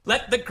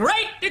Let the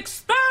great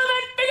experiment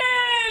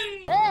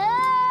begin!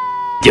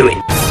 Do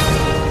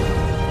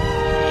it.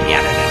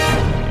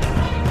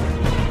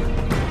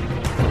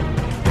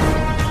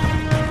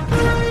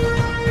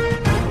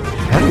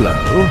 Hello.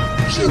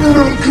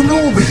 General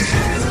Kenobi.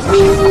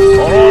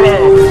 Hello,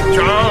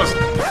 Charles.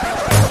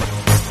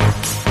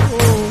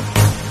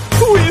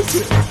 Who is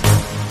it?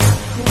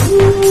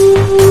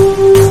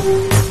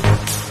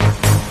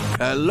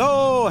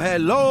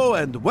 Hello,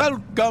 and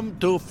welcome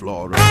to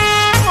Florida.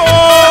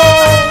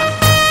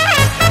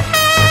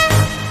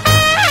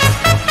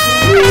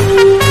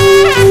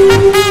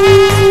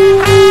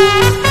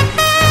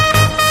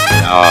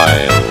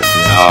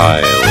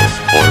 Niles,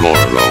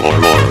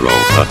 Orloro,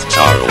 that's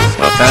Charles,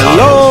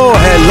 Hello,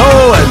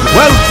 and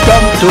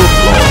welcome to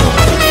Florida.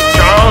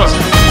 Charles.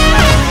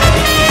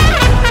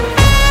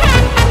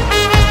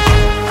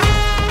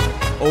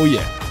 Oh,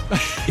 yeah.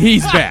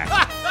 He's back.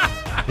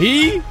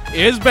 He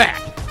is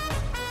back.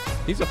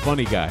 He's a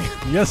funny guy.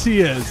 Yes,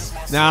 he is.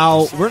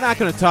 Now, we're not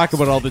going to talk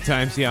about all the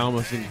times he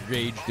almost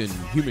engaged in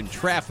human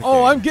trafficking.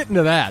 Oh, I'm getting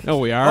to that. Oh,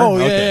 we are? Oh,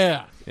 Okay.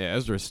 yeah. Yeah,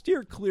 Ezra,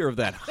 steer clear of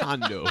that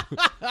Hondo.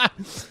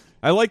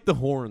 I like the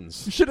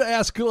horns. You should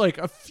ask like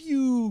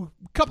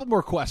couple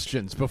more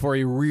questions before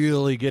you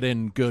really get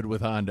in good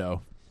with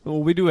Hondo.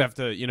 Well, we do have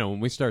to, when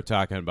we start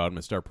talking about him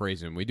and start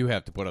praising him, we do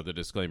have to put out the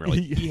disclaimer. Like,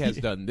 he has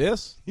done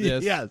this,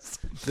 Yes.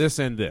 this,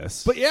 and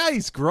this. But yeah,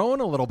 he's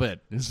grown a little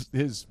bit.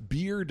 His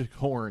beard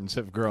horns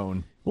have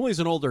grown. Well, he's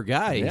an older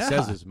guy. Yeah. He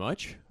says as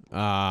much.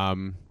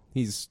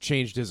 He's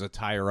changed his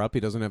attire up. He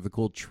doesn't have the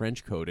cool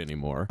trench coat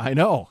anymore. I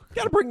know.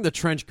 Got to bring the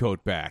trench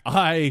coat back.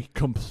 I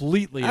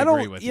completely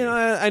agree with you.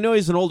 I know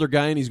he's an older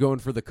guy and he's going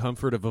for the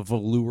comfort of a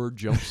velour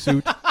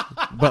jumpsuit,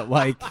 but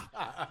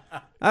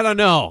I don't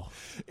know.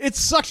 It's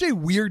such a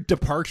weird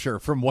departure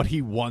from what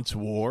he once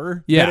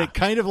wore. Yeah. That it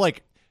kind of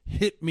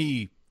hit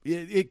me.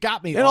 It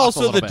got me. And off a also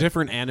little the bit.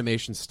 different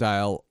animation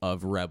style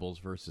of Rebels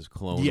versus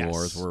Clone Yes.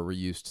 Wars, where we're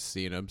used to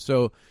seeing him.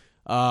 So,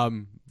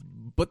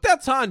 but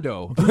that's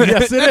Hondo.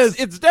 Yes, it is.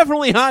 It's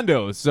definitely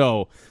Hondo.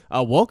 So,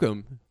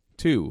 welcome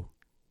to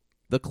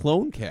the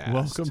Clone Cast.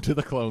 Welcome to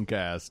the Clone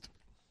Cast.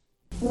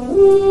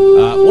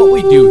 What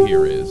we do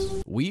here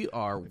is we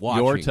are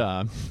watching. You're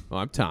Tom. Oh,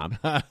 I'm Tom.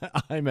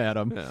 I'm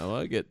Adam. Yeah, well,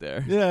 I'll get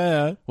there.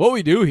 Yeah. What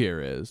we do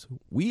here is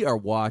we are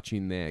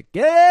watching that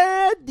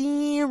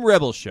goddamn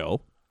Rebel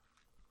show,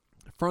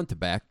 front to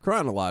back,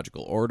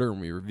 chronological order, and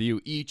we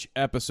review each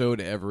episode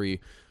every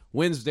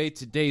Wednesday.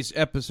 Today's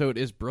episode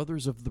is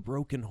Brothers of the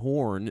Broken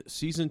Horn,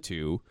 Season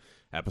 2,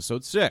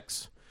 Episode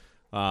 6.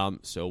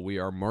 So we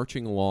are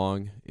marching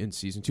along in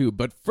Season 2.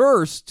 But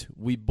first,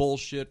 we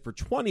bullshit for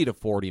 20 to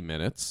 40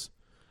 minutes.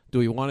 Do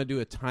we want to do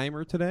a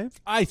timer today?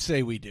 I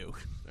say we do.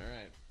 All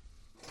right.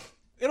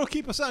 It'll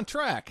keep us on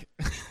track.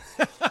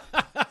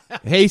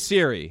 Hey,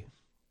 Siri,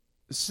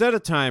 set a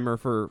timer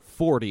for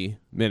 40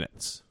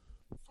 minutes.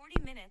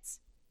 40 minutes,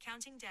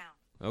 counting down.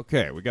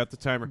 Okay, we got the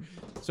timer.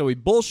 So we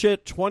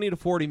bullshit 20 to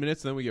 40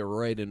 minutes, and then we get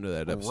right into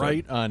that episode.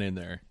 Right on in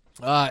there.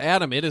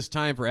 Adam, it is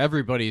time for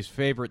everybody's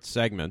favorite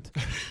segment.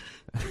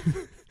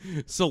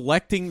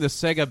 Selecting the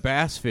Sega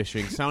bass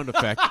fishing sound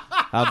effect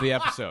of the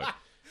episode.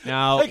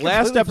 Now, I completely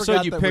last episode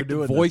forgot you that we're picked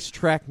doing voice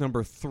track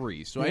number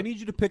 3. So I need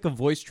you to pick a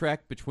voice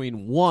track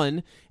between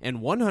 1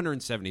 and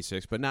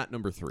 176, but not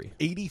number 3.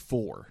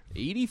 84.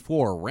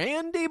 84,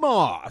 Randy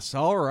Moss.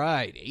 All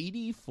right,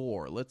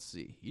 84. Let's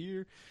see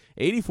here.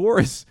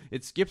 84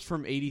 it skips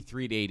from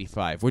 83 to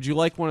 85. Would you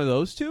like one of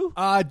those two?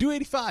 Do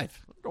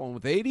 85. We're going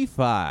with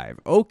 85.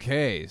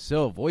 Okay,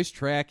 so voice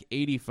track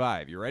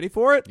 85. You ready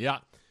for it? Yeah.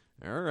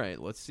 All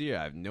right, let's see.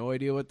 I have no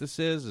idea what this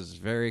is. This is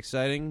very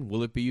exciting.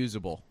 Will it be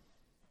usable?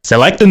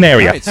 Select an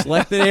area. All right,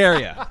 select an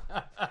area.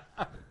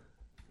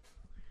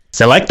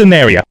 Select an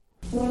area.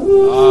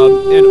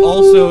 And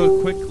also,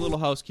 a quick little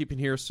housekeeping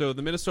here. So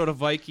the Minnesota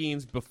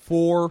Vikings,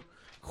 before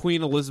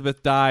Queen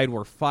Elizabeth died,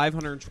 were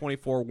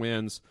 524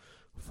 wins,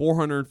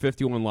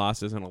 451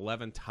 losses, and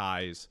 11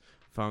 ties.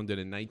 Founded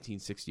in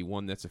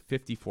 1961. That's a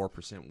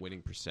 54%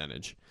 winning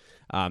percentage.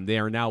 They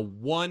are now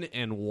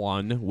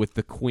 1-1 with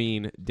the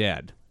Queen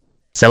dead.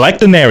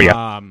 Select an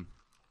area.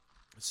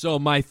 So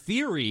my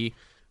theory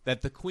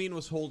that the Queen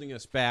was holding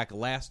us back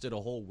lasted a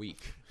whole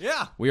week.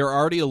 Yeah. We are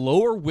already a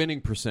lower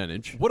winning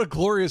percentage. What a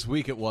glorious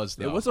week it was,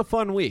 though. It was a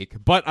fun week,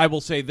 but I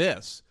will say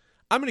this.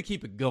 I'm going to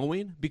keep it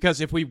going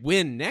because if we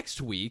win next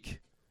week,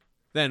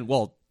 then,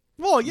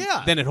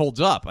 yeah. then it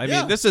holds up. I Yeah.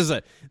 mean, this is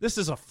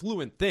a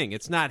fluent thing.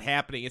 It's not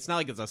happening. It's not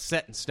like it's a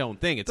set in stone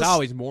thing. It's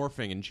always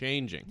morphing and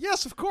changing.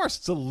 Yes, of course.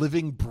 It's a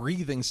living,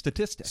 breathing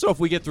statistic. So if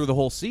we get through the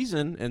whole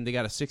season and they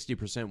got a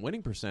 60%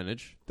 winning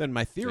percentage, then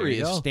my theory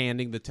is go.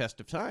 standing the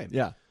test of time.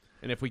 Yeah.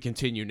 And if we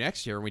continue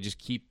next year and we just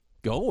keep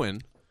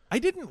going, I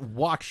didn't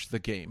watch the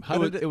game.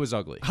 it was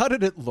ugly. How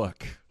did it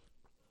look?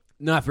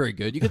 Not very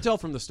good. You could tell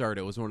from the start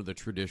it was one of the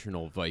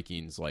traditional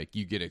Vikings, like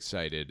you get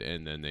excited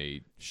and then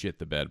they shit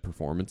the bed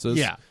performances.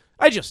 Yeah.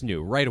 I just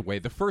knew right away.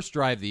 The first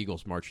drive, the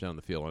Eagles marched down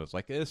the field, and I was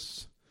like,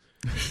 this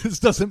This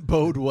doesn't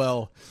bode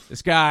well.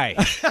 guy.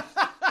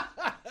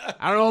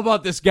 I don't know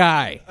about this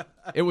guy.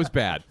 It was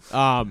bad.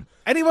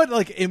 Anyone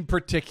like in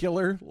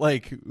particular?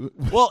 Like,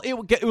 Well,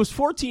 it was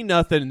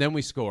 14-0, and then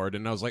we scored,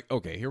 and I was like,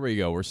 okay, here we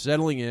go. We're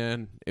settling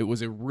in. It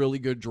was a really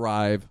good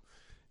drive.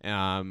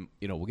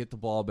 We'll get the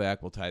ball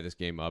back. We'll tie this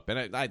game up.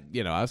 And I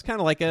was kind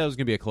of like, it was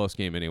going to be a close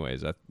game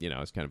anyways. It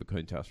was kind of a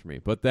coin toss for me.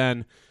 But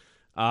then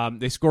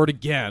they scored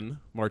again,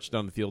 marched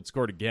down the field,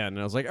 scored again. And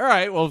I was like, all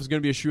right, well, if it's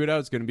going to be a shootout,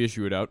 it's going to be a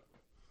shootout.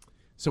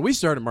 So we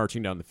started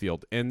marching down the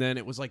field, and then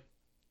it was like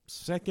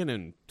 2nd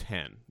and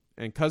 10.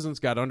 And Cousins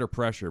got under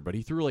pressure, but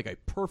he threw like a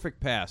perfect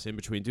pass in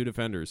between two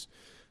defenders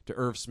to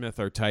Irv Smith,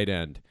 our tight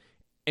end.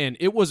 And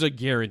it was a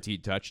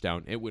guaranteed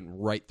touchdown. It went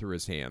right through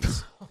his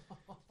hands.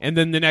 And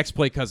then the next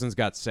play, Cousins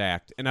got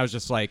sacked. And I was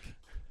just like,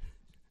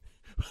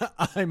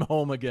 I'm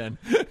home again.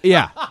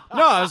 yeah.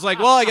 No, I was like,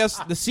 well, I guess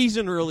the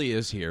season really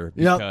is here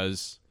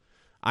because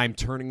I'm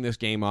turning this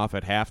game off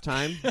at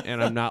halftime.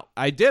 And I'm not.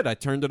 I did. I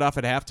turned it off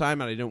at halftime,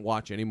 and I didn't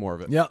watch any more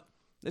of it. Yep.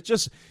 It's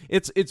just,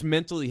 it's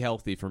mentally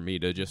healthy for me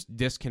to just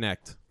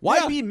disconnect.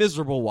 Why be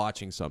miserable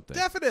watching something?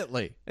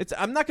 Definitely.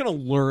 I'm not going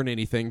to learn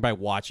anything by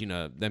watching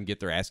them get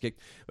their ass kicked.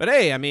 But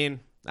hey, I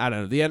mean, I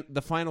don't know.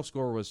 The final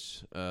score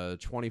was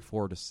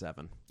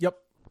 24-7. Yep.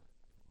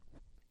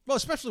 Well,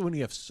 especially when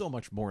you have so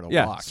much more to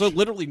watch. So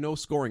literally no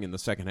scoring in the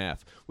second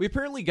half. We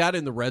apparently got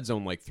in the red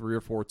zone like 3 or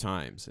 4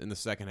 times in the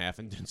second half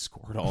and didn't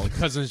score at all.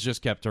 Cousins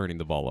just kept turning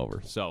the ball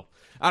over. So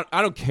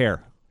I don't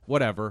care.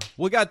 Whatever.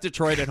 We got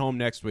Detroit at home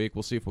next week.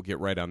 We'll see if we'll get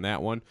right on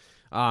that one.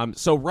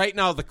 So right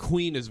now the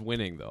Queen is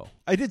winning, though.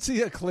 I did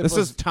see a clip. This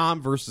is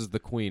Tom versus the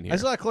Queen here. I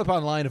saw a clip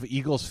online of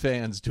Eagles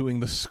fans doing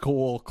the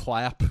skull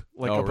clap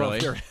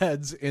above their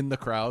heads in the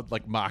crowd,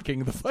 like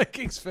mocking the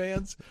Vikings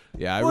fans.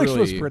 Yeah, which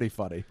was pretty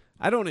funny.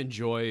 I don't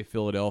enjoy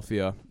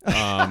Philadelphia.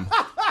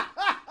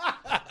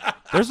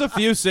 There's a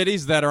few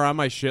cities that are on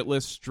my shit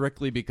list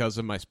strictly because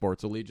of my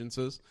sports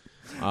allegiances.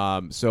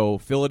 So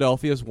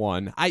Philadelphia's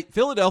one.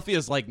 Philadelphia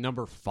is like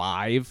number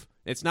 5.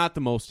 It's not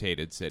the most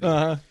hated city.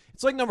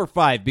 It's like number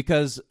 5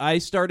 because I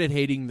started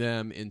hating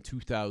them in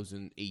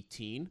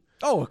 2018.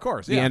 Oh, of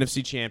course. The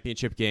NFC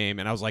Championship game,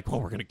 and I was like, oh,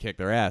 we're going to kick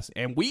their ass.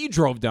 And we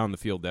drove down the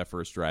field that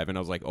first drive, and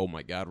I was like, oh,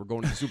 my God, we're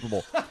going to the Super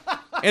Bowl.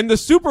 And the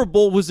Super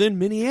Bowl was in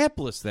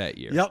Minneapolis that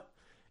year. Yep.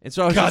 And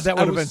so I was that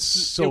would have been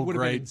so it would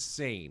have been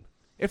insane.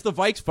 If the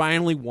Vikes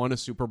finally won a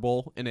Super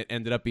Bowl and it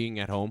ended up being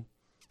at home,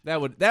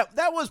 that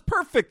was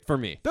perfect for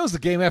me. That was the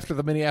game after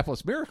the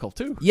Minneapolis Miracle,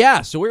 too.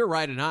 Yeah, so we were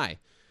riding high.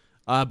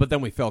 But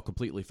then we fell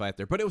completely flat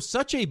there. But it was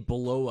such a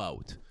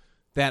blowout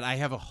that I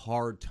have a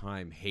hard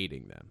time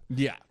hating them.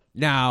 Yeah.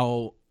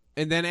 Now,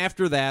 and then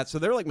after that, so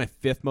they're like my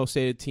 5th most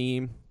hated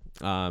team.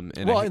 And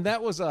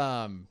that was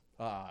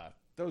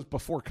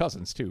before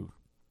Cousins, too.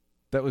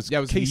 That was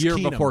Case the year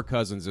Keenum. Before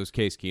Cousins. It was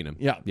Case Keenum.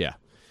 Yeah. Yeah.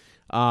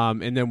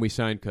 And then we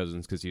signed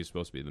Cousins because he was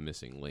supposed to be the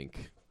missing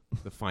link,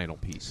 the final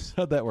piece.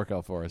 How'd that work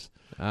out for us?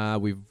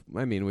 We've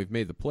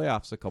made the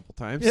playoffs a couple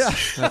times. Yeah.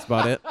 That's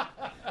about it.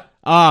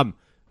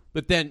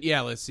 But then,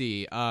 let's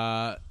see.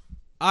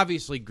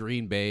 Obviously,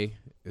 Green Bay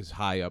is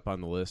high up on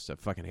the list. I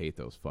fucking hate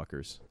those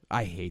fuckers.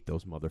 I hate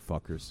those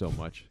motherfuckers so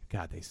much.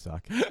 God, they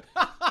suck.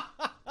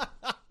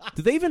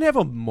 Do they even have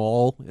a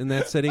mall in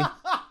that city?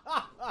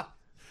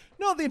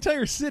 No, the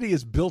entire city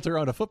is built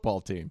around a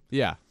football team.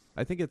 Yeah.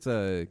 I think it's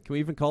can we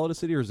even call it a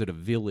city or is it a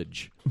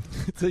village?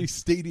 It's a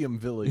stadium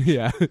village.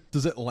 Yeah.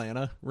 Does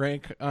Atlanta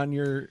rank on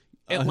your...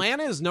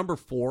 Atlanta is number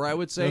 4, I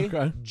would say,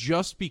 okay.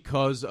 Just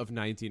because of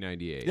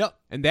 1998. Yep.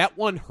 And that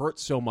one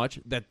hurts so much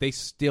that they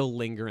still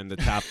linger in the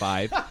top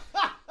 5.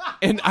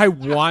 And I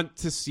want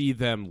to see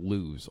them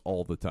lose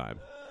all the time.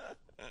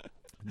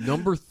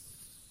 Number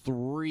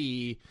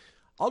 3,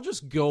 I'll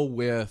just go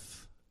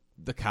with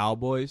the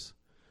Cowboys.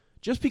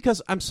 Just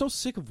because I'm so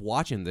sick of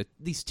watching that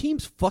these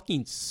teams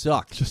fucking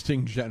suck. Just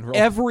in general.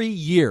 Every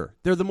year.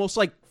 They're the most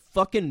like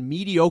fucking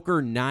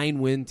mediocre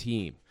 9-win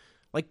team.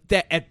 Like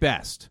that at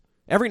best.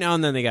 Every now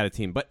and then they got a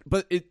team, but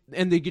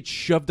they get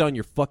shoved down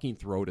your fucking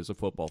throat as a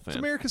football fan. It's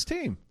America's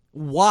team.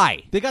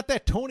 Why? They got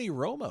that Tony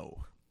Romo.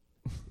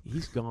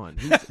 He's gone.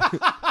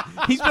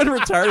 He's been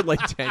retired like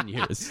 10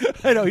 years.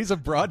 I know, he's a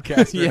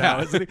broadcaster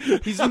now, isn't he?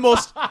 He's the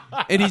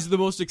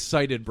most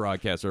excited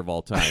broadcaster of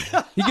all time.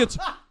 He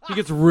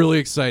gets really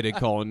excited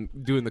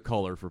doing the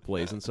color for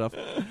plays and stuff.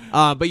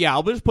 But yeah,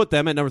 I'll just put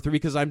them at number 3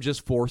 because I'm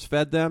just force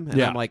fed them,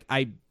 and I'm like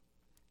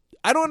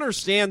I don't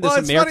understand this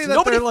American.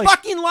 Nobody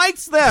fucking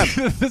likes them.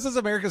 This is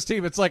America's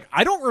team. It's like,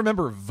 I don't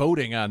remember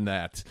voting on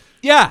that.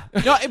 Yeah.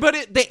 No,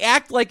 but they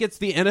act like it's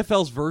the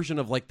NFL's version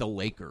of like the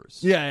Lakers.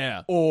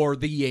 Yeah. Or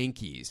the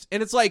Yankees.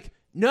 And it's like,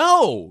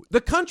 no,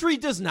 the country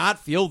does not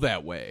feel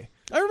that way.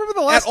 I remember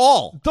the last... At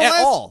all.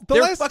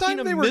 They're last fucking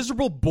time a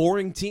miserable,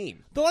 boring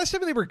team. The last time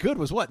they were good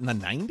was what, in the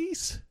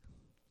 90s?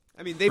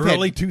 I mean, they've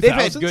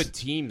had good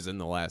teams in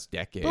the last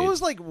decade. But it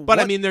was like,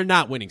 I mean, they're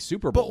not winning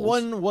Super Bowls. But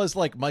one was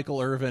like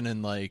Michael Irvin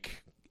and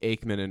like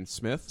Aikman and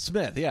Smith.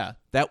 Yeah.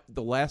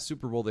 The last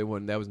Super Bowl they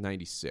won, that was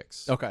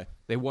 96. Okay.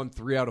 They won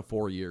 3 out of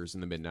 4 years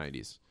in the mid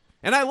 90s,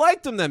 and I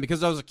liked them then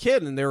because I was a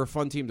kid and they were a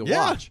fun team to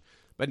watch.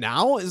 But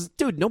now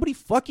dude, nobody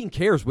fucking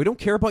cares. We don't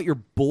care about your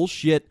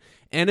bullshit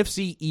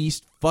NFC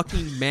East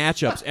fucking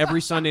matchups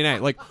every Sunday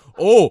night. Like,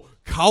 oh,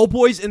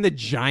 Cowboys and the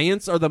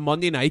Giants are the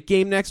Monday night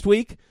game next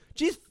week?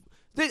 Jeez,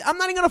 I'm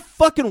not even going to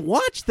fucking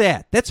watch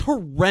that. That's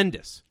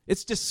horrendous.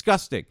 It's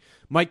disgusting.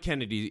 Mike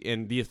Kennedy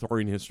and the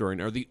Authorian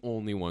Historian are the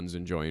only ones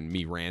enjoying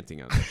me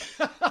ranting on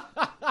this.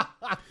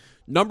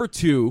 Number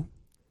 2,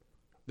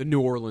 the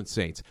New Orleans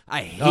Saints.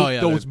 I hate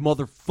those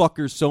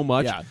motherfuckers so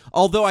much. Yeah.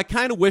 Although I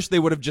kind of wish they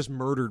would have just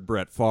murdered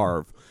Brett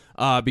Favre.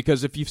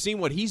 Because if you've seen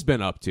what he's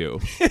been up to.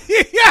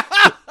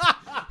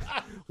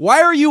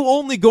 Why are you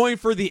only going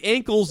for the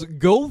ankles?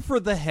 Go for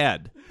the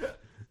head.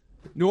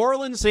 New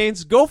Orleans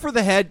Saints, go for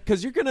the head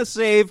because you're going to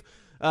save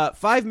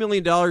 $5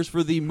 million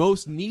for the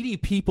most needy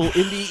people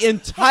in the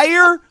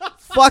entire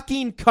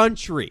fucking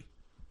country.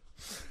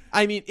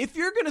 I mean, if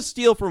you're going to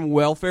steal from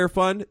welfare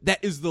fund,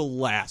 that is the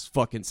last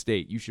fucking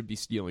state you should be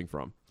stealing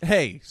from.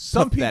 Hey,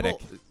 Pathetic.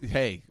 people.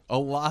 Hey,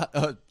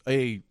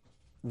 a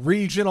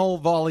regional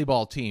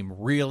volleyball team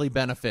really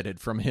benefited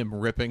from him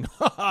ripping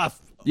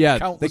off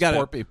countless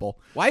poor people.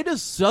 Why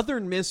does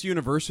Southern Miss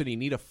University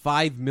need a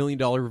 $5 million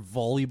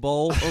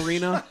volleyball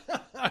arena?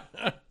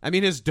 I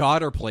mean, his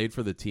daughter played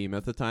for the team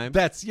at the time.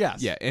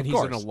 Yeah, and he's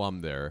an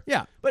alum there.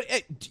 Yeah. But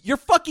you're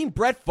fucking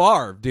Brett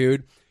Favre,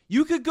 dude.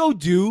 You could go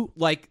do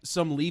like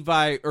some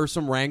Levi or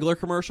some Wrangler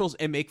commercials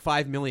and make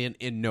 $5 million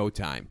in no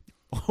time.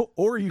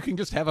 Or you can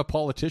just have a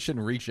politician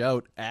reach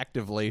out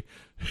actively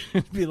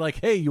and be like,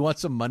 hey, you want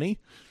some money?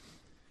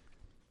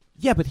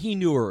 Yeah, but he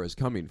knew where it was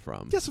coming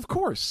from. Yes, of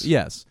course.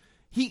 Yes.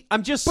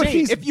 I'm just but saying.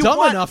 He's if you dumb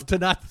want... enough to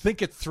not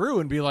think it through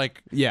and be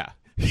like, yeah.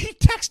 He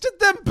texted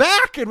them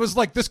back and was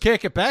like, this can't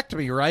get back to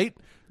me, right?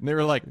 And they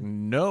were like,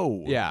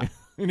 no. Yeah.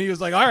 And he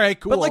was like, all right,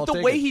 cool. But like the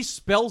way he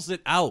spells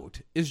it out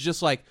is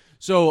just like,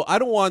 so I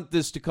don't want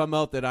this to come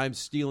out that I'm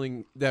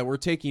stealing, that we're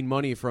taking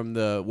money from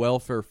the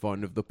welfare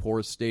fund of the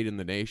poorest state in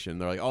the nation.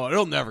 They're like, oh,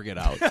 it'll never get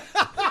out.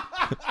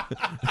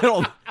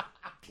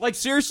 Like,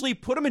 seriously,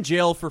 put him in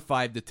jail for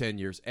 5 to 10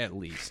 years at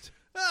least.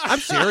 I'm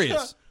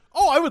serious.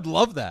 Oh, I would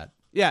love that.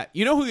 Yeah,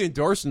 you know who he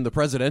endorsed in the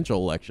presidential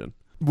election?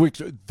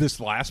 Which,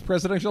 this last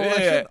presidential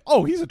election? Yeah.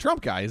 Oh, he's a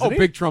Trump guy, isn't he? Oh,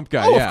 big Trump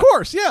guy, Oh, yeah. of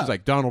course, yeah. He's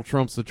like, Donald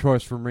Trump's the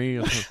choice for me.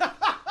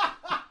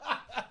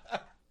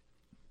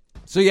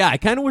 So, yeah, I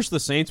kind of wish the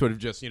Saints would have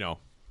just, maybe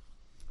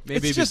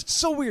it's just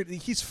so weird.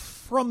 He's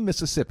from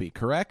Mississippi,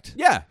 correct?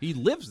 Yeah, he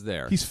lives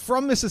there. He's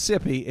from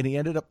Mississippi, and he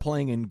ended up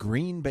playing in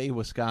Green Bay,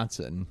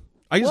 Wisconsin.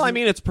 I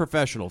mean, it's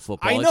professional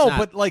football. I know, it's not,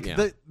 but like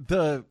yeah.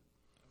 the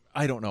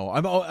I don't know.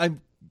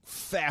 I'm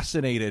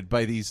fascinated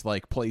by these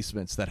like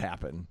placements that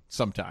happen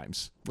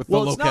sometimes with the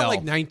locale. It's not like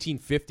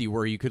 1950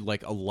 where you could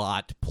like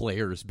allot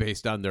players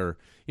based on their,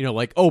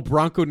 like, oh,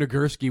 Bronco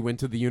Nagurski went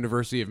to the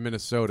University of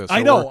Minnesota. So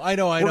I know.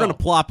 We're going to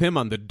plop him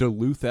on the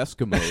Duluth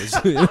Eskimos.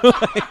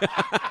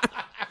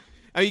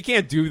 I mean, you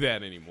can't do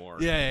that anymore.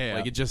 Yeah.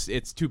 Like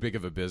it's too big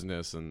of a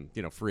business, and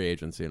free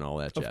agency and all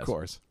that jazz. Of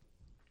course.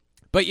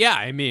 But yeah,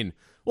 I mean,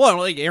 well,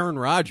 like Aaron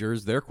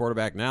Rodgers, their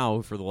quarterback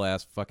now for the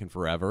last fucking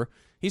forever.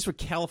 He's a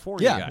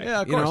California guy.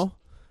 Yeah, of course.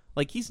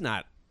 Like he's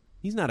not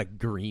a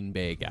Green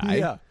Bay guy.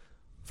 Yeah.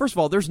 First of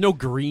all, there's no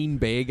Green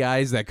Bay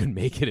guys that could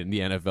make it in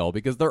the NFL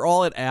because they're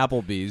all at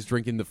Applebee's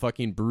drinking the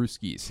fucking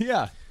brewskis.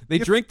 Yeah. They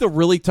drink the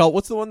really tall.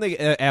 What's the one they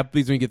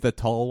Applebee's when you get the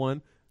tall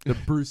one? The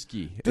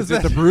brewski. Is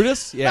it the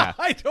Brutus? Yeah.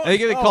 I don't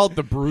think know. they call it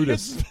the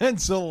Brutus. It's been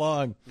so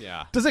long.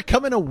 Yeah. Does it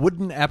come in a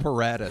wooden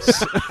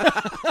apparatus?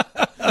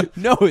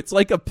 No, it's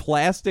like a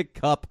plastic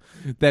cup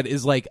that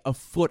is like a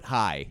foot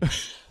high.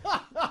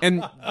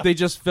 And they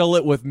just fill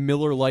it with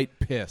Miller Lite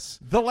piss.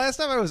 The last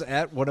time I was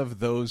at one of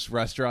those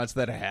restaurants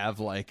that have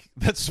like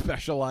that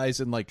specialize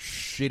in like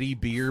shitty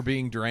beer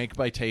being drank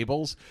by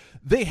tables,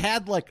 they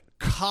had like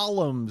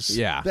columns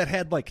that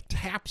had like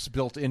taps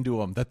built into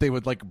them that they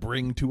would like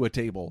bring to a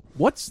table.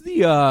 What's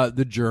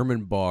the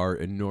German bar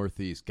in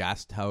Northeast?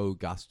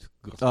 Gastov's?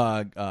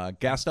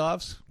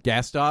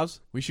 Gastov's?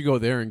 We should go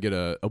there and get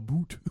a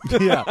boot.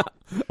 Yeah.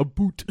 A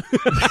boot.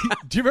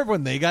 Do you remember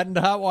when they got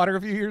into hot water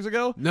a few years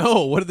ago?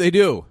 No, what did they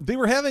do? They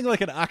were having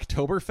like an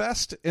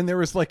Oktoberfest, and there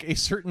was like a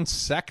certain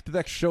sect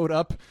that showed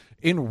up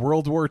in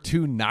World War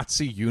II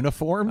Nazi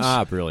uniforms.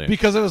 Ah, brilliant.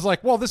 Because it was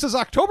like, well, this is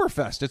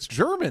Oktoberfest. It's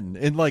German.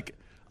 And like,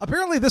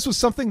 apparently this was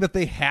something that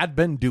they had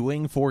been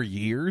doing for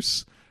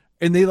years,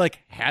 and they like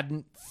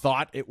hadn't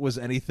thought it was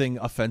anything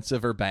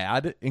offensive or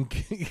bad. And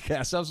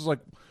Gastov's was like,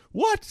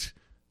 what?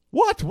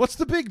 What's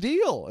the big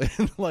deal?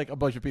 And like a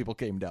bunch of people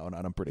came down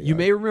on him pretty hard. You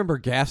may remember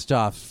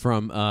Gastoff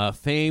from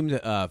famed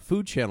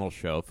Food Channel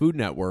show, Food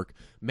Network,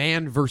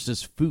 Man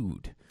vs.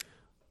 Food,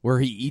 where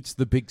he eats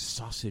the big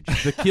sausage,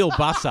 the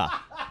kielbasa.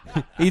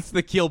 Eats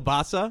the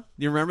kielbasa. Do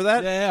you remember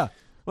that? Yeah.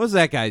 What was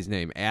that guy's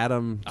name?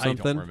 Adam something?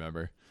 I don't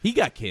remember. He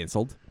got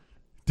canceled.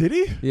 Did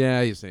he?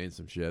 Yeah, he's saying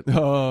some shit.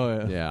 Oh,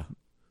 yeah. Yeah.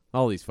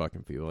 All these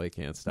fucking people, they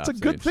can't stop. It's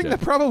a good thing shit.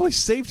 that probably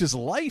saved his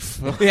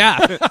life.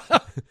 Yeah.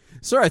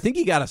 Sir, I think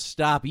you got to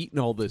stop eating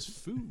all this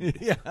food.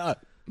 Yeah.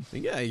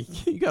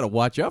 You got to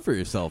watch out for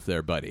yourself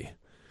there, buddy.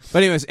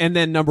 But anyways, and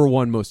then number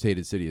one most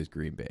hated city is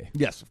Green Bay.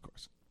 Yes, of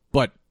course.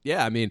 But,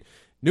 yeah, I mean,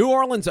 New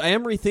Orleans, I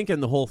am rethinking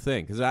the whole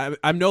thing because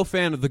I'm no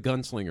fan of the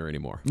gunslinger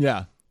anymore.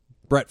 Yeah.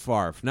 Brett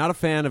Favre, not a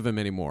fan of him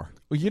anymore.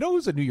 Well, you know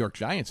who's a New York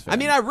Giants fan? I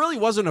mean, I really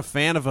wasn't a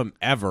fan of him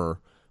ever,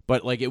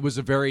 but like it was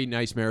a very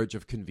nice marriage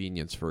of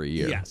convenience for a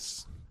year.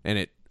 Yes. And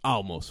it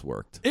almost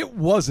worked. It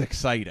was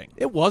exciting.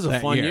 It was a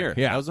That fun year, year.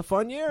 yeah. That was a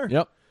fun year.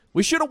 Yep.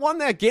 We should have won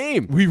that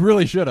game. We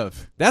really should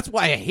have. That's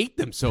why I hate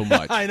them so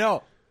much. I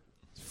know.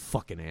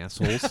 Fucking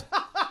assholes.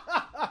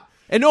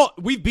 And no,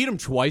 we've beat them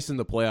twice in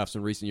the playoffs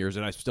in recent years,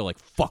 and I'm still like,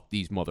 fuck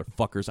these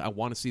motherfuckers. I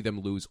want to see them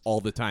lose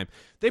all the time.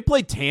 They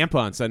played Tampa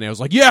on Sunday. I was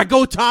like, yeah,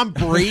 go Tom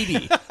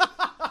Brady.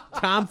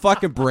 Tom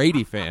fucking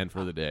Brady fan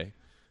for the day.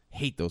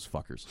 Hate those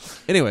fuckers.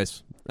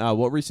 Anyways, what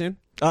were we saying?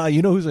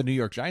 You know who's a New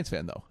York Giants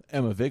fan, though?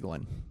 Emma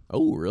Vigeland.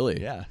 Oh,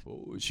 really? Yeah.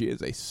 Oh, she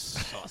is a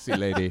saucy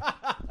lady.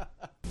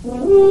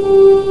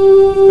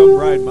 Come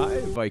ride my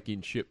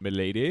Viking ship, my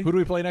lady. Who do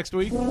we play next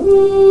week?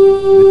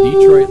 The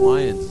Detroit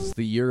Lions. It's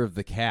the year of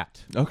the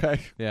cat. Okay.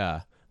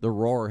 Yeah. The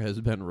roar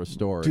has been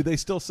restored. Do they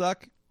still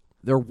suck?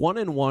 They're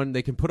 1-1.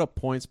 They can put up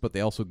points, but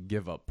they also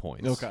give up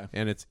points. Okay.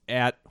 And it's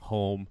at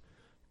home.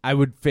 I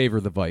would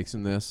favor the Vikes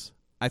in this.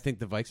 I think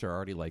the Vikes are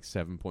already like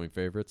 7-point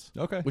favorites.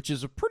 Okay. Which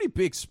is a pretty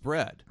big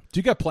spread. Do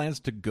you got plans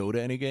to go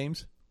to any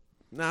games?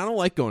 No, I don't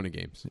like going to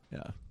games.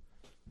 Yeah.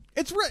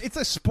 It's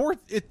a sport.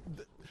 It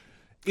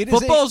is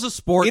Football's a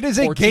sport. It is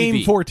a for game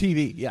TV. for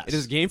TV. Yes. It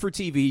is a game for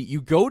TV.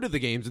 You go to the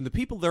games, and the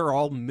people there are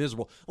all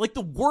miserable. Like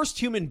the worst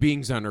human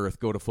beings on earth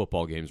go to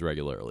football games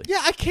regularly.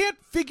 Yeah, I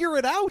can't figure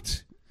it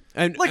out.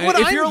 And Like, and when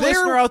if I'm you're a there-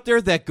 listener out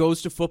there that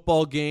goes to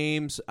football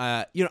games,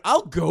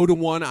 I'll go to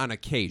one on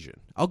occasion.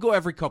 I'll go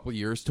every couple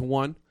years to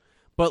one.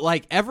 But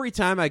like every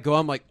time I go,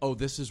 I'm like, oh,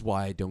 this is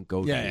why I don't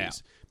go to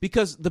these.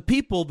 Because the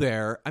people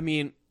there, I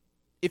mean,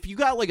 if you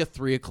got like a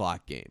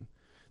 3:00 game,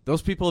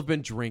 those people have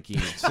been drinking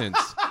since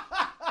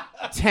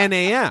 10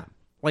 a.m.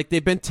 Like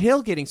they've been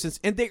tailgating since,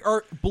 and they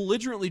are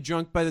belligerently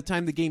drunk by the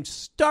time the game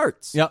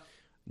starts. Yep.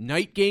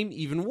 Night game,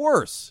 even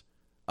worse.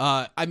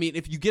 I mean,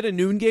 if you get a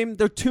noon game,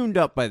 they're tuned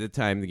up by the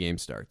time the game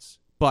starts.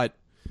 But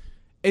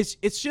it's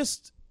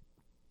just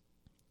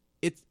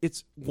it's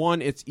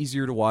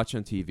easier to watch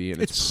on TV,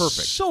 and it's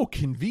perfect. So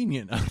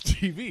convenient on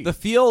TV. The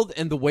field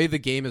and the way the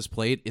game is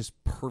played is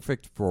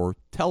perfect for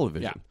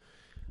television.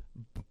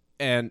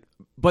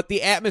 But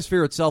the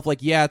atmosphere itself,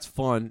 like, yeah, it's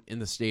fun in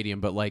the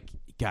stadium, but like,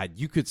 God,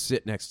 you could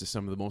sit next to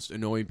some of the most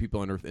annoying people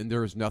on earth, and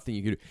there is nothing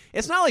you can do.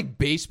 It's not like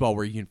baseball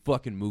where you can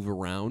fucking move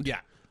around. Yeah.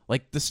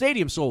 Like, the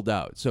stadium's sold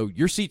out, so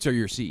your seats are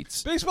your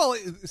seats. Baseball,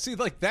 see,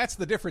 like, that's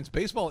the difference.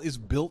 Baseball is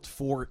built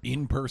for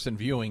in-person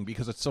viewing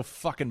because it's so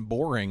fucking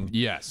boring.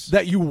 Yes.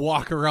 That you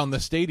walk around the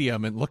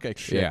stadium and look at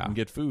shit Yeah. and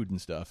get food and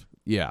stuff.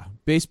 Yeah.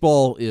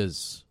 Baseball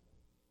is...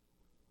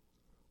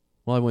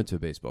 Well, I went to a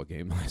baseball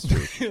game last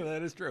week.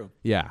 That is true.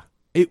 Yeah.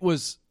 It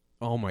was...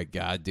 Oh, my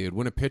God, dude.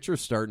 When a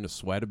pitcher's starting to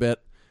sweat a bit,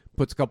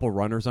 puts a couple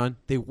runners on,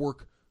 they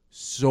work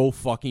so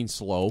fucking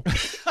slow.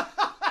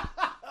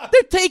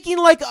 They're taking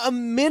like a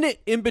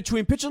minute in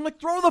between pitches. I'm like,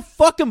 throw the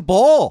fucking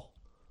ball.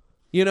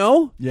 You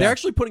know? Yeah. They're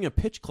actually putting a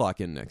pitch clock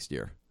in next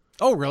year.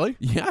 Oh, really?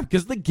 Yeah,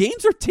 because the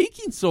games are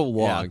taking so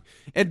long.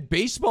 And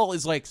baseball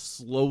is like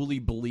slowly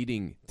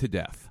bleeding to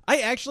death.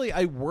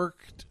 I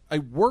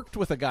worked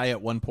with a guy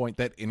at one point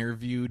that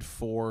interviewed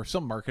for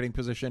some marketing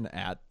position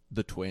at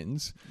the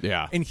Twins.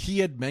 Yeah. And he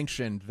had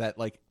mentioned that,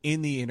 like,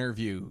 in the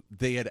interview,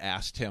 they had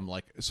asked him,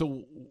 like,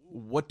 so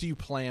what do you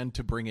plan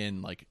to bring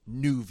in, like,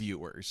 new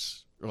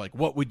viewers? Or, like,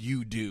 what would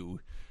you do?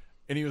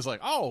 And he was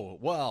like, oh,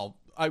 well,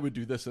 I would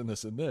do this and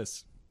this and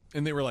this.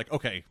 And they were like,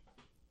 okay.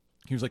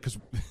 He was like, because,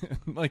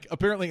 like,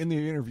 apparently in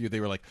the interview, they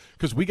were like,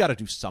 because we got to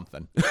do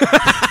something.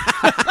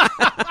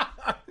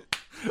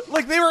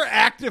 Like, they were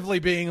actively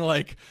being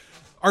like,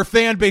 our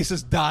fan base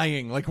is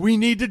dying. Like, we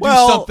need to do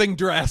something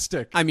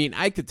drastic. I mean,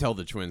 I could tell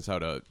the Twins how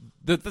to...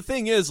 The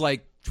thing is,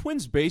 like,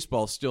 Twins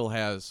baseball still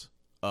has...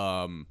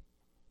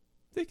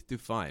 they could do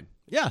fine.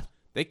 Yeah.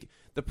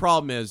 The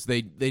problem is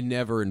they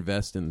never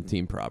invest in the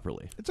team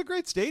properly. It's a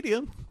great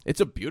stadium.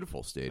 It's a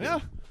beautiful stadium. Yeah.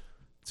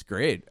 It's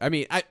great. I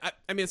mean, I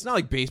mean, it's not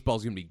like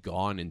baseball's going to be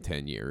gone in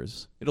 10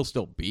 years. It'll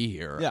still be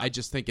here. Yeah. I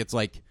just think it's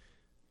like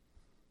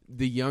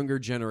the younger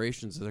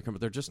generations that are coming,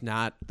 they're just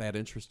not that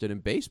interested in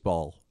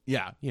baseball.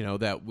 Yeah. You know,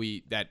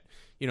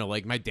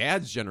 like my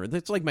dad's generation.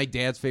 It's like my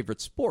dad's favorite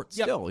sport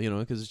still, you know,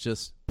 because it's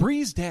just...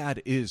 Bree's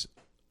dad is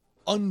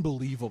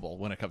unbelievable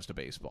when it comes to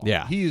baseball.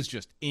 Yeah. He is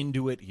just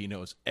into it. He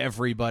knows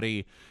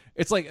everybody.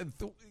 It's like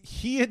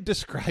he had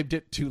described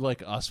it to,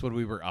 like, us when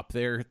we were up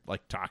there,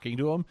 like, talking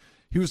to him.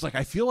 He was like,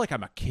 I feel like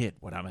I'm a kid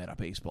when I'm at a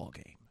baseball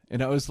game.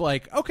 And I was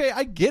like, okay,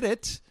 I get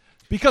it.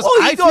 Because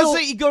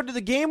he'd go to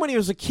the game when he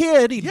was a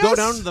kid. He'd go Yes.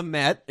 down to the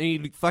Met and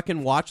he'd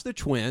fucking watch the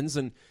Twins,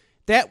 and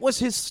that was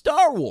his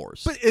Star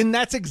Wars. And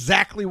that's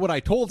exactly what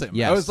I told him.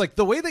 Yes. I was like,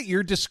 the way that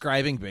you're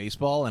describing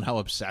baseball and how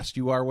obsessed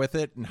you are with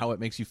it and how it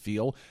makes you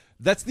feel,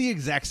 that's the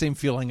exact same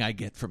feeling I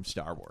get from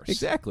Star Wars.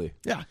 Exactly.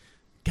 Yeah.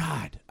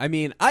 God. I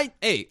mean,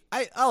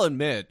 I'll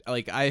admit,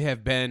 like, I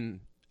have been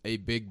a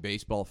big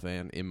baseball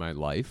fan in my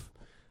life.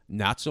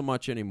 Not so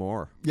much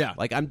anymore. Yeah.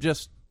 Like, I'm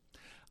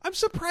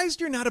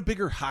surprised you're not a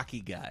bigger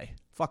hockey guy.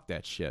 Fuck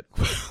that shit.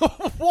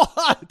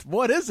 What?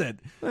 What is it?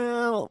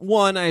 Well,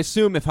 one, I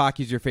assume if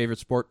hockey's your favorite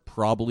sport,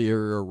 probably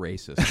you're a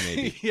racist,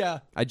 maybe.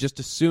 Yeah. I just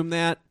assume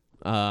that.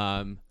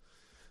 I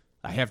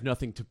have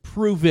nothing to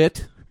prove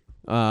it.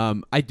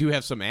 I do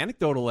have some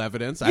anecdotal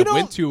evidence.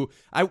 The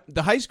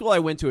high school I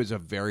went to is a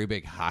very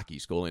big hockey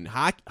school, and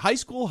high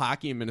school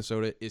hockey in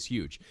Minnesota is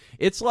huge.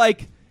 It's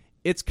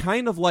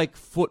kind of like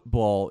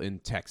football in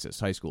Texas,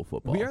 high school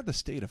football. We are the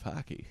state of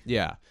hockey.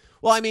 Yeah.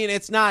 Well, I mean,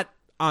 it's not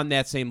on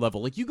that same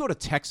level. Like, you go to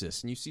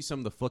Texas and you see some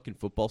of the fucking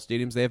football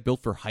stadiums they have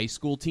built for high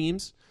school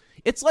teams.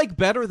 It's like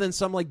better than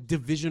some like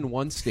Division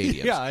I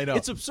stadiums. Yeah, I know.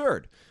 It's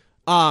absurd.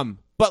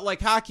 But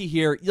like hockey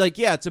here, like,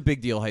 yeah, it's a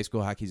big deal. High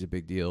school hockey's a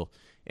big deal.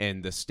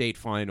 And the state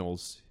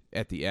finals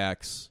at the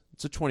X,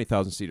 it's a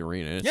 20,000 seat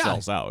arena and it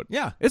sells out.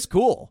 Yeah. It's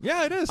cool.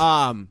 Yeah, it is.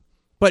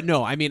 But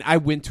no, I mean, I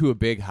went to a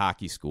big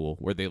hockey school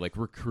where they like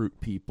recruit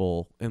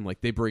people and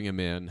like they bring them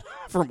in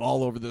from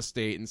all over the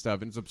state and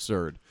stuff, and it's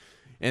absurd.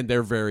 And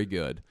they're very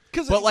good.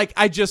 But like,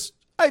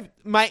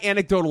 my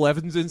anecdotal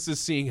evidence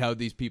is seeing how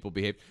these people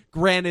behave.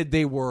 Granted,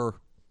 they're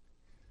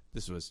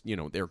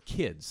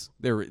kids.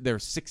 They're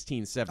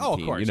 16, 17. Oh,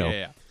 of course.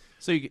 Yeah.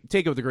 So you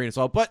take it with a grain of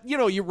salt. But,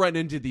 you run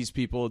into these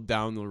people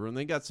down the road,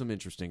 they got some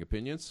interesting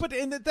opinions. But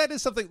and that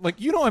is something, like,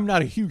 I'm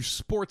not a huge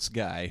sports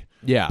guy.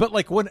 Yeah. But,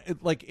 like,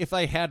 if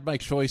I had my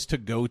choice to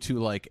go to,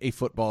 like, a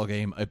football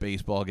game, a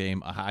baseball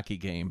game, a hockey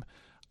game,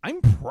 I'm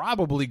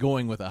probably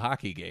going with a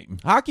hockey game.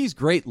 Hockey's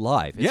great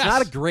live. It's Yes.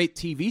 not a great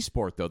TV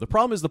sport, though. The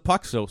problem is the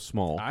puck's so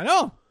small. I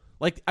know.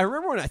 Like, I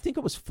remember when I think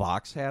it was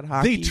Fox had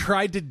hockey. They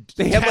tried to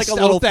They had, test like,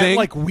 a little out that thing.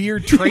 like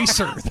weird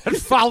tracer that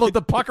followed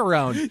the puck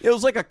around. It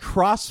was like a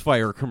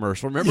Crossfire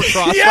commercial. Remember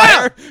Crossfire?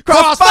 Yeah!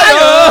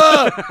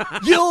 Crossfire!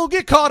 You'll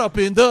get caught up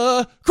in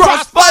the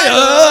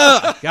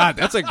crossfire! God,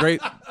 that's a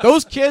great...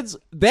 Those kids,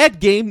 that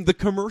game, the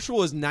commercial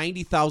was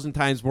 90,000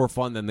 times more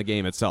fun than the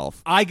game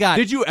itself.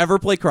 Did you ever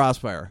play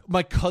Crossfire?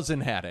 My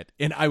cousin had it,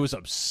 and I was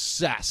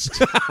obsessed.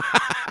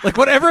 Like,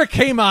 whenever it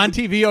came on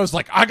TV, I was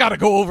like, I gotta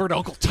go over to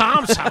Uncle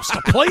Tom's house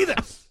to play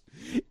this.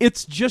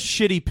 It's just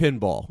shitty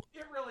pinball.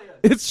 It really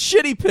is. It's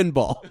shitty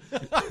pinball.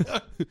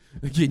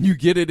 Again, you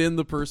get it in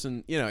the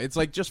person. It's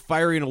like just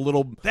firing a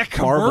little That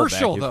marble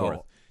commercial, back and though.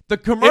 forth. The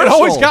commercial. It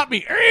always got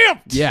me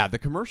amped. Yeah, the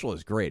commercial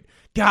is great.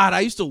 God, I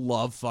used to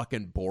love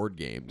fucking board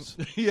games.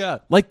 Yeah.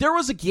 Like, there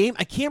was a game,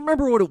 I can't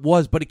remember what it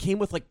was, but it came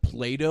with, like,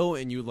 Play-Doh,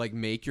 and you, like,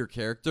 make your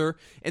character,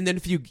 and then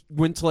if you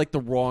went to, like, the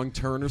wrong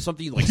turn or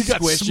something, you, like, You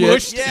got squish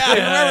smushed. it. Yeah,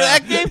 remember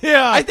that game?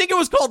 Yeah. I think it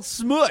was called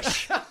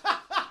Smush.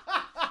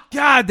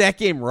 God, that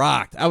game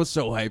rocked. I was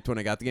so hyped when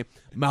I got the game.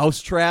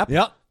 Mousetrap.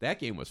 Yep. That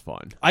game was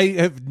fun. I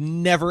have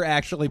never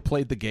actually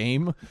played the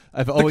game.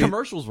 I've The always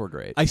commercials were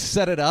great. I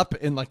set it up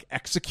and like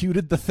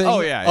executed the thing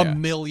a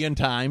million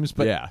times,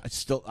 but Yeah.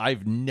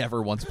 I've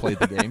never once played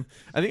the game.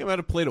 I think I might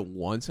have played it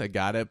once. I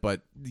got it,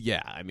 but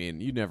yeah, I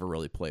mean, you never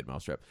really played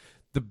Mousetrap.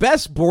 The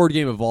best board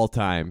game of all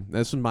time,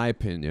 that's in my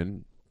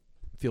opinion,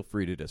 feel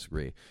free to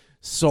disagree.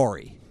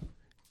 Sorry.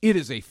 It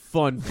is a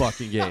fun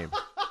fucking game.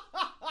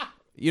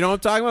 You know what I'm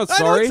talking about? I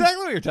know Sorry? exactly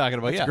what you're talking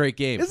about. It's yeah. a great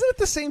game. Isn't it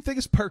the same thing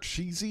as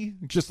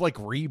Parcheesi? Just like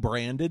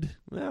rebranded?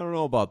 I don't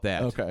know about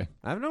that. Okay.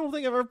 I don't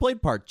think I've ever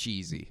played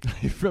Parcheesi.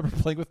 I remember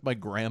playing with my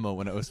grandma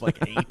when I was like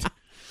 8.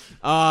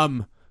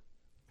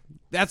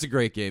 That's a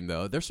great game,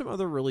 though. There's some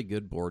other really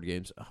good board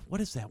games.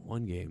 What is that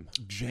one game?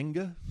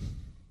 Jenga?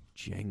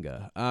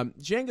 Jenga.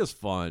 Jenga's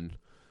fun.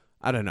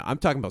 I don't know. I'm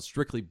talking about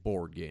strictly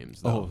board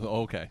games, though.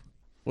 Oh, okay.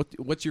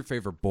 What's your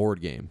favorite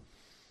board game?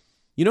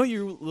 You know,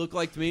 you look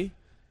like to me.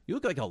 You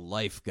look like a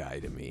Life guy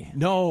to me.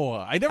 No,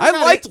 I never. I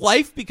liked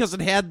Life because it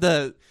had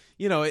the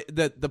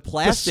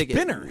plastic The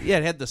spinner. Yeah,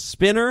 it had the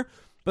spinner,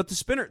 but the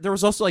spinner there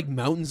was also like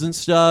mountains and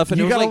stuff. And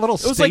You it was got like, a little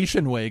it was like-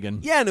 station wagon.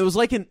 yeah, and it was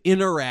like an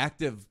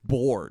interactive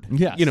board.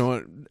 Yes.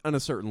 On a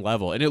certain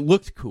level, and it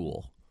looked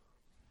cool.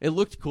 It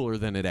looked cooler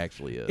than it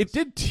actually is. It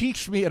did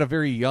teach me at a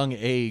very young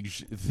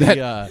age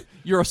that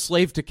you're a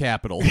slave to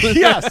capital.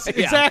 Yes,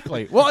 Yeah.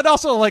 exactly. Well, and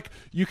also, like,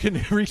 you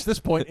can reach this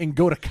point and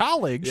go to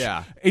college.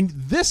 Yeah. And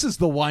this is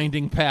the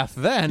winding path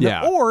then.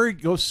 Yeah. Or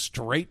go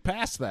straight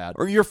past that.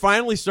 Or you're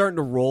finally starting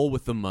to roll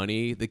with the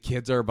money. The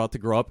kids are about to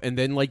grow up, and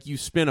then like you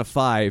spin a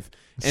 5,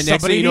 and next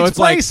Somebody thing you know, needs it's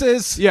like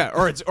braces. yeah,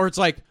 or it's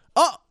like,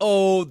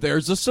 uh-oh,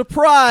 there's a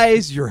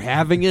surprise. You're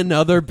having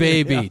another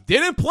baby. Yeah.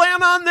 Didn't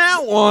plan on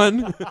that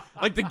one.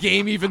 Like the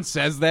game even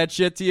says that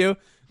shit to you.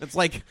 It's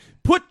like,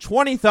 put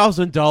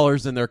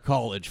 $20,000 in their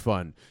college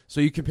fund so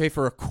you can pay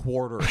for a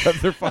quarter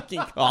of their fucking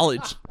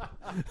college.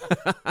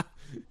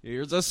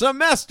 Here's a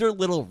semester,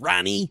 little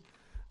Ronnie.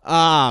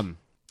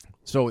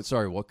 So,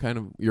 sorry, what kind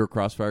of... You're a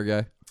Crossfire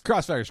guy?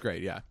 Crossfire's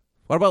great, yeah.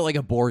 What about like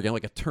a board game,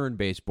 like a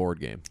turn-based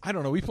board game? I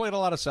don't know. We played a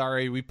lot of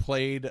Sorry. We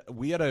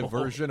had a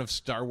version of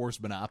Star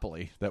Wars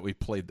Monopoly that we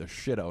played the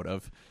shit out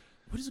of.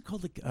 What is it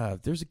called? Like,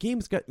 there's a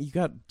game that's you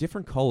got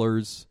different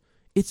colors.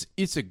 It's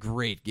a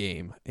great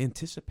game.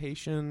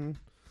 Anticipation?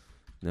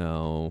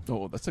 No.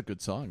 Oh, that's a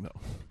good song, though.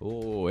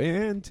 Oh,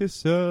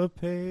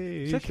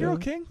 Anticipation. Is that Carole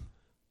King?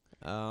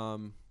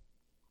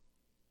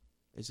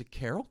 Is it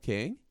Carole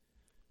King?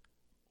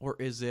 Or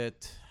is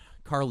it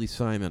Carly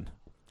Simon?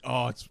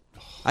 Oh, it's.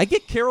 I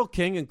get Carole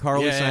King and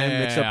Carly Simon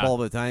mixed up all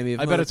the time.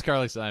 I bet it's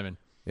Carly Simon.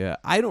 Yeah,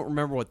 I don't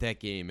remember what that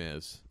game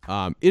is.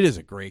 It is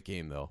a great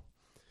game, though.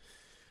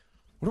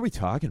 What are we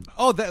talking about?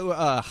 Oh,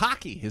 that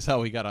hockey is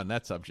how we got on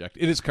that subject.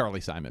 It is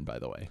Carly Simon, by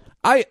the way.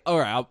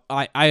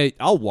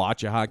 I'll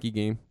watch a hockey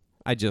game.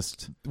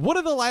 One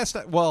of the last.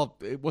 Well,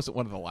 it wasn't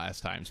one of the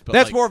last times, but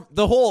that's like, more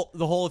the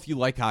whole. If you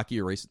like hockey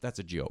or race, that's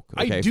a joke.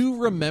 Okay? I do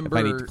remember.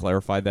 If I need to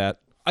clarify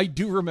that. I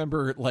do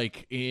remember,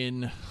 like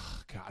in,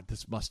 God,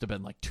 this must have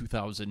been like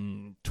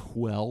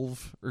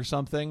 2012 or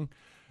something.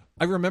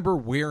 I remember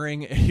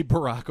wearing a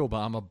Barack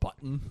Obama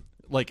button.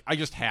 Like, I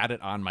just had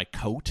it on my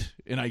coat,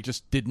 and I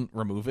just didn't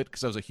remove it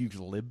because I was a huge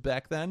lib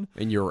back then.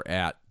 And you were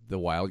at the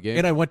Wild game?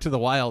 And I went to the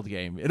Wild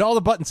game. And all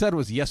the button said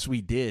was, yes, we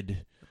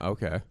did.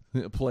 Okay.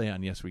 Play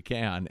on Yes, We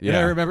Can. Yeah. And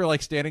I remember,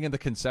 like, standing in the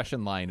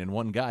concession line and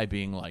one guy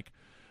being like,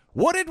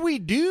 what did we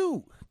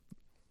do?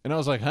 And I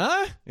was like,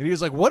 huh? And he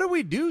was like, what did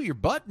we do? Your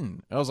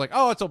button. I was like,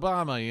 oh, it's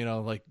Obama. You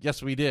know, like,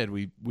 yes, we did.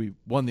 We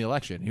won the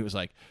election. He was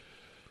like,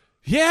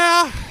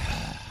 yeah,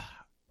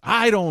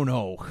 I don't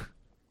know.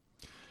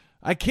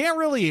 I can't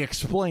really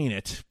explain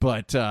it,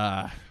 but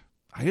I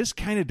just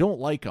kind of don't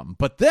like him.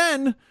 But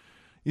then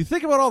you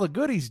think about all the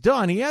good he's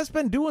done. He has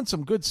been doing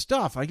some good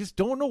stuff. I just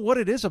don't know what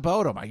it is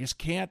about him. I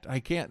can't.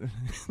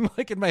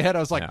 Like in my head, I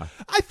was like,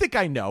 I think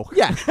I know.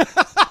 Yeah.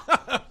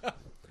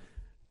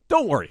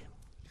 Don't worry.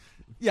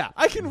 Yeah,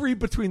 I can read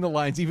between the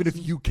lines, even if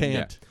you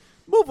can't. Yeah.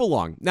 Move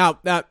along. Now,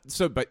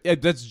 but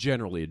that's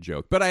generally a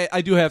joke. But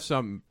I do have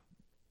some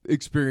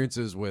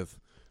experiences with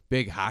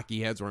big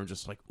hockey heads where I'm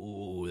just like,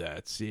 ooh,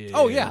 that's it.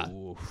 Oh, yeah.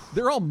 Ooh.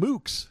 They're all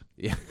mooks.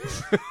 Yeah.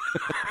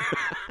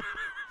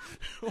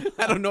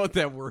 I don't know what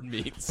that word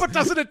means. But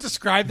doesn't it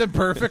describe them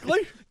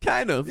perfectly?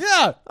 Kind of.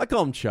 Yeah. I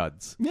call them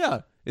chuds.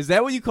 Yeah. Is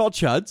that what you call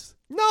chuds?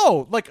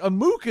 No, like a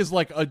mook is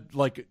like a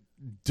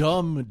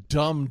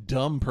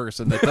dumb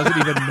person that doesn't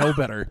even know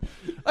better.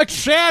 Like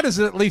Chad is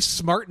at least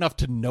smart enough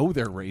to know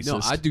they're racist. No,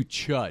 I do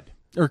chud.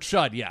 Or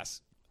chud,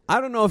 yes. I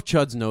don't know if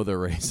chuds know they're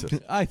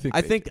racist. I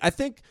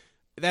think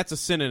that's a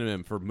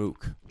synonym for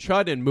mook.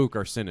 Chud and mook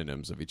are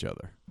synonyms of each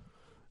other.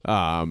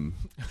 A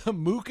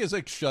mook is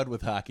like chud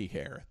with hockey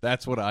hair.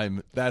 That's what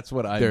I'm there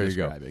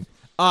describing. You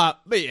go.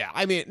 But yeah,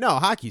 I mean, no,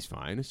 hockey's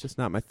fine. It's just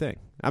not my thing.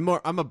 I'm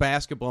a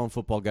basketball and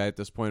football guy at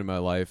this point in my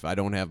life. I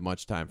don't have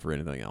much time for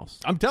anything else.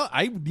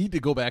 I need to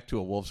go back to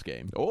a Wolves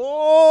game.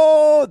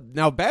 Oh,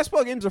 now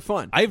basketball games are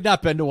fun. I've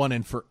not been to one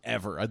in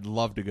forever. I'd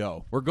love to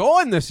go. We're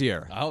going this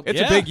year.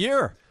 It's a big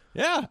year.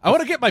 Yeah, I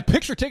want to get my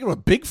picture taken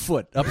with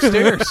Bigfoot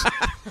upstairs.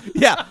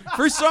 Yeah,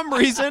 for some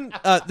reason,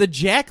 the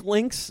Jack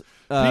Links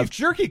Beef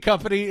Jerky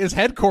Company is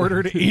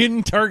headquartered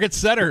in Target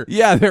Center.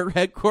 Yeah, their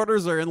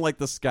headquarters are in like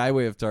the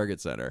Skyway of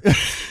Target Center.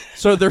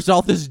 So there's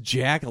all this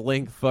Jack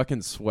Link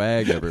fucking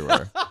swag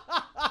everywhere.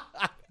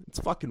 It's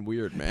fucking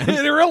weird, man.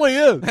 It really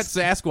is. That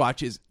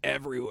Sasquatch is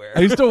everywhere. I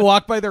used to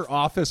walk by their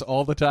office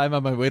all the time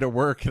on my way to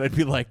work, and I'd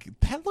be like,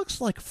 that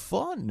looks like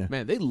fun.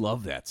 Man, they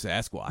love that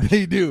Sasquatch.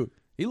 They do.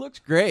 He looks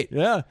great.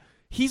 Yeah.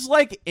 He's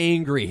like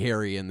angry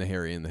Harry and the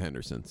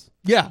Hendersons.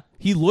 Yeah.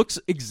 He looks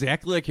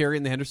exactly like Harry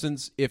and the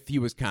Hendersons if he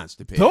was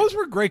constipated. Those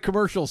were great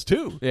commercials,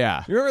 too.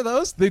 Yeah. You remember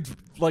those? They'd,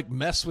 like,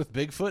 mess with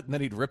Bigfoot, and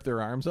then he'd rip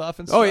their arms off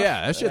and stuff. Oh,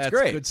 yeah. That shit's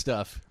great. Good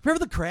stuff.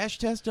 Remember the Crash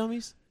Test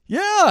dummies?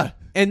 Yeah.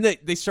 And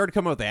they started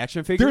coming out with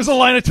action figures? There was a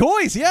line of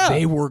toys, yeah.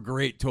 They were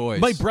great toys.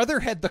 My brother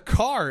had the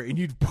car, and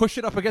you'd push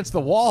it up against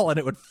the wall, and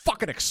it would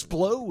fucking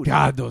explode.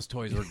 God, those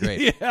toys were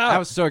great. Yeah. I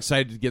was so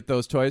excited to get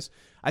those toys.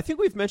 I think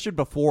we've mentioned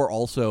before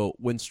also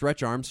when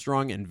Stretch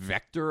Armstrong and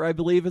Vector, I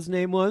believe his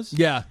name was.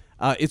 Yeah.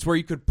 It's where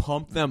you could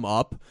pump them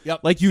up. Yep.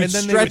 Like you and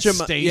then stretch they would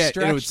them. stay yeah,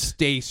 stretched. and it would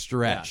stay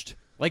stretched. Yeah.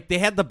 Like they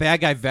had the bad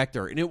guy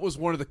Vector, and it was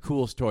one of the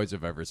coolest toys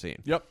I've ever seen.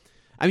 Yep.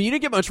 I mean, you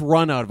didn't get much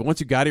run out of it. Once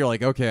you got it, you're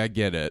like, okay, I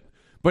get it.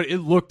 But it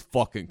looked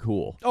fucking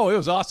cool. Oh, it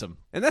was awesome.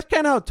 And that's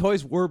kind of how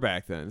toys were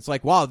back then. It's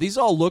like, wow, these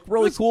all look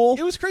really cool.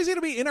 It was crazy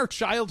to me. In our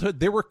childhood,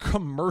 there were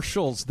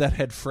commercials that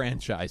had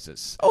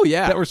franchises. Oh,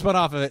 yeah. That were spun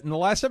off of it. And the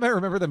last time I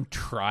remember them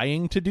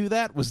trying to do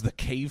that was the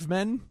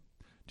Cavemen.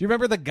 Do you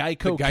remember the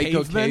Geico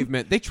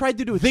Cavemen? They tried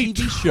to do a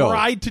TV show. They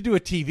tried to do a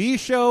TV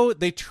show.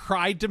 They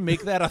tried to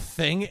make that a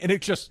thing, and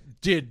it just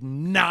did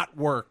not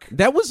work.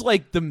 That was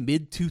like the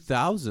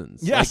mid-2000s.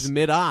 Yes. Like the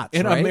mid-aughts,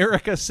 And right?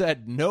 America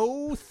said,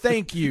 no,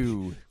 thank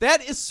you.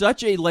 That is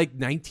such a,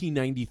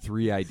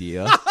 1993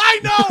 idea. I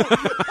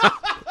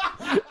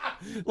know!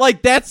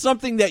 Like, that's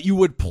something that you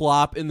would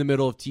plop in the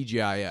middle of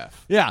TGIF.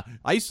 Yeah.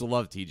 I used to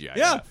love TGIF.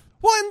 Yeah.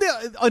 Well,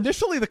 and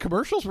initially the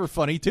commercials were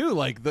funny, too.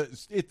 Like,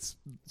 it's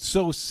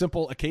so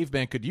simple a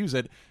caveman could use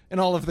it, and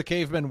all of the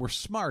cavemen were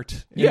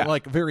smart and,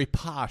 like, very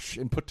posh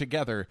and put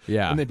together.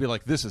 Yeah. And they'd be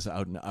like, this is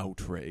an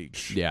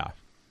outrage. Yeah.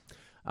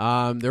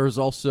 There was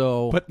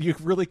also... But you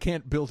really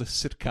can't build a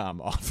sitcom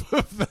off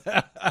of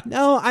that.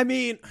 No, I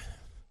mean...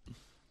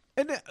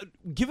 And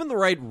given the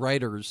right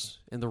writers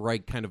and the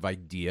right kind of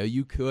idea,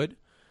 you could.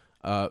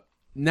 But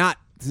the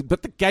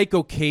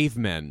Geico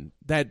Cavemen,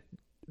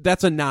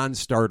 that's a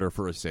non-starter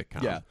for a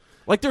sitcom. Yeah.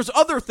 Like there's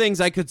other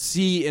things I could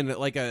see in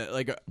like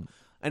a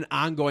an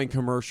ongoing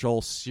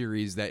commercial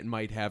series that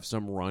might have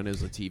some run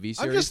as a TV series.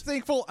 I'm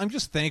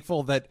just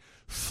thankful that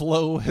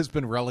Flow has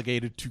been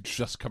relegated to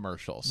just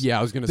commercials. Yeah,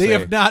 I was going to They say.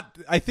 have not.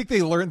 I think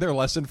they learned their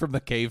lesson from the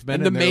cavemen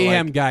and the they're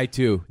Mayhem like, guy,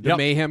 too. The Yep.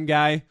 Mayhem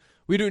guy.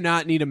 We do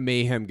not need a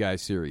Mayhem guy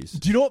series.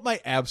 Do you know what my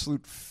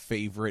absolute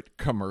favorite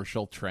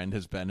commercial trend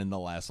has been in the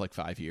last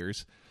 5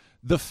 years?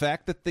 The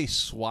fact that they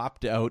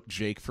swapped out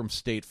Jake from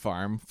State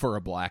Farm for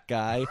a black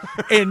guy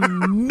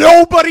and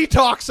nobody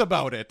talks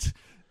about it.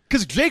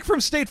 Because Jake from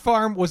State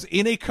Farm was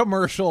in a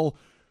commercial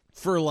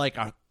for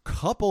a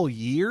couple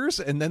years,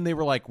 and then they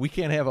were like, we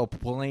can't have a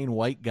plain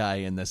white guy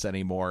in this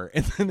anymore.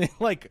 And then they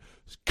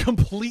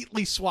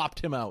completely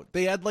swapped him out.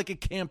 They had a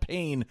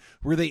campaign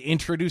where they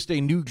introduced a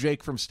new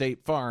Jake from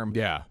State Farm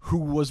who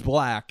was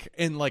black,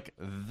 and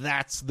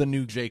that's the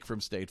new Jake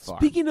from State Farm.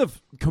 Speaking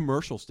of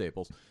commercial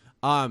staples,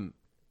 whatever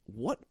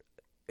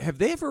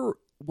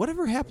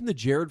happened to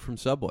Jared from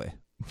Subway?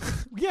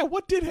 Yeah,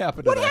 what did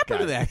happen to What that happened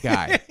guy? to that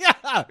guy?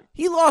 Yeah.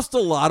 He lost a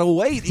lot of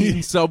weight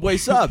eating Subway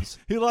subs.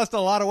 He lost a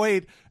lot of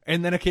weight,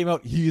 and then it came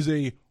out he's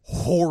a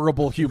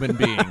horrible human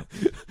being.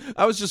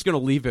 I was just going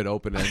to leave it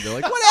open and be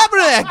like, what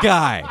happened to that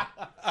guy?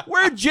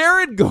 Where'd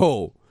Jared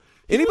go?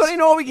 Anybody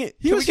know we can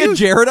we get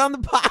Jared on the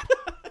pod?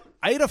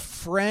 I had a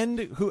friend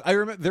who I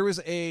remember there was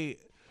in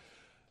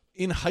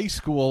high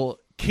school,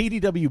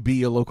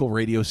 KDWB, a local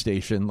radio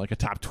station, a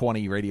top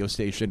 20 radio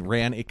station,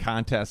 ran a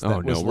contest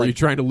that was were you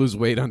trying to lose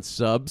weight on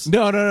subs?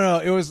 No.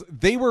 It was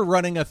they were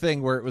running a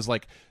thing where it was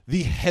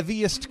the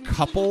heaviest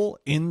couple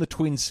in the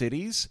Twin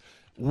Cities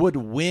would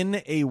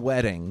win a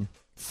wedding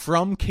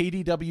from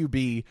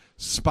KDWB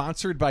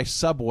sponsored by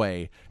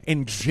Subway,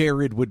 and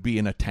Jared would be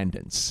in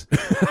attendance.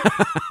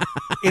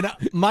 And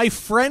my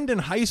friend in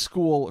high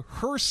school,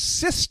 her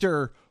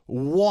sister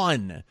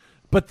won.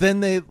 But then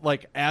they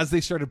as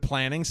they started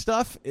planning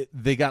stuff,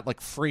 they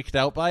got freaked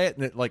out by it,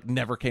 and it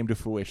never came to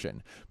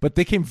fruition. But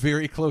they came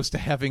very close to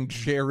having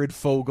Jared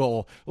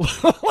Fogle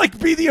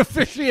be the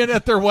officiant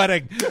at their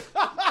wedding.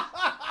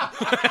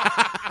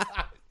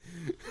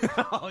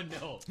 Oh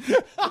no!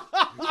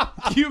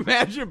 Can you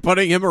imagine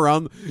putting him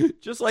around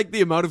just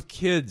the amount of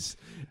kids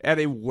at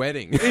a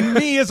wedding? And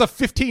me as a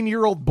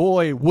 15-year-old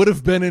boy would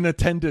have been in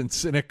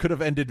attendance, and it could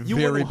have ended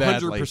very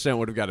badly. 100%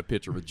 would have got a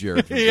picture with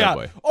Jared from Yeah.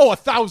 Subway. Oh,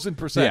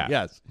 1,000%. Yeah.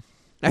 Yes.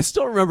 I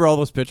still remember all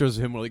those pictures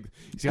of him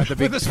he's got the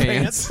big With his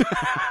pants.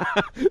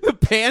 The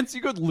pants,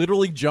 you could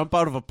literally jump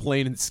out of a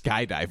plane and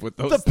skydive with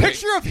those The things.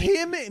 picture of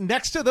him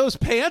next to those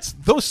pants,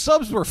 those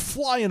subs were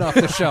flying off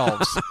the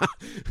shelves.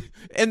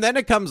 And then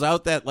it comes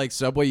out that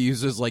Subway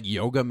uses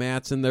yoga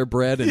mats in their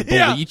bread and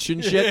Yeah. bleach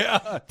and shit.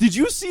 Yeah. Did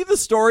you see the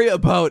story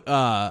about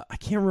I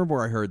can't remember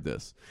where I heard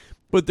this,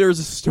 but there's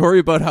a story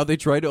about how they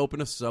tried to open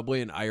a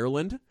Subway in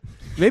Ireland.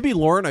 Maybe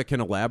Lorna can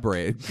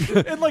elaborate.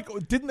 And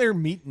didn't their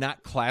meat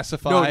not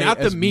classify No, not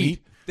as the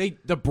meat.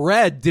 The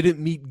bread didn't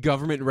meet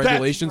government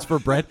regulations for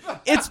bread.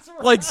 It's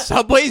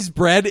Subway's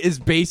bread is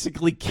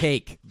basically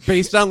cake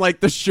based on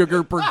the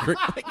sugar per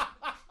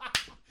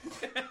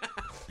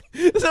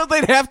so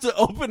they'd have to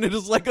open it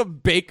as a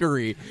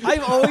bakery.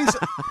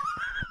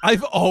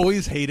 I've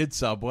always hated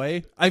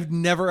Subway. I've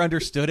never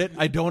understood it.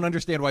 I don't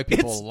understand why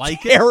people It's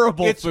like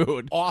terrible it. It's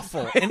food.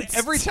 awful. And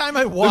every time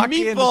I The walk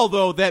in, meatball,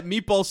 though, that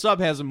meatball sub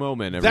has a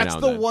moment every that's now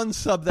and the then. one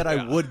sub that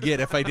I would get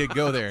if I did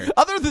go there.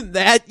 Other than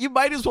that, you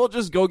might as well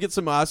just go get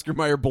some Oscar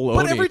Mayer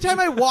bologna. But every time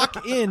I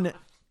walk in,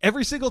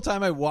 every single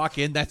time I walk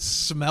in, that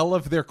smell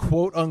of their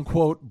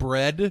quote-unquote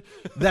bread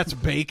that's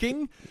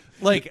baking,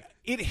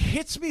 it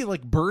hits me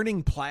like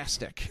burning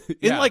plastic.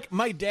 Yeah. And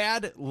my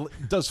dad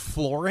does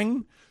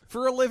flooring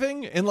for a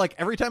living, and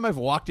every time I've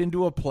walked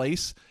into a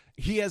place,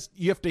 you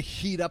have to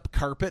heat up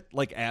carpet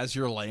as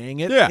you're laying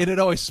it, Yeah. and it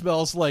always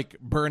smells like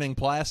burning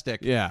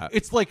plastic. Yeah.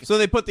 It's so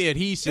they put the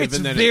adhesive it's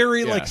and then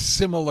very yeah.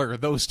 similar,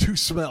 those two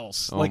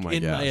smells, Oh my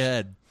in gosh. my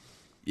head.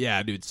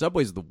 Yeah, dude,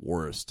 Subway's the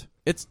worst.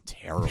 It's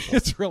terrible.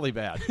 It's really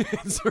bad.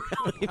 It's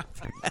really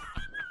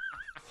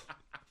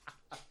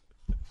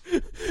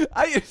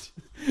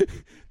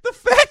the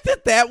fact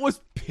that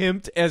was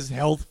pimped as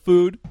health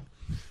food.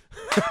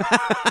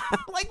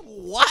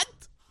 What?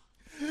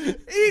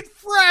 Eat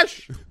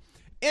fresh.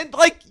 And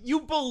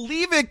you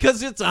believe it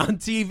because it's on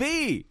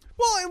TV.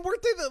 Well, and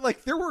weren't they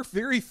that there were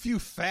very few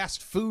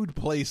fast food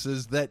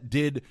places that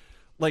did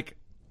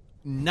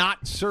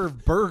not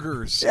serve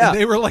burgers? Yeah. And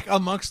they were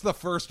amongst the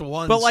first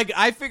ones. But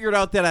I figured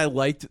out that I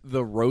liked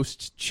the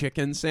roast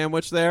chicken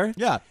sandwich there.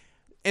 yeah.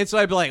 And so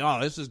I'd be like, "Oh,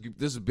 this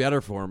is better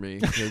for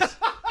me." 'Cause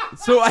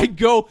so I'd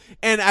go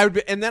and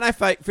and then I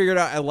figured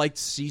out I liked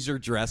Caesar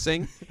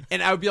dressing,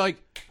 and I'd be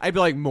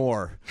like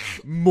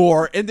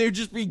more, and they'd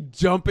just be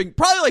dumping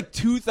probably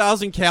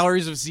 2,000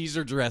 calories of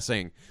Caesar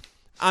dressing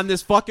on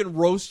this fucking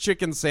roast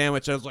chicken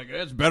sandwich. I was like,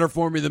 it's better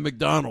for me than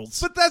McDonald's.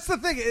 But that's the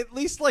thing. At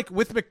least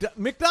with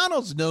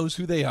McDonald's knows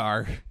who they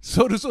are.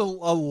 So does a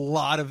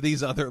lot of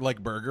these other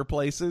burger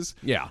places.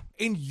 Yeah.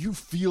 And you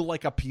feel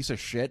like a piece of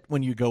shit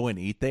when you go and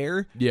eat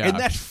there. Yeah. And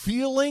that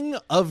feeling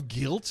of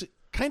guilt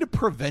kind of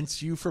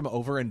prevents you from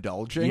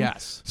overindulging.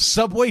 Yes.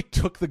 Subway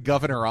took the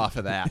governor off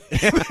of that.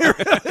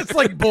 It's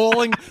like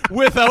bowling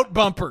without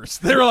bumpers.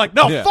 They were like,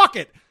 no, Yeah. fuck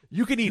it.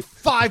 You can eat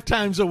 5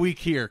 times a week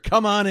here.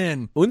 Come on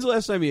in. When's the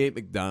last time you ate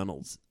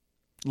McDonald's?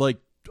 Like,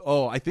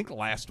 I think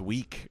last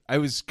week. I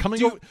was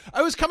coming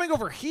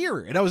over here,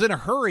 and I was in a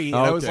hurry, and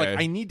I was like,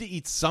 Okay. I need to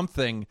eat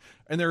something,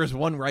 and there was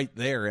one right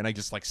there, and I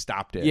just like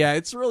stopped it. Yeah,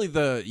 it's really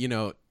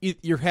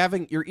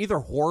you're either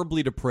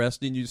horribly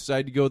depressed and you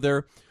decide to go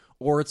there,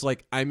 or it's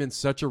like I'm in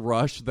such a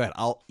rush that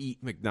I'll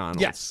eat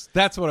McDonald's. Yes,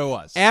 that's what it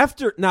was. I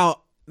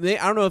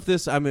don't know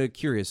if I'm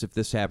curious if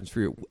this happens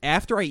for you.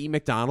 After I eat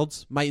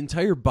McDonald's, my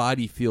entire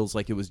body feels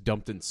like it was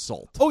dumped in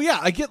salt. Oh yeah,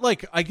 I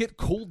get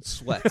cold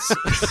sweats.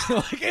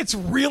 Like it's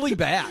really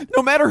bad.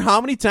 No matter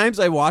how many times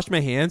I wash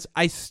my hands,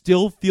 I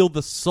still feel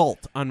the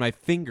salt on my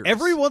fingers.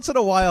 Every once in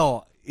a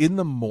while in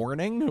the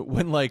morning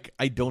when like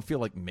I don't feel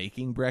like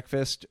making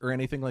breakfast or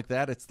anything like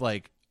that, it's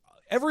like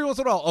every once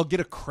in a while I'll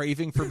get a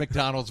craving for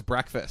McDonald's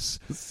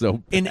breakfast. So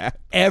bad. And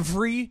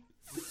every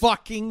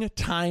fucking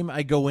time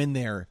I go in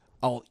there,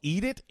 I'll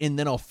eat it and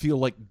then I'll feel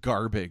like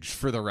garbage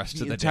for the rest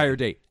of the entire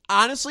day.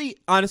 Honestly,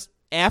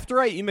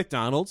 after I eat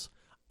McDonald's,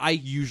 I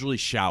usually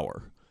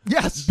shower.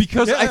 Yes,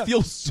 Because I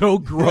feel so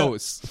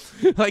gross.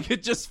 Like I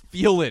just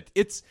feel it.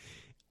 It's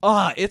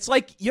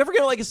like, you ever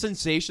get like a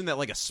sensation that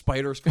like a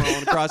spider's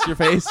crawling across your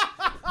face?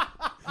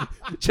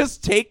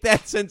 Just take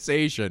that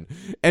sensation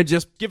and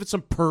just give it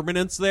some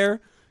permanence there.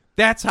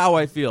 That's how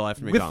I feel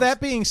after McDonald's. With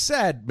that being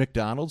said,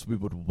 McDonald's, we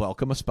would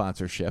welcome a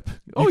sponsorship.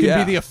 Oh, you can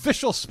yeah. be the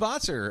official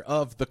sponsor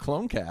of the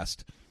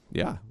Clonecast.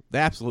 Yeah,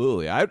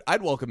 absolutely.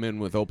 I'd welcome in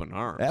with open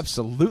arms.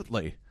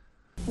 Absolutely.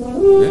 Yeah,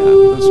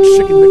 those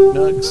chicken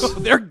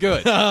McNugs. They're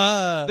good.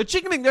 The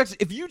Chicken McNuggets,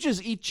 if you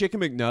just eat Chicken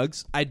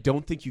McNuggets, I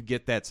don't think you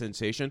get that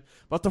sensation.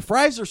 But the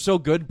fries are so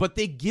good, but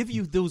they give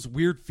you those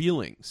weird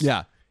feelings.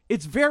 Yeah.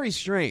 It's very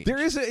strange.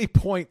 There is a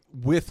point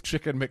with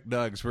Chicken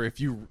McNuggets where if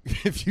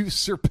you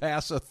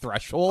surpass a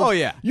threshold, Oh,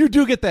 yeah. you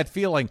do get that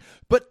feeling.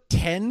 But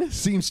 10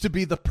 seems to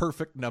be the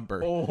perfect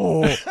number.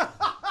 Oh.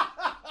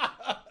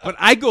 But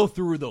I go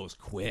through those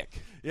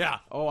quick. Yeah.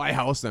 Oh, I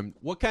house them.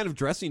 What kind of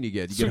dressing do you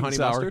get? You Sweet get and honey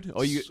sour. mustard?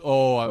 Oh, you. he's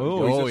Oh,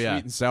 a yeah.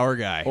 Sweet and sour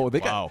guy. Oh, they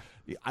wow.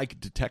 got. I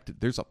could detect it.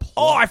 There's a plot.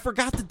 Oh, I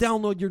forgot to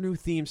download your new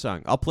theme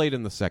song. I'll play it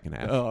in the second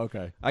half. Oh,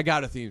 okay. I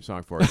got a theme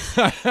song for it.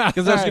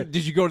 Because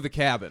did you go to the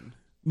cabin?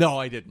 No,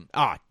 I didn't.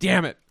 Ah,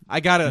 damn it! I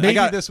Maybe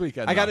got this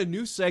weekend, I got though. a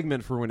new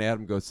segment for when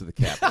Adam goes to the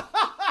cabin.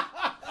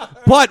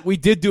 But we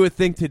did do a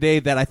thing today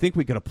that I think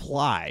we could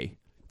apply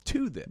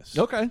to this.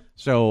 Okay.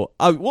 So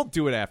we'll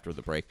do it after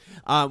the break.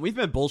 We've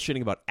been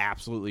bullshitting about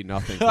absolutely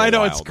nothing. For I a know,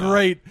 while it's now.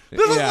 great.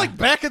 This is Yeah. like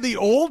back in the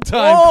old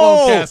time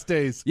Oh! Clonecast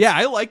days. Yeah,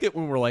 I like it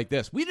when we're like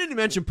this. We didn't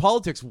mention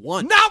politics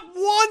once. Not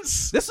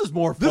once. This is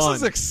more fun. This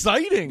is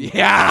exciting.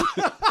 Yeah.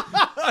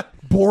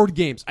 Board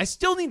games. I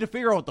still need to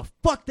figure out what the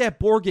fuck that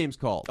board game's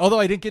called. Although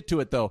I didn't get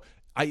to it though.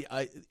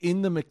 I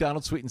in the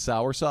McDonald's sweet and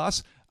sour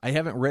sauce, I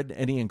haven't read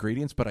any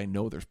ingredients, but I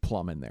know there's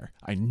plum in there.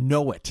 I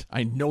know it.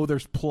 I know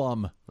there's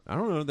plum. I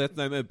don't know. That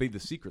might be the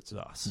secret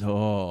sauce.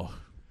 Oh.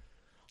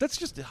 That's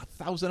just a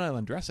Thousand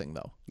Island dressing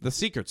though. The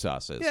secret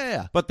sauce is.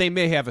 Yeah. But they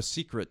may have a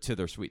secret to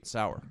their sweet and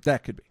sour.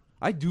 That could be.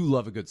 I do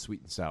love a good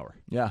sweet and sour.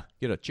 Yeah.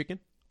 Get a chicken?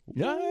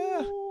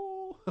 Yeah.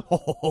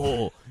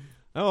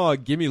 Oh,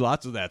 give me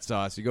lots of that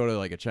sauce. You go to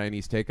like a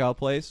Chinese takeout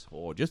place.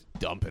 Oh, just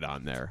dump it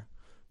on there.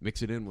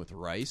 Mix it in with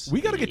rice.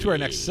 We got to get to our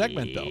next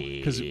segment though,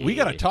 because we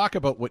got to talk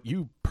about what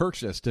you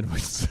purchased and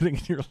what's sitting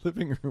in your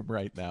living room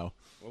right now.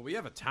 Well, we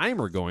have a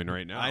timer going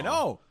right now. I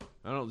know.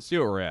 I don't know. Let's see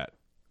where we're at.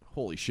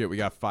 Holy shit, we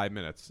got 5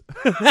 minutes.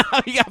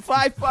 We got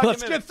 5 fucking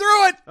Let's minutes. get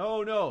through it.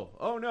 Oh, no.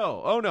 Oh,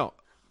 no. Oh, no.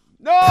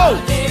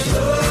 No!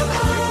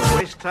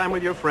 Waste time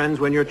with your friends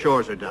when your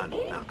chores are done.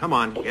 Now, come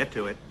on, get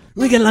to it.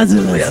 We can lots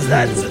of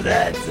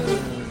that.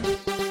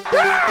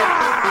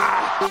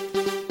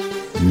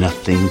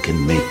 Nothing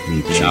can make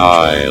me change.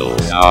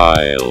 Giles.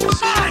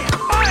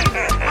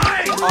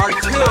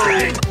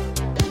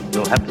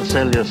 You'll have to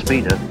sell your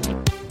speeder.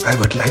 I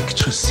would like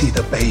to see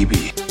the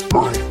baby.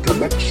 My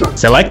collection.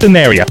 Select an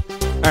area.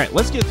 All right,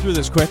 let's get through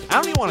this quick. I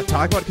don't even want to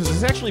talk about it because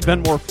it's actually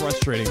been more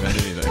frustrating than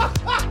anything.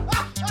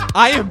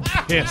 I am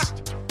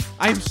pissed.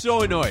 I am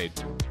so annoyed.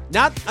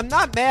 I'm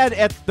not mad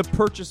at the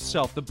purchase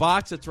itself. The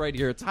box that's right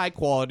here, it's high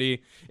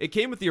quality. It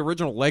came with the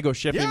original Lego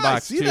shipping Yeah,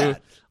 box I see too.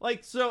 that.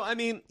 Like, so I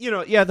mean,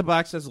 yeah, the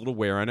box has a little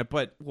wear on it,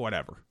 but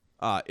whatever.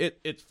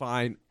 It's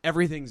fine.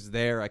 Everything's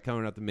there. I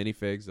counted out the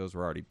minifigs; those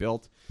were already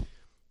built.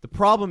 The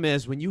problem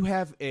is when you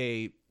have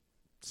a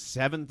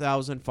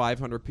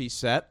 7,500 piece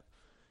set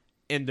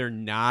and they're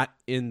not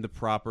in the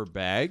proper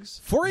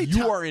bags,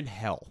 you are in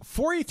hell.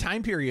 For a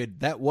time period,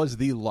 that was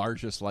the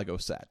largest Lego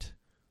set.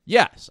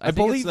 Yes, I think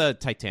believe- it's the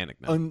Titanic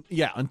now.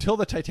 Until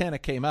the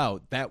Titanic came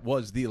out, that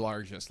was the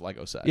largest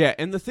Lego set. Yeah,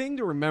 and the thing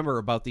to remember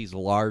about these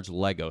large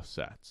Lego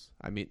sets,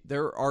 I mean,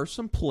 there are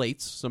some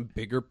plates, some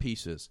bigger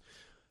pieces.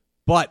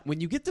 But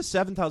when you get to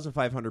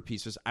 7,500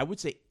 pieces, I would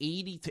say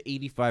 80 to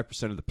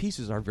 85% of the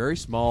pieces are very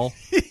small.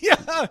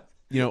 Yeah.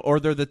 Or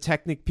they're the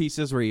Technic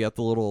pieces where you got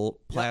the little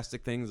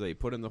plastic things that you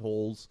put in the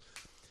holes.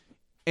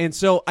 And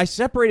so I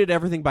separated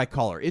everything by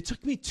color. It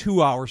took me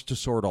 2 hours to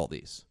sort all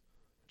these,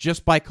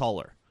 just by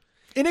color.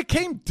 And it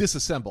came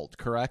disassembled,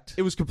 correct?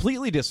 It was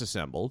completely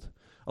disassembled.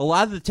 A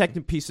lot of the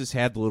Technic pieces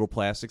had the little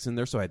plastics in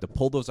there, so I had to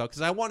pull those out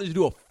because I wanted to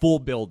do a full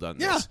build on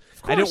this. Yeah, of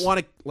I didn't course. want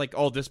to, like,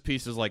 oh, this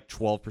piece is like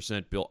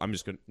 12% built. I'm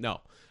just going to,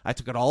 no. I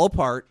took it all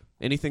apart.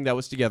 Anything that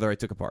was together, I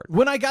took apart.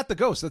 When I got the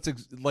Ghost, that's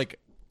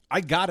I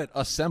got it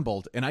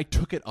assembled, and I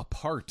took it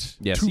apart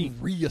Yeah, to see,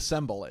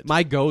 reassemble it.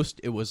 My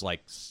Ghost, it was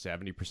like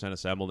 70%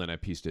 assembled, and I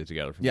pieced it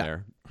together from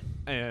Yeah.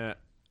 there.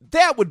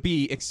 That would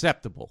be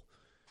acceptable.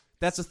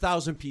 That's a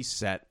 1,000-piece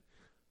set.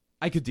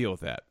 I could deal with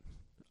that.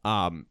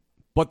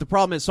 But the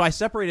problem is, so I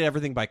separated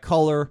everything by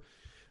color.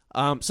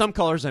 Some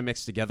colors I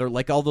mixed together,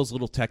 like all those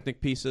little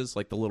Technic pieces,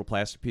 like the little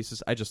plastic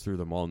pieces. I just threw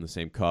them all in the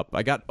same cup.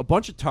 I got a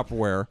bunch of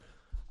Tupperware.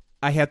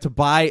 I had to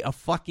buy a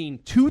fucking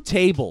 2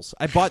 tables.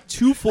 I bought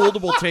 2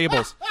 foldable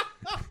tables.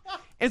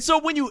 And so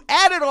when you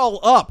add it all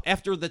up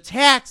after the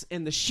tax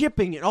and the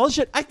shipping and all this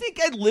shit, I think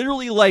I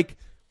literally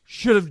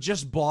should have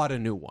just bought a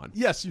new one.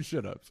 Yes, you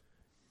should have.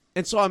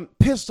 And so I'm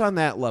pissed on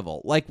that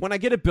level. Like, when I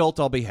get it built,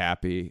 I'll be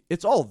happy.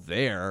 It's all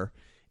there.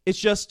 It's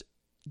just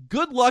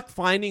good luck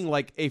finding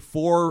a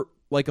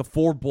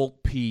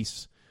 4-bolt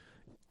piece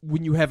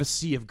when you have a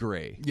sea of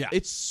gray. Yeah.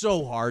 It's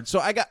so hard. So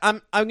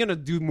I'm going to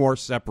do more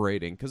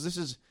separating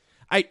because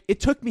it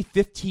took me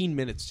 15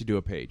 minutes to do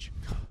a page.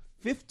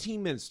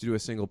 15 minutes to do a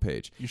single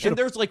page. And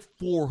there's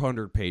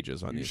 400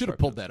 pages on these. You should have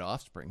pulled that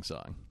Offspring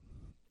song.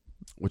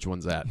 Which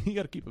one's that? You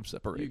got to keep them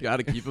separated. You got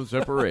to keep them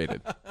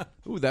separated.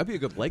 Ooh, that'd be a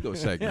good Lego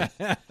segment.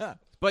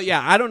 But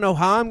yeah, I don't know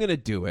how I'm going to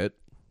do it,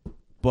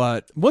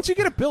 but Once you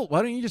get it built,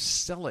 why don't you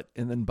just sell it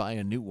and then buy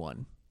a new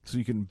one so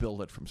you can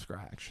build it from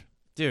scratch?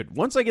 dude,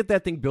 once I get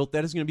that thing built,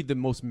 that is going to be the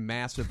most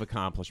massive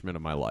accomplishment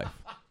of my life.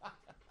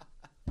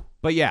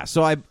 But yeah,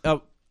 so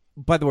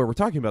by the way, we're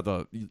talking about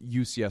the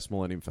UCS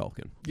Millennium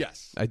Falcon.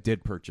 Yes. I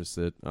did purchase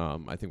it.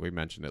 I think we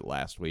mentioned it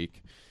last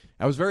week.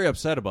 I was very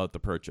upset about the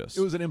purchase.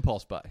 It was an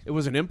impulse buy. It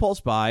was an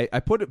impulse buy.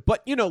 I put it,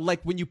 but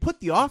when you put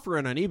the offer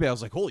in on eBay, I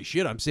was like, holy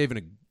shit, I'm saving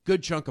a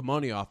good chunk of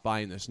money off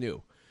buying this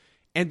new.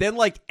 And then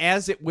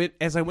as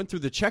I went through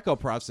the checkout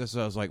process,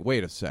 I was like,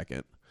 wait a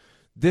second.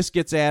 This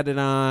gets added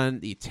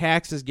on, the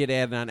taxes get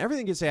added on,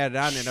 everything gets added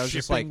on, and I was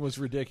just like, was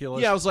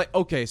ridiculous. yeah, I was like,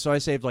 okay, so I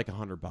saved like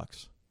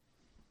 $100.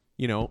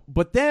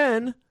 But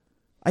then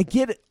I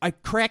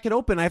crack it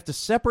open, I have to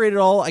separate it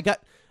all. I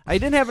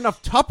didn't have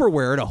enough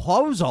Tupperware to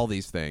house all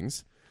these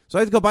things. So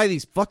I had to go buy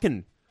these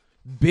fucking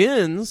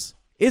bins.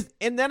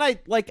 And then I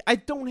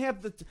don't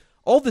have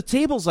all the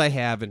tables I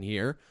have in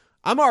here.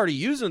 I'm already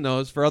using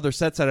those for other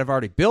sets that I've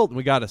already built, and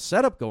we got a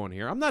setup going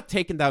here. I'm not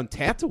taking down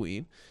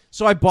Tatooine.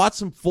 So I bought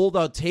some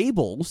fold-out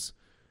tables.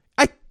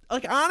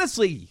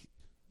 Honestly,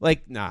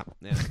 nah.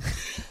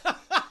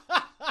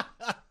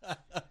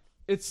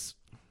 It's...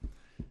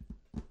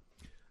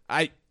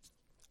 I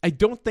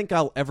don't think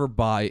I'll ever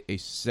buy a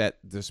set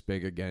this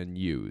big again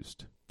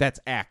used. That's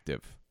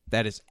active.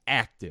 That is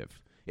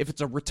active. If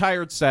it's a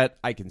retired set,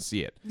 I can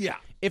see it. Yeah.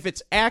 If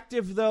it's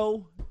active,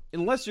 though,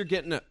 unless you're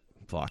getting a...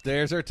 Fuck.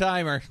 There's our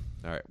timer.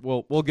 All right,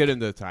 we'll get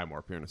into the time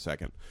warp here in a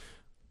second.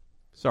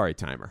 Sorry,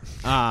 timer.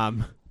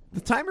 The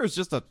timer is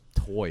just a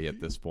toy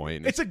at this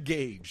point. It's a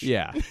gauge.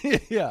 Yeah.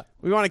 Yeah.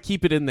 We want to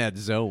keep it in that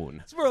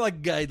zone. It's more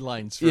like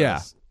guidelines for Yeah.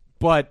 us.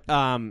 But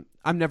I'm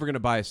never going to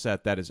buy a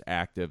set that is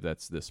active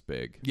that's this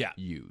big. Yeah.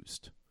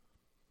 Used.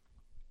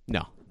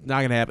 No, not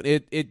going to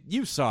happen.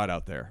 You saw it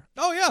out there.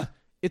 Oh, yeah.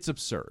 It's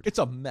absurd. It's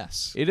a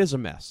mess. It is a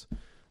mess.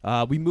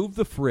 We moved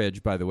the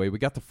fridge, by the way. We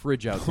got the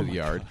fridge out to the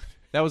yard. God.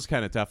 That was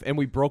kind of tough. And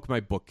we broke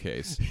my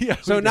bookcase. Yeah,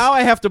 so now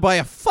I have to buy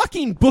a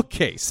fucking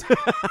bookcase.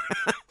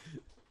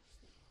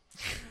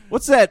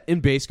 What's that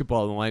in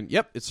basketball in the line?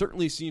 Yep, it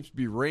certainly seems to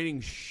be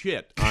raining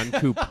shit on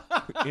Cooper.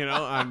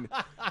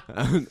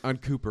 On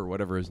Cooper,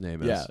 whatever his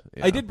name is.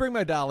 Yeah. I did bring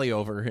my dolly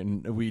over,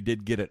 and we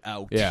did get it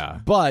out. Yeah.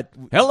 But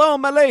hello,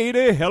 my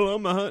lady. Hello,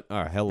 my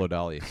hello,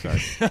 Dolly.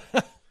 Sorry.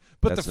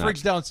 But That's the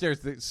fridge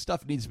downstairs, the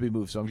stuff needs to be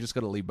moved, so I'm just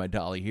going to leave my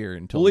dolly here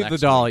until we'll leave the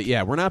next dolly. week.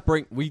 Yeah, we're not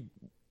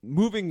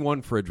moving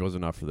one fridge was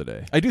enough for the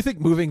day. I do think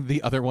moving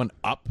the other one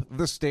up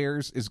the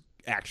stairs is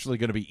actually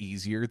going to be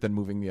easier than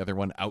moving the other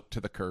one out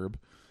to the curb.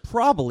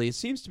 Probably. It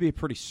seems to be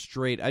pretty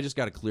straight. I just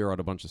got to clear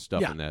out a bunch of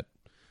stuff Yeah. in that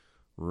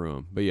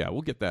room. But yeah,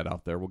 we'll get that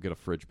out there. We'll get a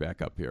fridge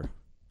back up here.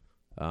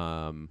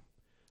 I don't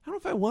know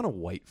if I want a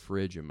white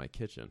fridge in my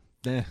kitchen.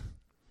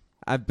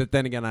 But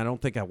then again, I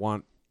don't think I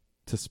want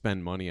to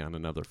spend money on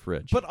another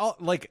fridge. But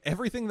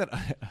everything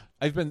that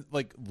I've been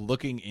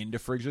looking into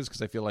fridges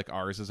because I feel like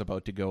ours is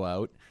about to go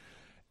out,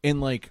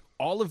 and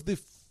all of the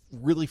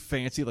really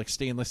fancy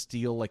stainless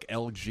steel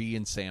LG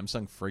and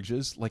Samsung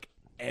fridges,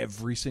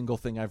 every single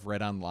thing I've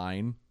read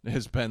online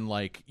has been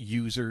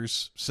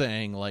users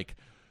saying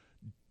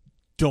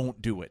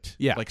don't do it.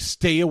 Yeah.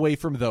 Stay away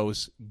from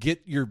those.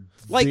 Get your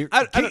your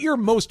your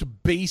most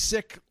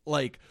basic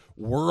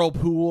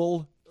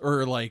Whirlpool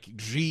or like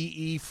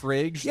GE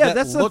fridge. Yeah, that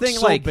that's the looks thing,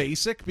 so like-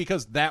 basic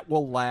because that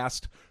will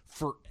last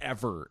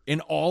forever.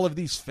 And all of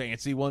these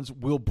fancy ones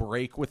will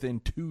break within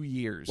 2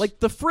 years. Like,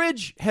 the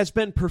fridge has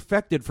been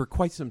perfected for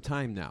quite some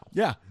time now.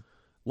 yeah.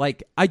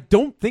 Like, I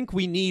don't think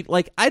we need,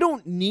 like, I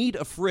don't need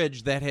a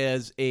fridge that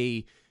has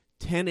a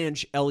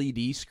 10-inch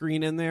LED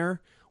screen in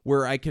there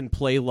where I can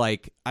play,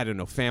 like, I don't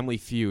know, Family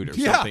Feud or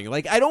Yeah. something.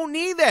 Like, I don't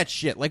need that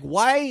shit. Like,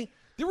 why?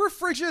 There were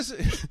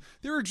fridges,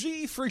 there were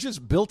GE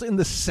fridges built in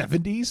the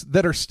 70s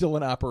that are still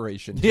in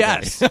operation today.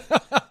 Yes.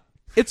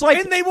 It's like,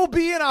 And they will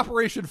be in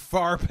operation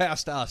far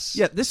past us.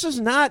 yeah, this is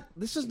not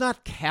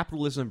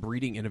capitalism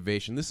breeding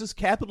innovation. This is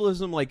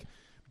capitalism, like,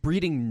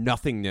 breeding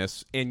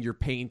nothingness, and you're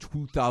paying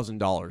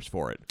 $2,000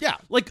 for it. Yeah.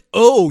 Like,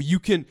 oh, you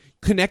can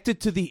connect it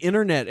to the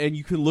internet and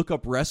you can look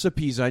up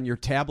recipes on your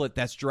tablet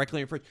that's directly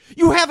in your fridge.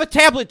 You have a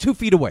tablet 2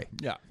 feet away.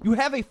 Yeah. You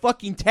have a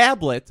fucking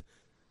tablet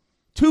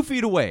 2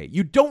 feet away.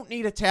 You don't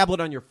need a tablet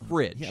on your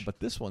fridge. Yeah,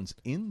 but this one's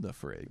in the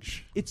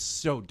fridge. It's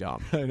so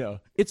dumb. I know.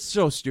 It's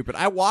so stupid.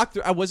 I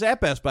was at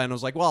Best Buy and I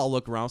was like, well, I'll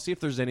look around, see if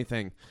there's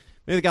anything.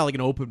 Maybe they got like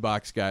an open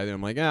box guy there.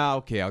 I'm like,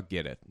 okay, I'll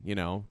get it. You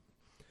know?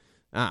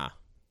 No.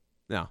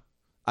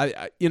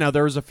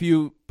 There was a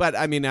few, but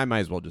I mean, I might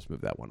as well just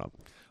move that one up.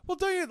 Well,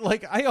 don't you,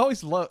 like, I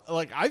always love,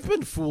 like, I've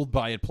been fooled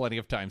by it plenty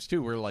of times,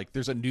 too, where, like,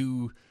 there's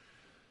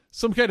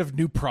some kind of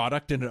new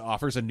product and it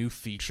offers a new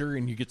feature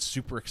and you get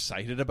super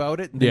excited about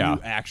it. And then Yeah.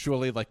 you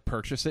actually, like,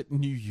 purchase it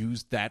and you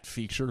use that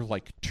feature,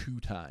 like, 2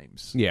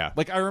 times. Yeah.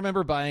 Like, I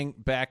remember buying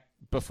back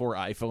before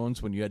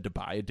iPhones when you had to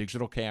buy a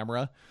digital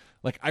camera.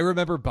 Like, I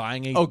remember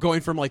buying a... Oh,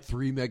 going from like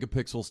 3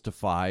 megapixels to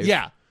 5.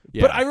 Yeah.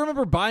 Yeah. But I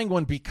remember buying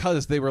one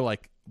because they were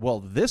like, well,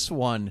 this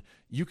one,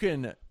 you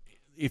can,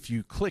 if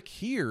you click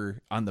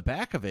here on the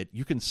back of it,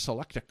 you can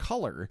select a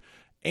color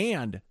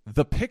and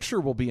the picture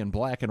will be in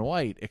black and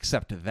white,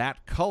 except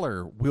that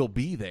color will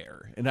be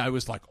there. And I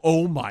was like,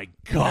 oh my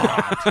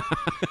God.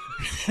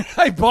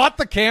 I bought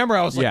the camera.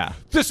 I was like, Yeah.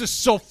 this is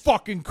so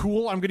fucking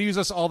cool. I'm going to use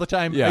this all the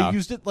time. Yeah. I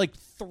used it like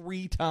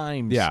 3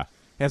 times. Yeah.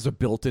 Has a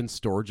built-in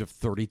storage of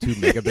 32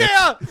 megabits.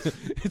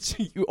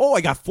 Yeah.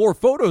 I got 4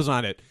 photos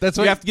on it. That's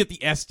you what- have to get the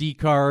SD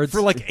cards.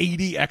 For like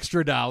 $80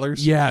 extra.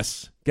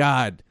 Yes.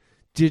 God.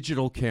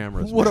 Digital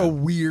cameras. What a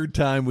man. weird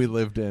time we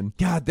lived in.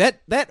 God, that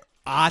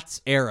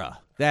aughts era.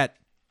 That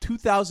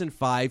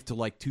 2005 to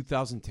like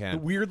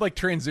 2010. Weird, like,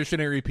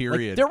 transitionary Like,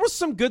 period. there was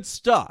some good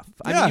stuff.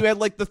 I Yeah. mean, you had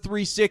like the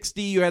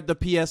 360, you had the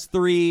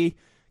PS3.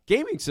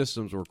 Gaming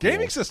systems were cool.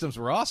 Gaming systems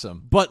were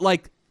awesome. But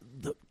like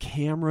the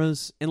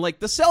cameras and like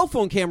the cell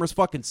phone cameras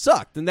fucking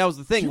sucked, and that was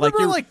the thing. Do you Like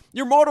remember,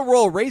 your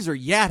Motorola Razr,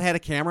 yeah, it had a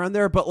camera on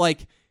there, but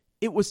like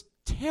it was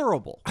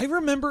terrible. I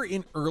remember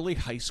in early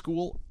high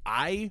school,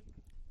 I'm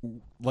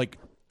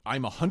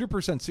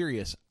 100%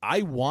 serious.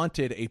 I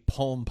wanted a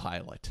Palm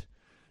Pilot.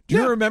 Do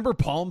you remember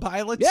Palm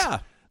Pilots? Yeah.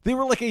 They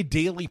were like a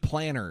daily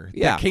planner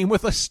Yeah. that came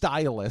with a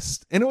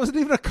stylus, and it wasn't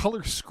even a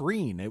color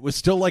screen. It was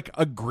still like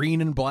a green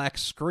and black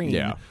screen.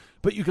 Yeah.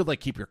 But you could like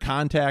keep your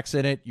contacts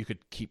in it. You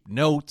could keep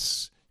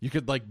notes. You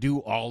could like do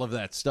all of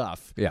that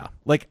stuff. Yeah.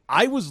 Like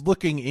I was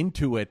looking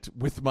into it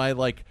with my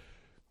like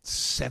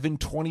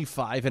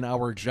 $7.25 an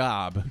hour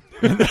job.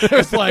 And I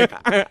was like,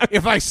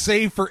 if I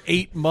save for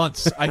 8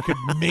 months, I could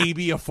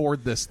maybe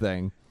afford this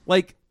thing.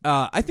 Like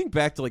I think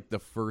back to like the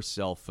first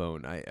cell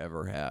phone I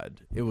ever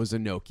had. It was a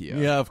Nokia.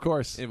 Yeah, of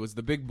course. It was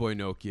the big boy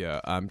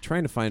Nokia. I'm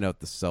trying to find out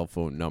the cell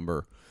phone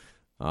number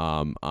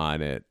on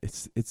it.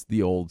 It's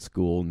the old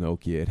school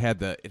Nokia. It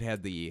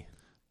had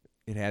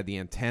the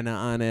antenna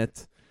on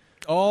it.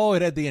 Oh,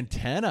 it had the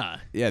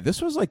antenna. Yeah,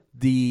 this was like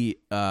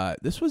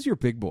this was your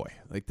big boy.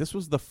 Like this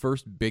was the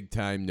first big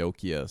time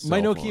Nokia cell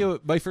phone.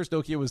 My first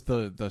Nokia was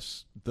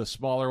the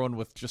smaller one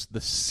with just the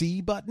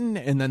C button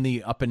and then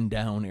the up and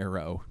down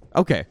arrow.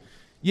 Okay.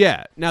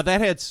 Yeah. Now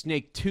that had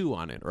Snake 2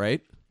 on it,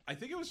 right? I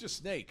think it was just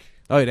Snake.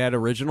 Oh, it had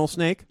original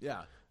Snake?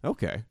 Yeah.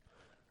 Okay.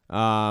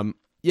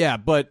 Yeah,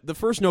 but the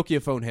first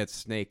Nokia phone had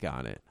Snake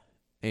on it.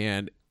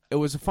 And it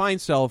was a fine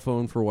cell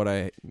phone for what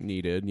I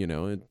needed, you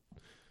know. It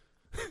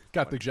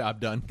Got the job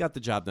done. got the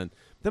job done.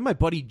 Then my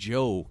buddy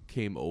Joe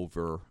came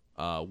over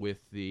with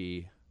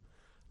the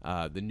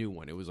new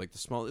one. It was like the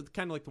small,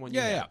 kind of like the one you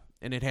Yeah, had. yeah.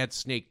 And it had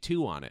Snake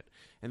 2 on it.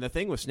 And the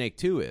thing with Snake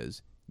 2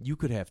 is you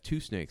could have 2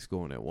 snakes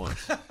going at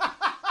once.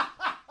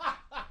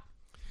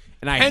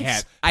 And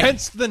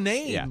Hence the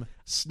name Yeah.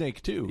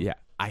 Snake 2. Yeah,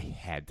 I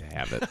had to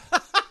have it.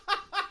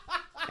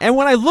 And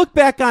when I look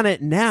back on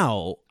it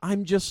now,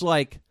 I'm just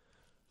like,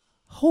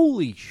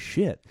 holy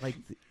shit. Like,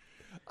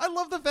 I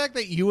love the fact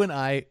that you and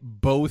I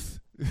both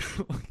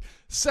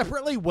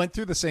separately went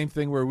through the same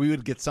thing where we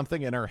would get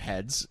something in our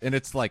heads and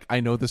it's like, I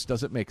know this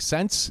doesn't make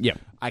sense. Yep.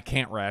 I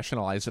can't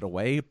rationalize it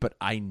away, but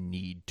I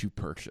need to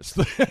purchase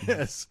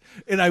this.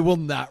 And I will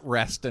not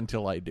rest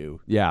until I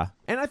do. yeah.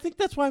 And I think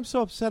that's why I'm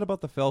so upset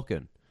about the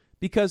Falcon.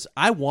 Because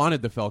I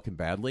wanted the Falcon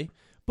badly,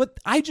 but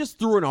I just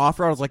threw an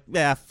offer. I was like,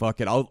 fuck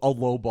it. I'll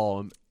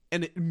lowball him.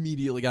 And it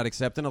immediately got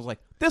accepted. I was like,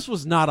 this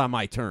was not on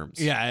my terms.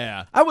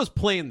 Yeah. I was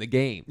playing the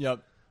game.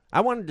 Yep.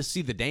 I wanted to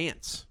see the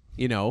dance,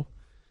 you know.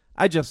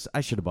 I should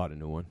have bought a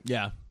new one.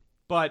 Yeah.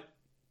 But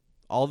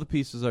All the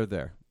pieces are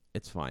there.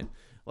 It's fine.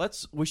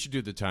 We should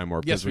do the time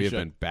warp Yes, because we we have should.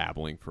 been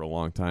babbling for a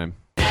long time.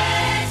 Whoa,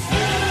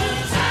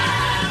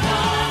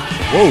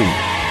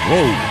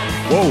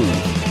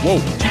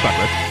 Ciabatta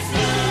bread.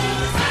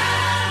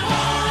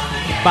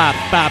 Bop,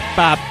 bop,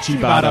 bop,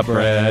 Ciabatta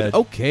bread.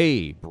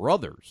 Okay,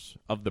 Brothers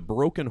of the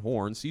Broken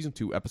Horn, Season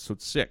 2,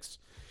 Episode 6.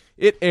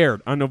 It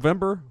aired on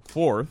November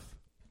 4th,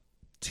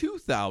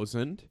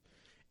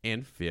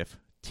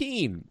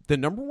 2015. The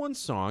number one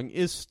song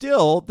is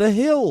still The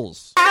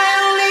Hills.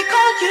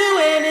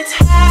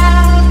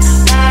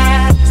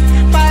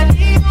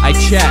 I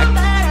checked,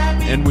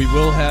 and we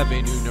will have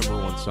a new number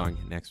one song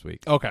next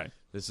week. Okay.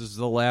 This is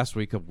the last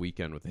week of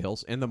Weekend with the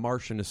Hills, and The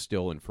Martian is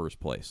still in first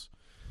place.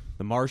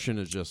 The Martian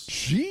is just...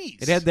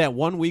 Jeez. It had that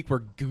 1 week where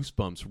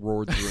Goosebumps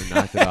roared through and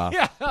knocked it off.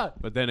 Yeah.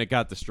 But then it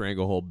got the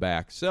stranglehold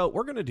back. So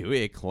we're going to do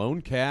a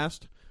Clone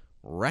Cast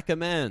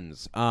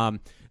recommends.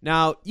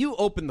 Now, you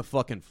open the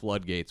fucking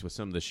floodgates with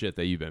some of the shit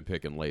that you've been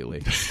picking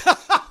lately.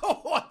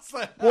 What's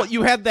that? Well,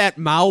 you had that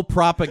Mao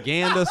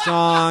propaganda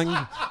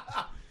song.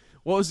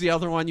 What was the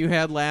other one you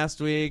had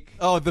last week?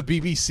 Oh, the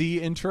BBC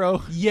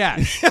intro?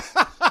 Yes.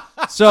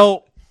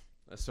 So,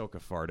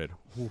 Ahsoka farted.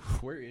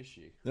 Oof, where is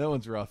she? That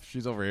one's rough.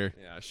 She's over here.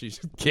 Yeah, she's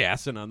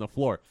gassing on the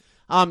floor.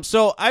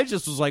 So I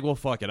just was like, well,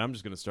 fuck it. I'm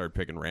just going to start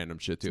picking random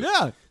shit, too.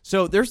 Yeah.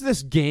 So there's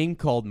this game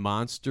called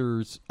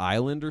Monsters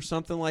Island or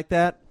something like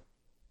that.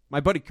 My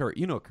buddy Kurt,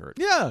 you know Kurt.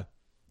 Yeah.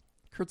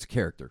 Kurt's a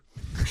character.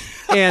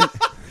 And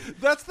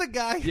that's the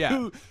guy Yeah.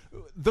 who,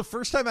 the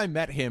first time I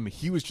met him,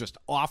 he was just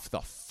off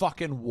the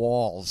fucking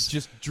walls.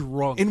 just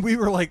drunk. And we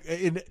were like,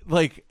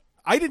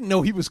 I didn't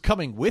know he was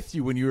coming with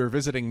you when you were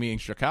visiting me in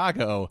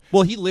Chicago.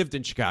 Well, he lived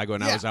in Chicago,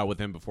 and I Yeah. was out with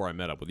him before I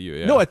met up with you.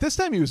 Yeah. No, at this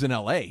time he was in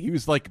L.A. He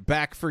was like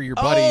back for your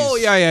buddies. Oh,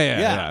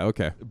 yeah.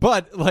 Okay.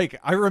 But like,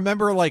 I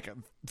remember like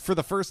for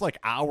the first like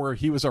hour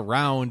he was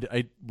around,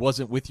 I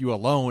wasn't with you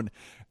alone.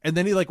 And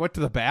then he like went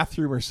to the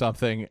bathroom or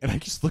something. And I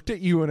just looked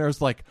at you and I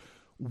was like,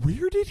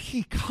 where did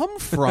he come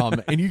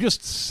from? And you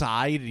just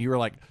sighed and you were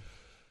like,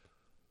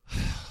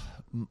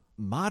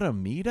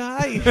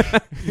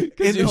 Matamidai?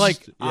 And you're like,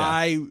 just- yeah.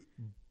 I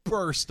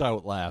burst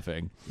out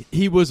laughing.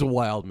 He was a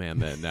wild man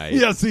that night.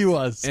 Yes, he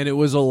was. And it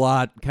was a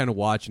lot kind of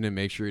watching him,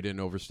 make sure he didn't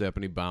overstep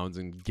any bounds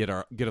and get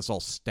us all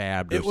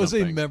stabbed or It was a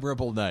something.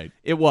 memorable night.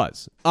 It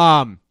was.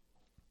 But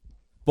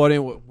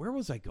anyway, where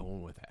was I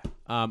going with that?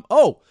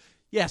 Oh,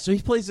 yeah, so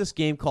he plays this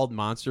game called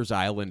Monsters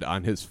Island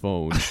on his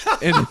phone.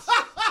 And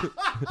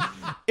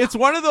it's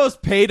one of those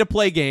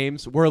pay-to-play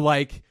games where,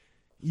 like,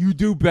 you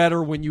do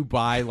better when you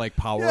buy, like,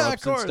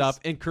 power-ups and stuff.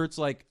 And Kurt's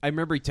like, I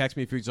remember he texted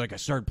me, he's like, I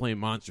started playing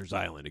Monsters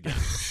Island again.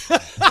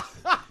 And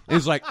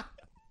he's like,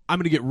 I'm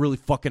going to get really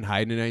fucking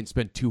high tonight and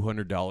spend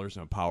 $200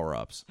 on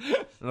power-ups. And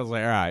I was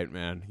like, all right,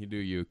 man, you do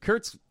you.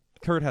 Kurt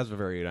has a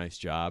very nice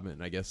job,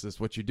 and I guess that's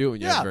what you do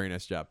when you have a very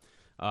nice job.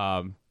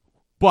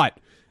 But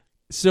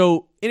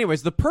so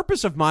anyways, the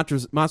purpose of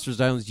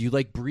Monsters Island is you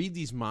like breed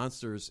these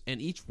monsters,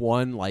 and each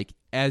one, like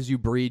as you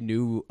breed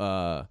new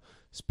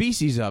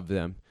species of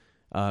them,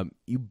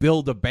 you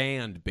build a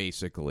band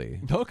basically.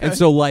 Okay. And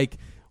so like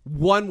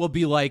one will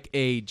be like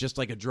just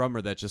like a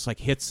drummer that just like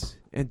hits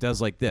and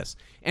does like this.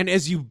 And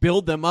as you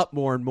build them up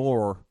more and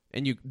more,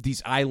 and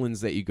these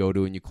islands that you go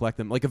to and you collect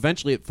them, like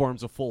eventually it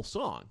forms a full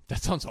song.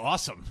 That sounds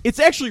awesome. It's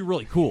actually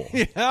really cool.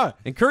 Yeah.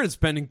 And Kurt is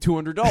spending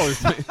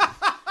 $200.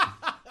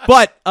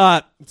 But,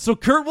 so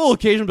Kurt will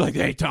occasionally be like,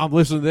 hey, Tom,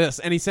 listen to this.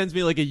 And he sends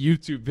me like a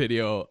YouTube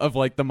video of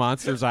like the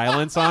Monsters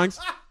Island songs.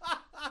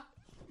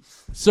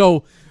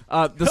 So,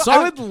 the song.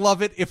 I would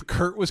love it if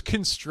Kurt was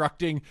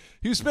constructing.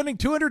 He was spending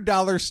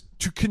 $200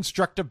 to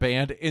construct a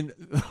band, and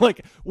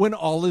like when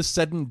all is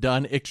said and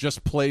done, it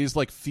just plays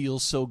like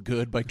 "Feels So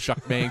Good" by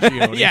Chuck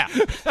Mangione. Yeah.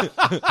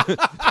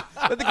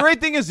 But the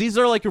great thing is these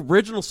are like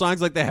original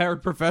songs. Like they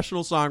hired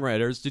professional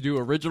songwriters to do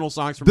original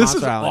songs for This Monster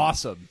is Island.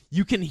 awesome.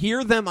 You can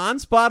hear them on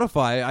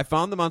Spotify. I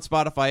found them on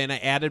Spotify, and I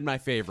added my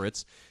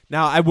favorites.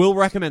 Now, I will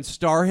recommend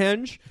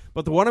Starhenge,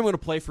 but the one I'm going to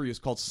play for you is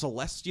called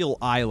Celestial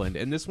Island,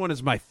 and this one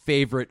is my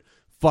favorite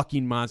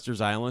fucking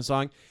Monsters Island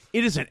song.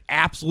 It is an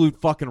absolute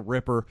fucking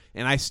ripper,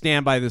 and I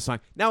stand by this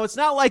song. Now, it's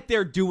not like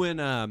they're doing,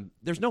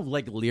 there's no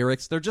like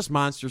lyrics. They're just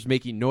monsters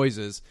making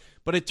noises,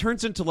 but it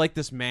turns into like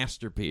this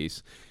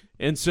masterpiece.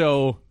 And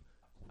so,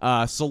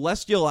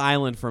 Celestial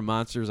Island from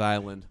Monsters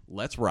Island.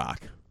 Let's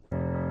rock.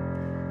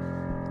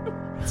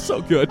 It's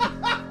so good.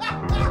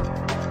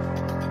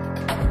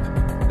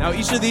 Now,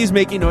 each of these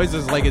making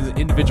noises like an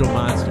individual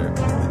monster.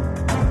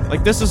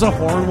 Like, this is a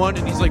horn one,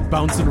 and he's like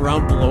bouncing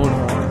around blowing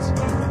horns.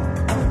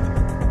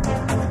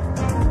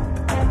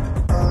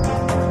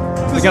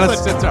 I got a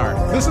sitar.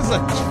 This is a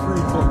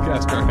true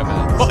Clonecast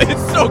recommend. Oh,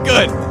 it's so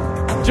good.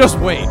 Just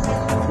wait.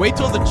 Wait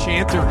till the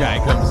chanter guy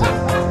comes in.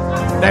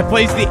 That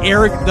plays the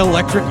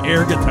electric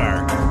air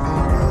guitar.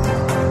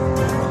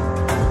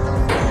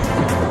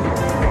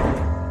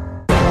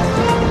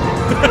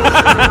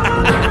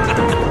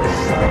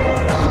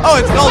 Oh,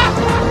 it's called...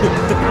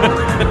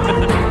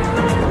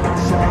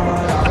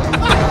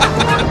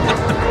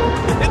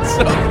 it's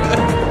so good.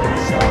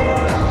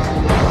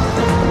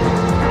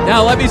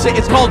 Now let me say,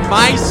 it's called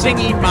My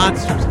Singing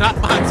Monsters, not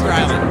Monster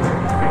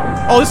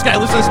Island. Oh, this guy,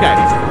 listen to this guy.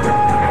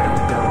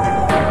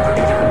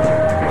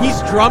 He's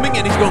drumming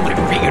and he's going like,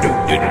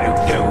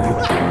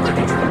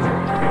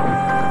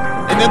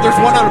 and then there's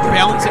one on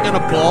balancing on a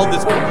ball.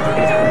 This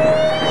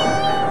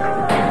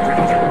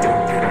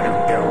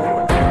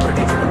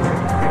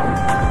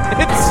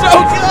it's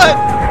so good.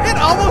 It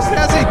almost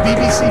has a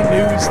BBC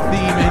News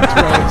theme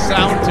intro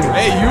sound to it.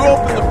 Hey, you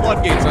open the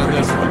floodgates on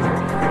this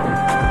one.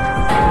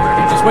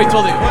 Just wait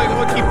till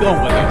we'll keep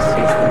going with this.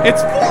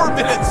 It's 4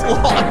 minutes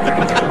long.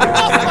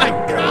 Oh my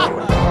god!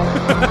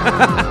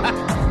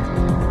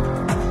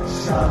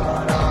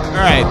 All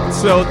right,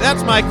 so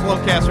that's my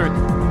Clubcaster.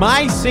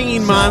 My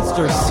Singing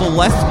Monsters,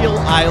 Celestial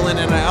Island,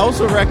 and I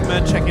also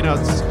recommend checking out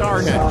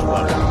Starhead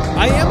Club.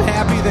 I am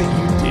happy that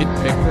you did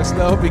pick this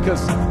though,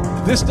 because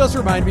this does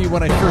remind me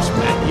when I first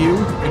met you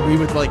and we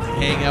would like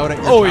hang out at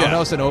your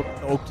townhouse in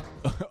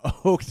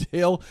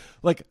Oakdale.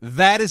 Like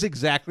that is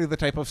exactly the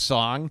type of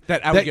song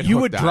that I would get you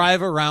hooked would on.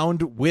 drive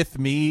around with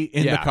me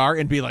in the car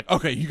and be like,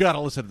 okay, you got to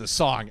listen to this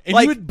song, and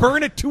Like- you would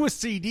burn it to a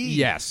CD,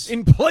 Yes.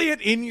 and play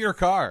it in your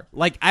car.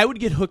 Like, I would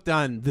get hooked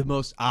on the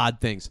most odd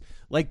things.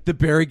 Like the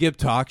Barry Gibb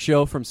talk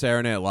show from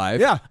Saturday Night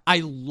Live. Yeah. I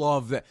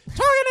love that.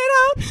 Turning it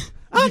up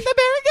on the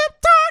Barry Gibb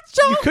talk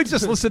show. You could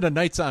just listen to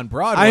Nights on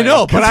Broadway. I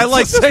know, but 'cause I it's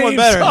like the this one same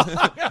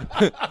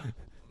better. song.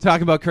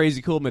 Talk about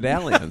crazy cool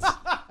medallions.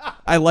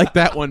 I like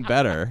that one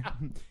better.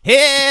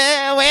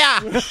 Here we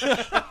are.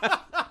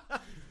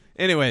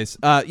 Anyways,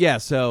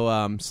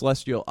 so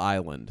Celestial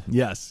Island.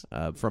 Yes.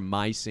 From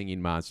My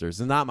Singing Monsters.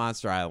 And not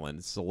Monster Island,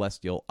 it's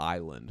Celestial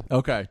Island.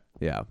 Okay.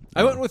 Yeah.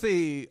 I went with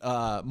a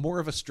more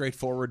of a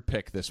straightforward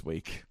pick this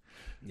week.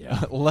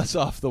 Yeah, less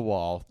off the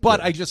wall.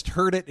 But I just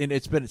heard it and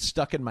it's been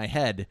stuck in my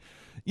head.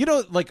 You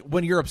know, like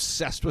when you're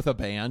obsessed with a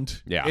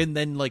band, and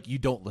then like you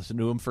don't listen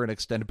to them for an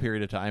extended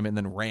period of time, and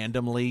then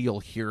randomly you'll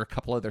hear a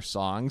couple of their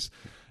songs,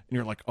 and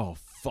you're like, "Oh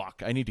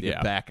fuck, I need to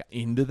get back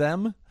into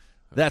them."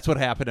 That's what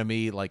happened to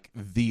me like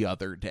the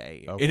other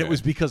day, and it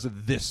was because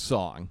of this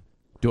song.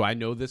 Do I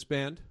know this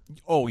band?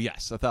 Oh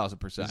yes,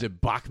 1,000%. Is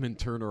it Bachman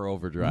Turner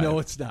Overdrive? No,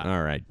 it's not.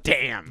 All right.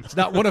 Damn. It's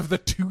not one of the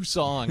two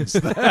songs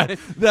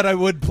that I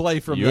would play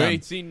from You them.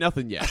 ain't seen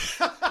nothing yet.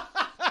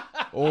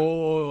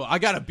 Oh, I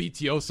got a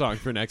BTO song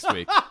for next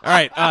week. All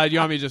right. Do you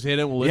want me to just hit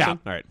it and we'll listen?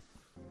 Yeah. All right.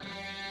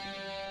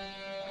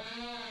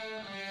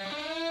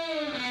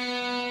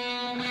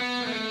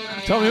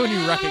 Tell me when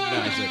you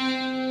recognize it.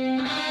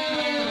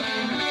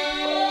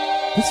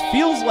 This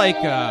feels like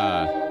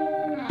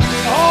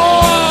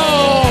Oh!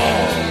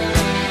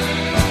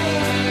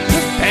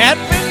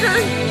 Badfinger?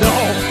 No.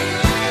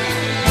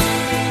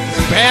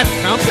 Bad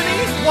Company?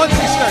 Once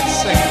he starts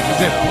singing. Is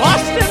it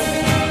Boston?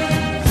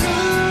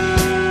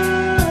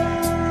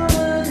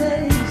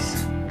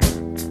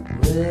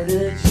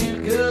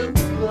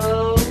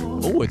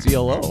 Oh, it's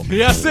ELO.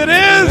 Yes, it is.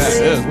 Yes,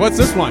 it is. What's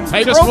this one?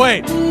 Just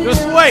wait.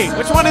 Just wait.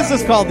 Which one is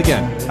this called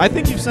again? I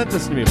think you've sent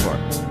this to me before.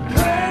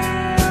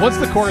 Once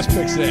the chorus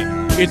picks in,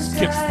 it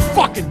gets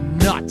fucking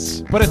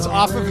nuts. But it's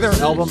off of their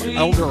album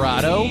El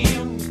Dorado.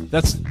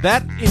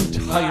 That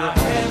entire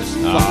album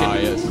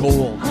is fucking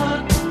gold.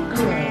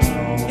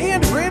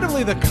 And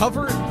randomly, the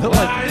cover, the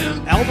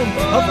album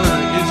cover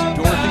is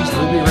Dorothy's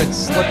Ruby Red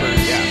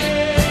Slippers.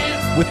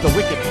 Yeah. With the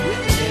Wicked Witch.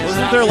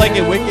 Wasn't there like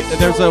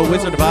there's a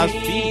Wizard of Oz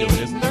theme to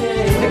it, isn't there?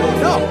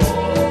 No.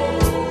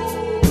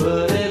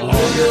 Oh,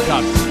 here it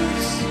comes.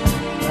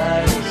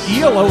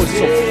 ELO is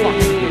so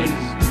fucking good.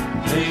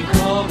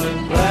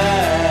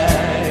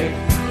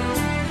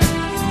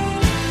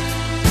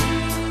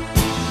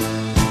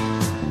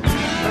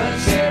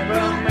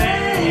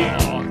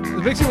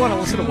 It makes you want to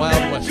listen to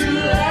Wild West Hero,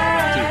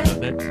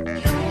 doesn't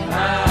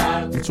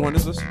it? Which one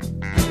is this?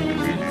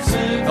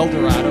 El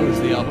Dorado is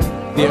the album.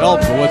 The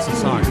album. What's the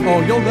song? Oh,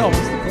 you'll know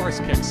because the chorus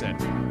kicks in.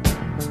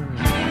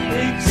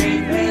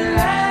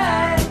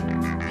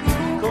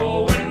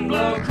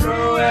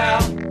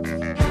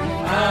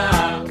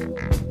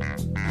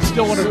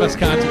 Still one of the best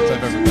concerts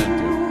I've ever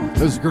been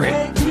to. It was great.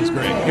 It was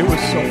great. It was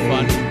so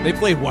fun. They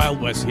played Wild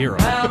West Hero.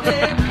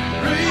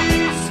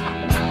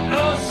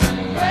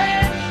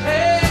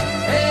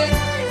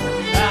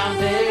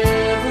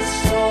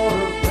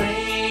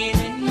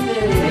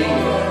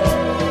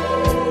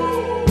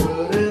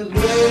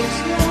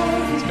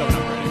 It's coming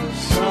up right here.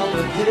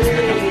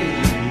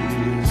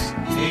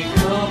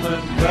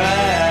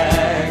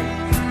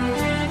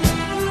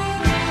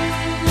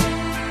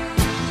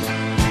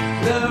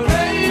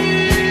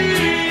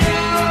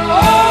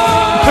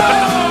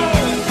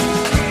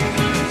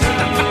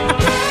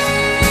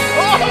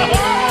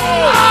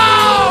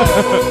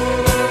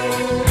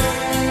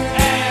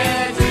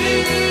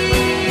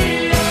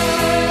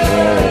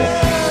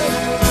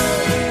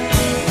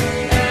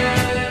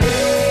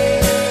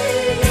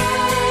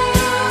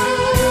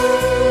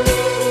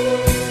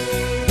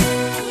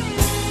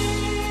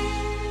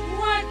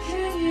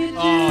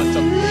 Oh, it's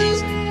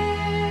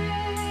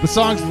amazing. The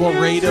song's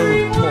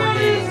Laredo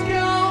Tornado.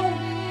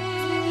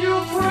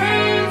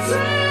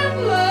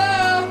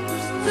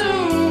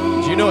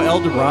 Do you know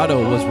El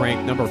Dorado was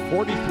ranked number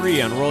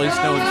 43 on Rolling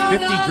Stone's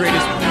 50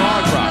 greatest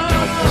prog rock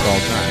albums of all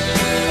time?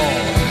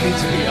 Oh, it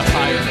needs to be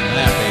higher than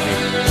that, baby.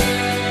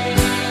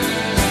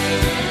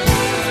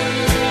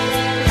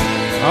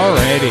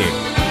 Alrighty.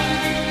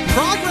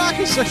 Prog rock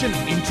is such an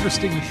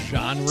interesting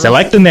genre.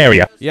 Select an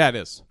area. Yeah, it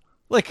is.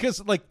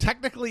 Because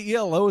technically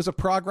ELO is a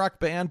prog rock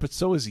band, but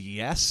so is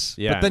Yes.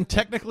 Yeah. But then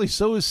technically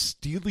so is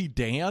Steely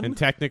Dan. And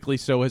technically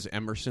so is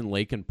Emerson,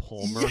 Lake, and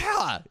Palmer.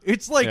 Yeah.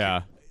 It's like...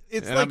 Yeah.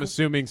 It's and like, I'm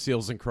assuming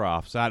Seals and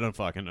Crofts. I don't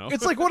fucking know.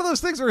 it's like one of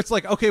those things where it's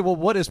like, okay, well,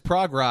 what is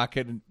prog rock?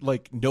 And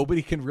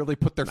nobody can really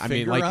put their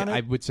finger on it.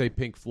 I would say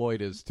Pink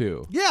Floyd is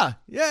too. Yeah.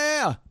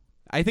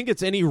 I think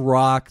it's any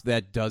rock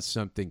that does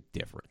something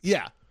different.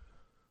 Yeah.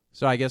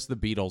 So I guess the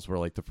Beatles were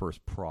like the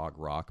first prog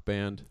rock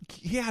band.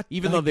 Yeah.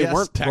 Even I though they guess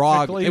weren't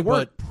prog, technically, they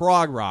weren't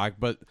prog rock,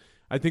 but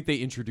I think they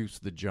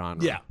introduced the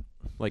genre. Yeah.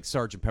 Like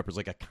Sgt. Pepper's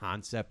like a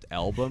concept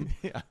album.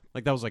 Yeah.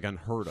 Like that was like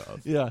unheard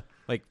of. Yeah.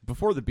 Like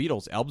before the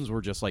Beatles, albums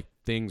were just like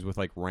things with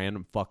like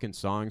random fucking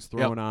songs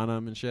thrown on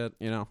them and shit,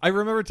 you know? I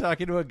remember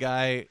talking to a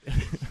guy,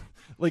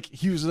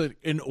 he was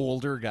an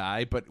older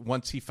guy, but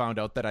once he found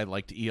out that I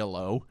liked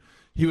ELO,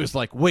 he was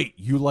like, wait,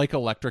 you like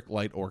Electric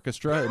Light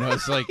Orchestra? And I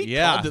was like,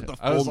 yeah. called it the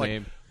I was full like,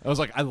 name. I was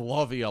like, I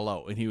love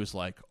ELO. And he was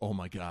like, oh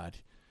my God.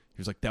 He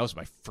was like, that was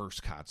my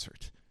first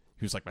concert.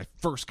 He was like, my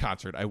first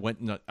concert. I went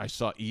and I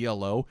saw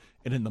ELO,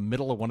 and in the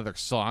middle of one of their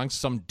songs,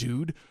 some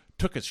dude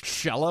took his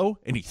cello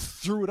and he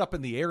threw it up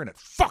in the air and it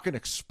fucking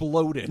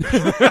exploded.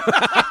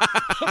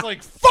 I was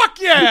like,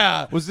 fuck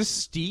yeah! Was this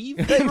Steve?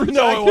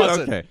 No, it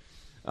wasn't. Okay.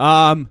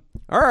 All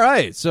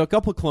right. So a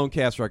couple of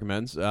Clonecast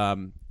recommends.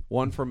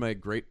 One from a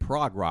great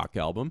prog rock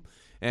album,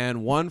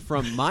 and one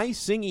from My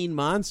Singing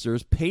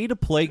Monsters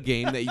pay-to-play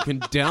game that you can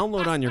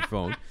download on your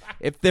phone.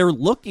 If they're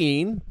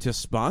looking to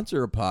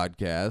sponsor a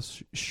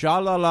podcast,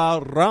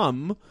 Shalala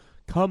Rum,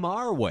 come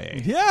our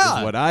way. Yeah.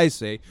 Is what I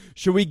say.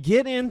 Should we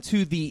get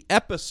into the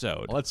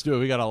episode? Let's do it.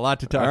 We got a lot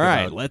to talk All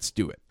right, about. let's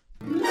do it.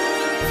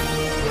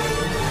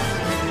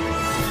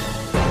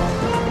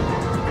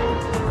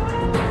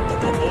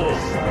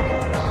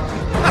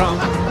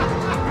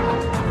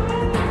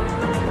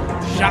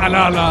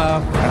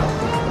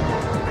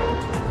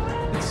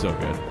 It's so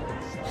good.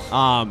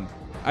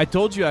 I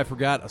told you I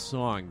forgot a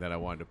song that I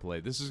wanted to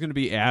play. This is going to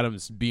be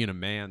Adam's Being a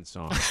Man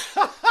song.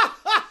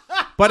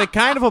 But it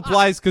kind of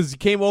applies because he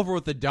came over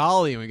with the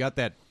dolly and we got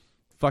that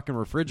fucking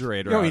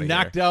refrigerator out we of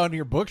knocked here. down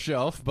your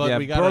bookshelf, but Yeah,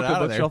 we got broke it a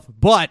out of there. bookshelf.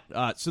 But,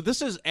 so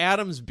this is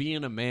Adam's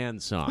Being a Man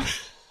song.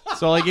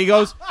 So, he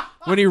goes,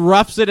 when he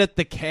roughs it at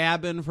the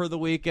cabin for the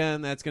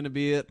weekend, that's going to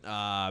be it.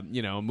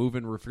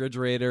 Moving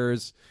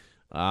refrigerators.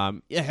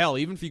 Hell,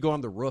 even if you go on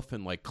the roof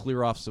and,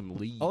 clear off some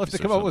leaves. I'll have to or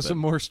come up with some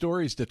something. more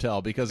stories to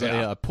tell because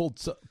Yeah. I pulled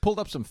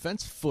up some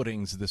fence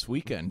footings this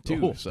weekend,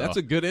 too. Oh, so. that's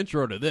a good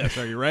intro to this.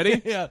 Are you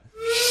ready? Yeah.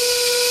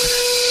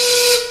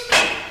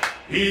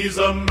 He's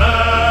a man,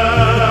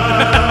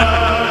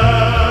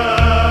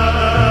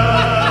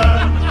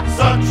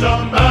 such a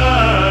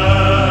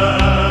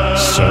man,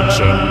 such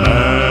a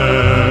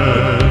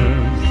man.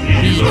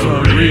 He's a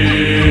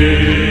real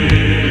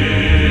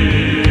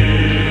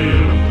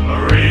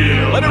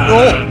Let it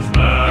roll.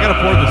 I gotta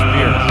pour this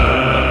beer.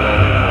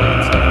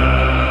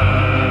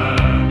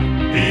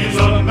 He's a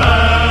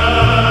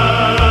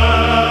man,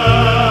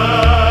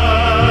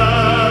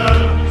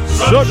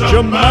 such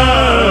a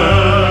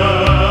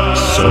man.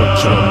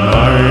 Such a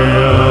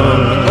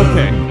man.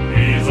 Okay.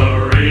 He's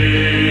a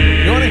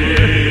real, You want to hear?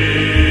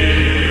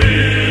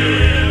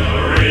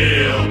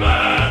 real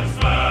man's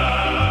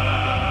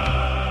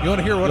man. You want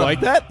to hear what? You like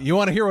that? You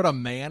want to hear what a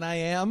man I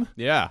am?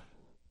 Yeah.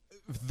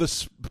 The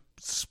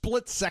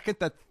split second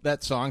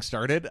that song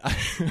started,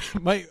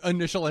 my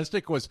initial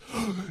instinct was,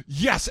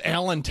 "Yes,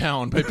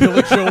 Allentown" by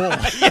Billy Joel.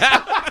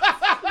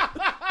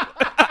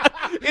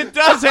 It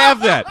does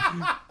have that.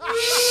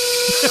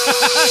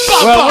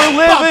 Well, we're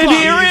living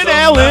here in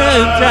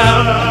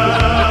Allentown.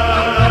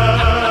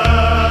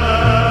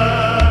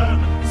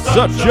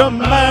 Such a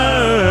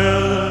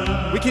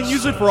man. We can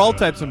use it for all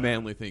types of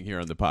manly thing here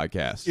on the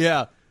podcast.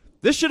 Yeah.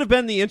 This should have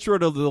been the intro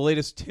to the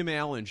latest Tim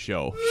Allen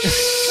show.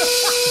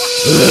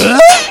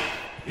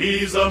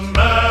 He's a man.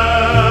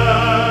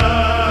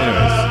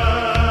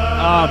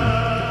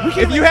 Anyways,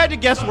 if you had to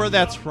guess where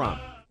that's from,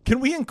 Can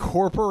we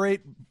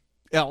incorporate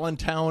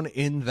Allentown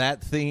in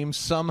that theme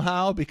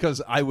somehow?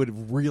 Because I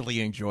would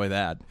really enjoy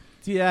that.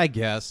 yeah, I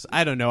guess.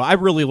 I don't know. I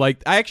really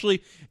liked.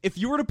 If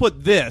you were to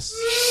put this,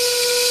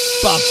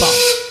 bum bum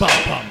bum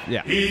bum,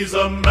 yeah, He's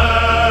a man.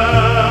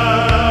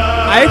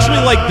 I actually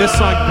like this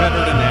song better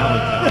than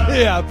Allentown.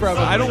 Yeah,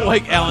 probably. I don't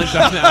like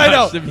Allentown that I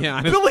know. much, to be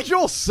honest. Billy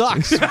Joel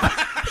sucks.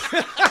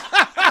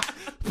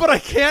 But I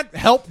can't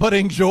help but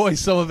enjoy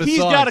some of his He's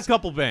songs. got a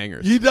couple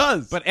bangers. He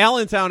does. But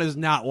Allentown is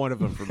not one of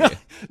them for me.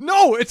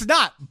 No, it's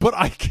not. But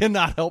I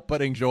cannot help but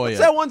enjoy What's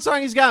it. that one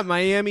song he's got?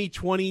 Miami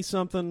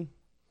 20-something?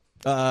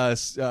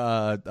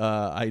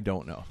 I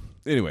don't know.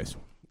 Anyways,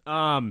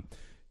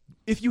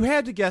 if you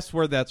had to guess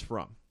where that's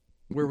from,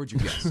 Where would you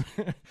guess?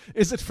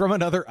 Is it from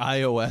another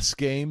iOS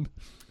game?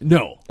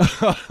 No.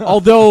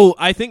 Although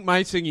I think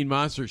My Singing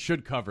Monster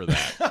should cover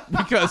that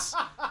because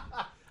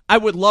I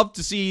would love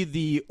to see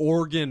the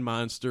organ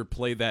monster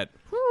play that.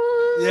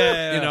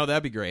 Yeah. You know,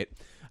 that'd be great.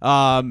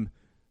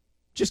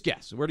 Just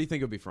guess. Where do you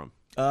think it would be from?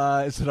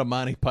 Is it a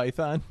Monty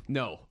Python?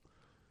 No.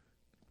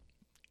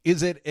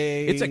 Is it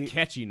a... It's a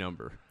catchy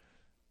number.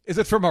 Is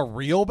it from a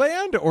real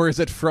band or is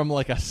it from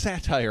like a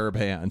satire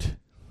band?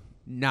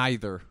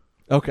 Neither.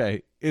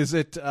 Okay. Is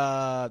it...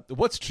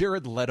 what's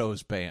Jared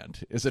Leto's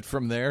band? Is it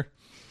from there?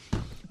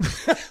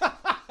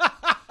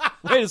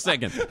 Wait a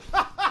second.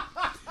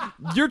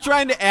 You're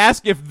trying to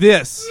ask if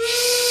this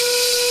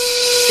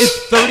is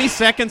 30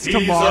 Seconds to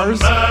Mars?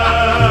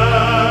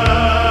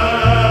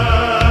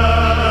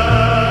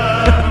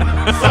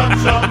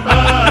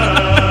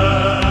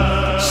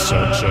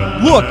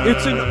 Look,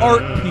 it's an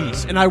art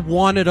piece, and I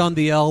want it on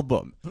the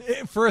album.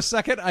 For a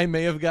second, I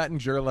may have gotten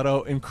Jared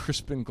Leto and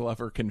Crispin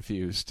Glover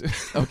confused.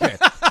 Okay.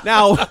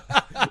 Now,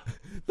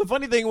 the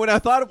funny thing,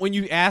 when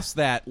you asked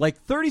that,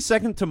 like 30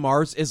 Seconds to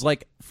Mars is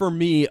like, for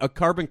me, a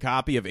carbon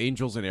copy of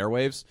Angels and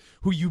Airwaves,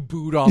 who you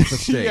booed off the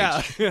stage.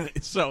 Yeah.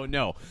 So,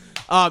 no.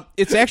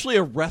 It's actually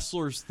a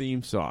wrestler's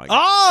theme song.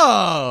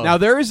 Oh! Now,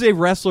 there is a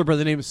wrestler by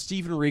the name of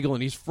Steven Regal,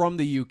 and he's from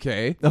the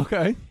UK.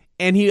 Okay.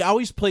 And he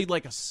always played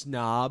like a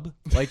snob.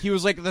 Like, he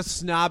was like the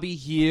snobby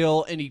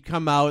heel, and he'd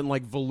come out in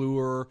like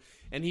velour,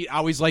 and he'd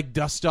always like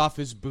dust off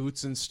his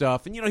boots and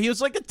stuff. And, you know, he was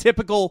like a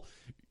typical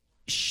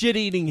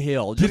shit-eating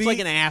heel, just like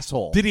an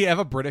asshole. Did he have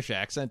a British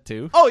accent,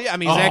 too? Oh, yeah. I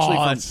mean, he's actually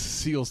from... that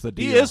seals the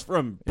deal. He is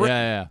from Britain.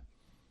 Yeah.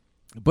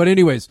 But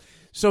anyways,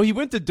 so he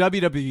went to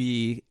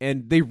WWE,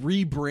 and they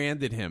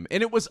rebranded him.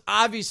 And it was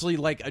obviously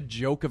like a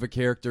joke of a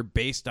character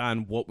based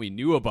on what we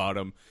knew about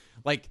him.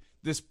 Like,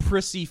 this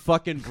prissy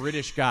fucking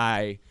British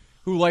guy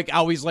who, like,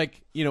 always, like,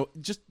 you know,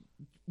 just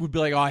would be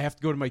like, oh, I have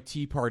to go to my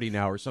tea party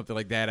now or something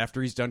like that after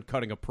he's done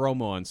cutting a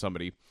promo on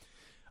somebody.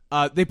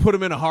 They put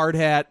him in a hard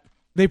hat.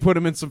 They put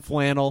him in some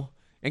flannel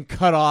and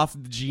cut off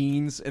the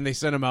jeans, and they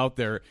sent him out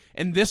there.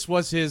 And this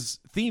was his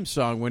theme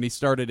song when he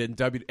started in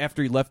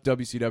after he left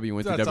WCW and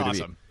went to WWE.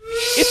 Awesome.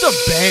 It's a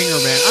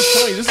banger, man. I'm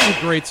telling you, this is a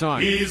great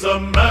song. He's a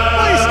man.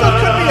 Well, he still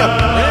could be a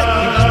Brit.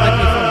 He just might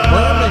be from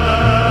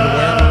Birmingham, or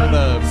wherever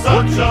the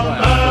working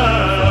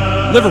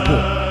class.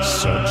 Liverpool.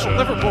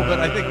 Liverpool, but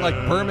I think like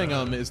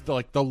Birmingham is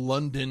like the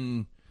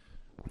London.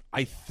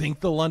 I think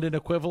the London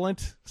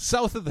equivalent.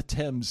 South of the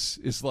Thames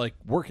is like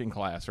working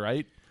class,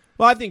 right?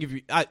 Well, I think if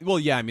you,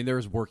 yeah, I mean,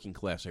 there's working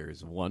class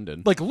areas of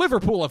London. Like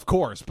Liverpool, of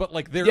course, but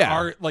like there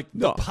are like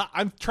no.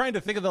 I'm trying to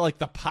think of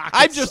the pockets.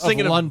 I'm just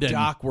thinking of London. of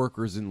dock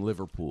workers in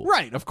Liverpool,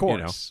 right? Of course,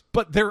 you know?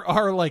 But there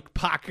are like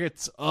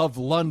pockets of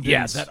London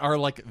Yes. that are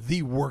like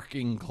the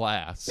working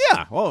class.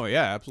 Yeah. Oh,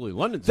 yeah, absolutely.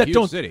 London's a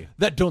huge city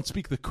that don't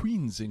speak the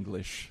Queen's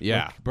English.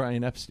 Yeah. like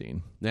Brian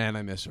Epstein, Man,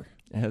 I miss her.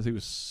 as he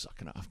was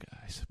sucking off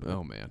guys.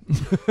 Oh, man.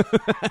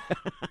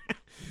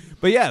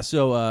 But yeah,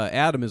 so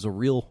Adam is a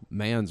real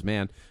man's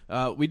man.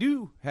 We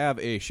do have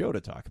a show to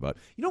talk about.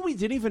 You know what we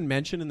didn't even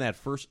mention in that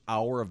first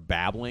hour of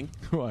babbling?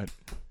 What?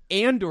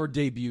 Andor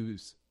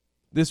debuts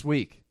this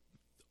week.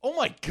 Oh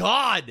my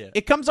God!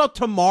 It comes out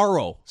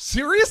tomorrow.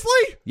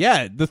 Seriously?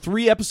 Yeah, the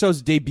 3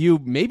 episodes debut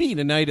maybe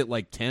tonight at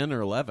like 10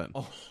 or 11.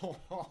 Oh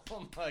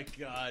my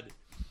God!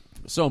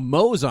 So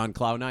Mo's on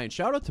Cloud 9.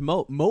 Shout out to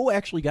Mo. Mo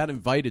actually got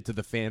invited to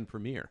the fan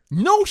premiere.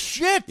 No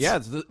shit! Yeah,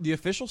 the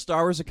official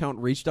Star Wars account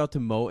reached out to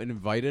Mo and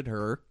invited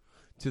her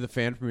to the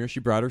fan premiere. She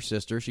brought her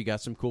sister. She got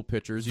some cool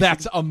pictures.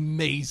 That's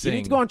amazing. You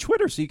need to go on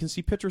Twitter so you can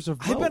see pictures of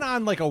Mo. I've been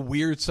on like a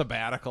weird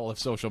sabbatical of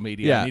social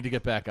media. Yeah. I need to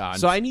get back on.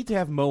 So I need to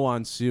have Mo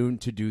on soon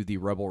to do the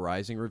Rebel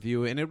Rising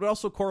review, and it would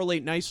also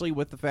correlate nicely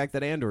with the fact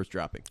that Andor's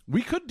dropping.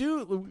 we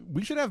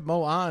should have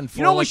Mo on for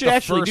You know what we like should the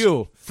actually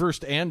do?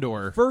 First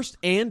Andor. First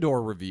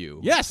Andor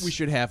review. Yes. We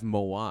should have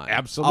Mo on.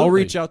 Absolutely. I'll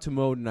reach out to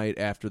Mo tonight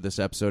after this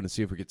episode and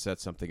see if we could set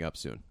something up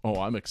soon. Oh,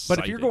 I'm excited.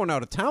 But if you're going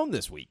out of town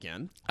this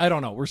weekend... I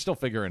don't know. We're still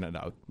figuring it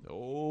out.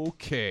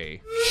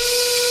 Okay.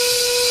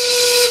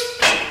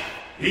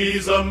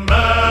 He's a man.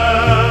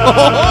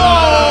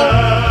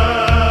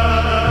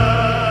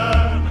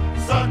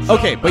 Such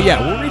Okay, a but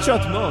yeah, we'll reach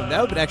out to Mo, and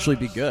that would actually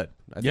be good.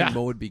 I Yeah. think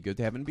Mo would be good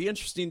to have. And it'd be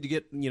interesting to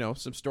get,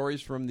 some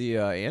stories from the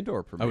Andor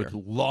I premiere. would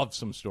love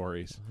some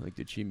stories. Like,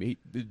 did she meet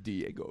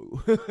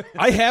Diego?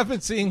 I have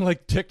been seeing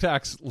like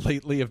TikToks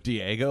lately of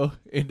Diego,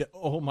 and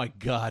oh my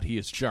God, he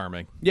is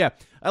charming. Yeah.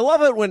 I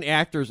love it when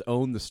actors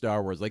own the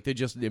Star Wars. Like, they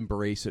just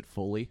embrace it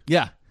fully.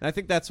 Yeah. And I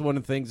think that's one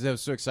of the things that was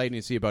so exciting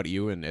to see about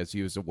Ewan as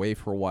he was away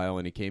for a while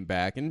and he came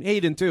back. And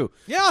Hayden, too.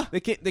 Yeah. They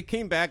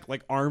came back,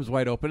 like, arms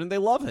wide open, and they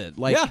love it.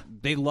 Like, Yeah.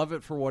 they love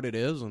it for what it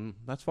is, and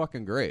that's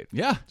fucking great.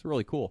 Yeah. It's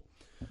really cool.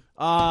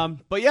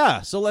 But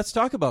yeah, so let's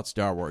talk about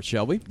Star Wars,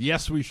 shall we?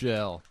 Yes, we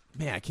shall.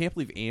 Man, I can't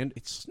believe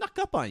it snuck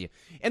up on you.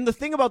 And the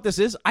thing about this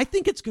is, I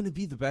think it's going to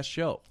be the best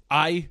show.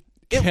 I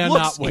It cannot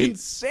looks wait.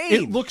 insane.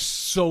 It looks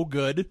so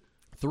good.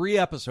 3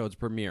 episodes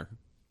premiere.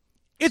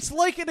 It's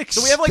like an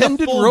So we have like a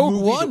extended full Rogue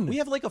movie One. we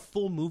have like a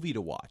full movie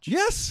to watch.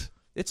 Yes.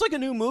 It's like a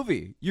new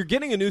movie. You're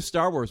getting a new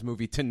Star Wars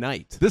movie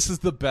tonight. This is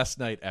the best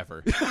night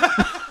ever.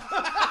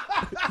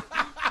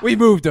 We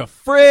moved a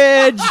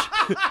fridge.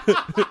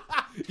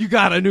 You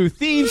got a new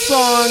theme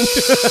song.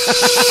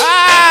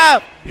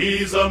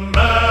 He's a man.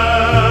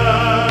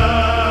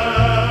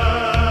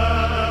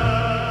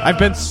 I've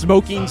been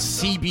smoking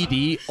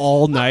CBD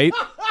all night.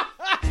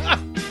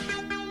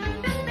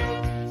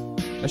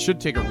 I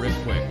should take a rip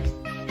quick.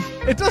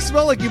 It does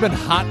smell like you've been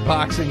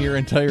hotboxing your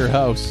entire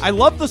house. I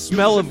love the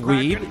smell of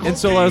weed, and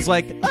so I was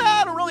like,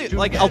 I don't really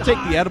like. I'll take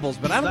the edibles,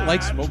 but I don't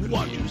like smoking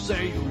weed.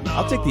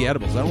 I'll take the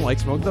edibles. I don't like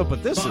smoking though,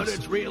 but this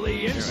is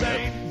really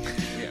insane.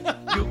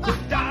 You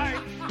could die.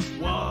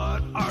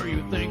 What are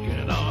you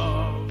thinking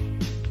of?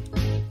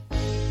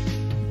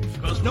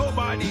 Because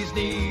nobody's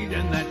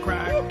needing that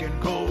crack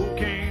and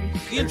cocaine.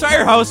 the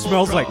entire house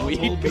smells like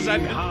weed because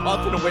I've been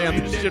puffing away on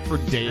this shit for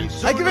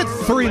days. I give it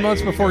 3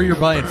 months before you're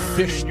buying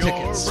fish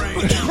tickets.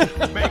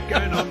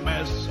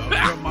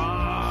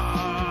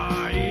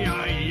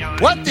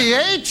 What the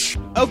H?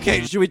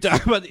 Okay, should we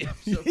talk about the...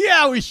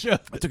 Yeah, we should.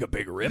 I took a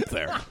big rip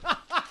there. All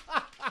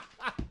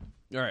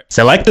right.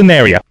 Select an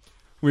area.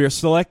 We are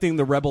selecting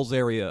the Rebels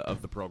area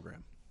of the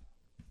program.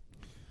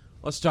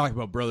 Let's talk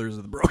about Brothers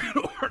of the Broken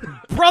Horn.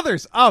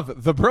 Brothers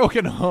of the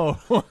Broken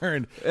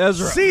Horn.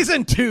 Ezra.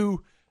 Season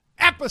 2,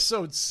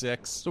 Episode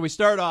 6. So we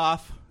start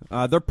off,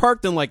 they're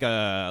parked in like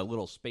a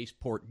little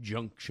spaceport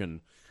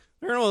junction.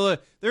 They're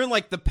in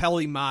like the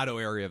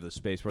Pelimato area of the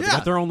spaceport. They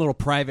got their own little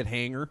private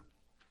hangar.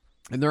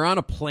 And they're on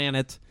a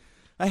planet.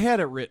 I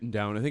had it written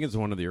down. I think it's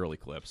one of the early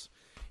clips.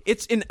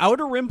 It's an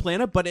Outer Rim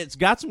planet, but it's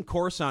got some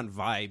Coruscant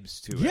vibes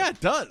to it. Yeah,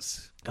 it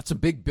does. Got some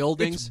big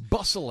buildings. It's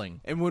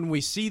bustling. And when we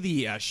see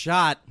the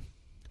shot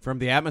from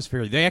the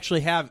atmosphere, they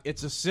actually have,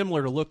 it's a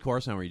similar to look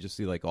Coruscant where you just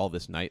see like all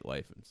this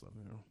nightlife and stuff.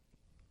 You know?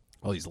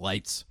 All these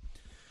lights.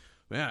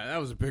 Man, that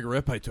was a big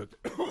rip I took.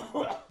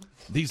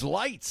 These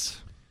lights.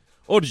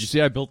 Oh, did you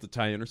see I built the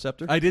TIE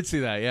Interceptor? I did see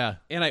that, yeah.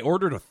 And I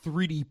ordered a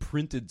 3D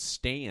printed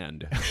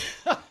stand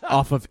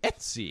off of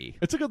Etsy.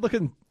 It's a good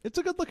looking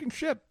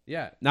ship.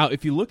 Yeah. Now,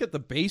 if you look at the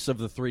base of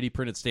the 3D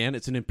printed stand,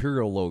 it's an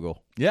Imperial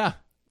logo. Yeah.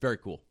 Very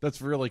cool.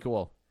 That's really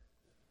cool.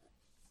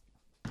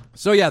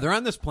 So, yeah, they're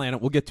on this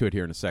planet. We'll get to it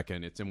here in a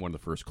second. It's in one of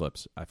the first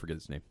clips. I forget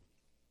its name.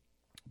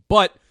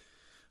 But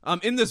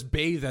in this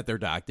bay that they're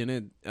docked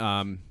in,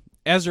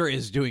 Ezra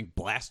is doing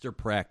blaster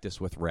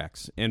practice with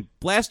Rex. And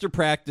blaster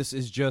practice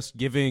is just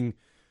giving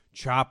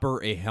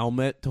Chopper a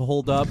helmet to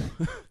hold up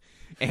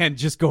and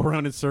just go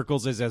around in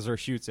circles as Ezra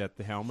shoots at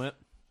the helmet.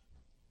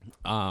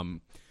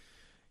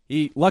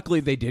 Luckily,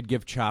 they did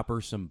give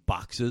Chopper some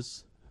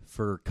boxes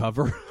for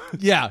cover.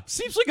 Yeah.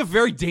 Seems like a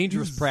very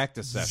dangerous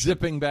practice session.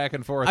 Zipping back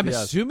and forth. I'm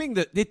assuming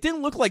that it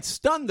didn't look like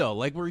stun, though.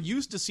 Like, we're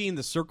used to seeing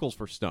the circles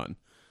for stun.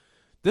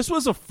 This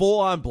was a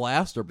full-on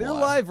blaster blast.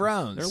 They're live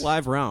rounds. They're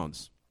live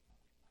rounds.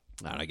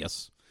 I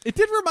guess. It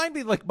did remind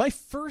me, like, my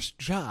first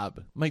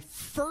job when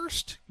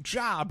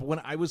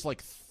I was,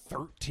 like,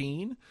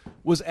 13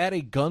 was at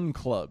a gun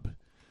club.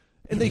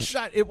 And they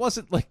shot, it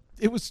wasn't, like,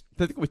 it was...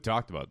 I think we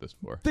talked about this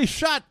before. They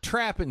shot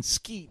trap and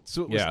skeet,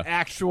 so it was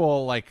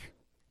actual, like...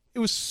 It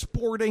was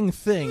sporting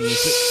things.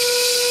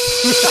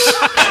 He's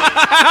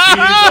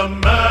a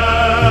man.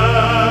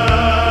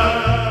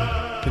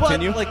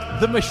 Continue. But, like,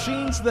 the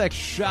machines that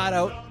shot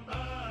out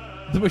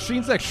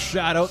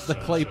the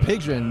clay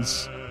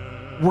pigeons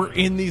were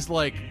in these,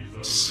 like,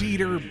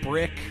 cedar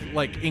brick,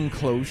 like,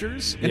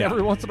 enclosures. And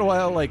every once in a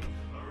while, like,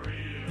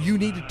 you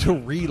needed to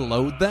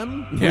reload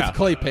them with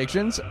clay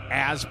pigeons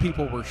as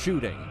people were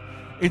shooting.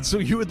 And so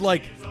you would,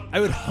 like, I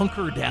would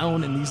hunker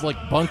down in these,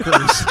 like,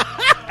 bunkers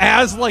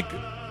as, like,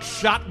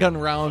 shotgun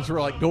rounds were,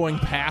 like, going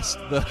past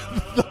the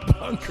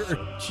bunker.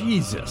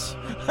 Jesus.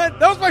 That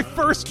was my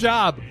first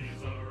job.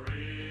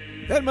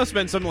 That must have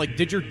been something like,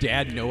 did your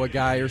dad know a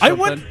guy or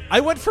something? I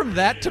went from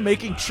that to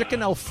making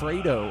chicken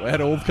Alfredo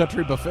at Old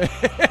Country Buffet.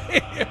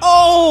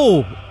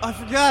 Oh! I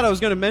forgot I was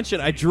going to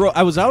mention.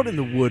 I was out in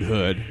the Wood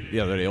Hood the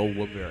other day, Old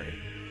Woodbury,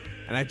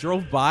 and I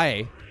drove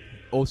by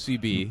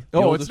OCB.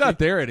 Oh, it's not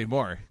there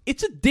anymore.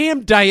 It's a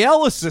damn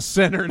dialysis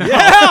center now.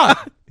 Yeah!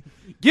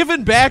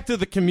 Giving back to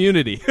the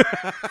community.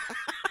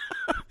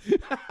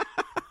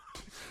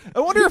 I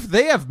wonder if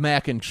they have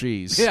mac and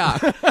cheese. Yeah.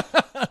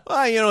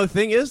 Well, the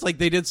thing is, like,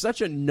 they did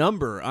such a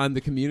number on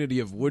the community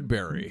of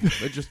Woodbury.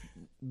 They're just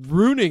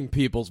ruining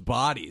people's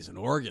bodies and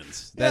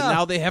organs that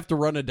now they have to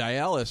run a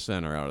dialysis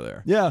center out of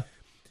there. Yeah.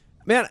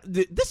 Man,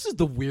 this is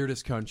the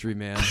weirdest country,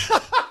 man.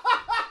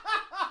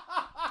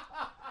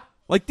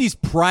 Like these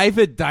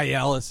private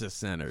dialysis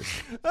centers.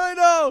 I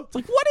know. It's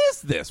like, what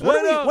is this?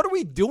 What are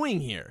we doing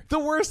here? The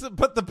worst,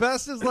 but the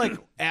best is, like,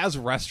 as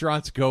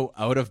restaurants go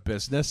out of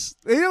business,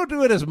 they don't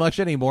do it as much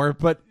anymore,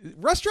 but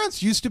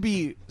restaurants used to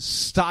be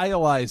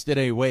stylized in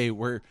a way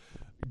where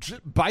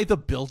by the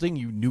building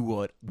you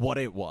knew what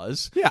it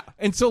was. Yeah.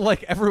 And so,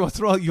 like, every once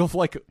in a while you'll,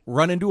 like,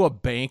 run into a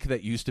bank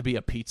that used to be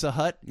a Pizza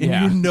Hut, and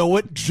Yeah. you know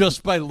it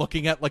just by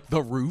looking at, like,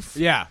 the roof.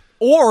 Yeah.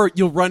 Or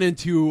you'll run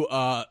into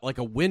like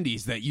a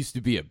Wendy's that used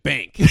to be a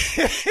bank.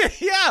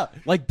 Yeah.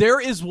 Like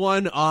there is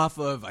one off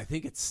of, I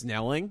think it's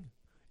Snelling,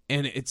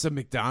 and it's a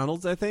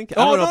McDonald's, I think.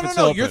 I Oh, don't know if it's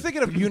still no. open. You're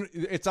thinking of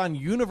it's on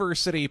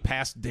University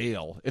past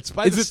Dale. It's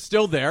by Is it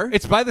still there?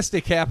 It's by the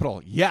state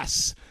capitol.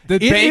 Yes. The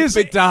It bank is-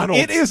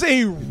 McDonald's. It is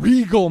a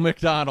regal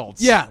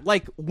McDonald's. Yeah,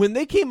 like when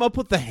they came up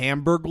with the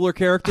Hamburglar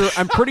character,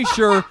 I'm pretty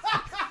sure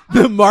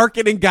the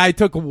marketing guy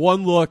took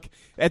one look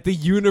at the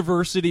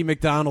University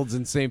McDonald's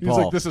in St. He's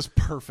Paul. like, this is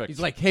perfect. He's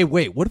like, hey,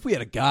 wait, what if we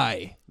had a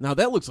guy? Now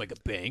that looks like a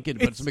bank,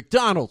 but it's a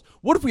McDonald's.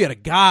 What if we had a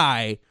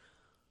guy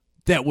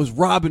that was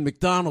robbing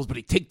McDonald's, but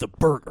he'd take the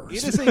burgers?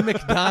 it is a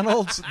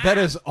McDonald's that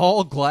is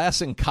all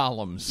glass and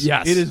columns.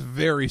 Yes. It is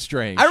very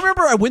strange. I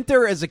remember I went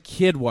there as a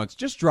kid once,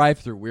 just drive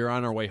through. We were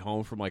on our way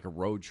home from like a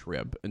road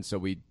trip, and so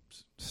we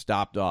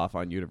stopped off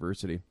on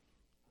University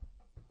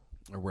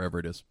or wherever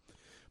it is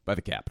by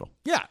the Capitol.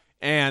 Yeah.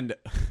 And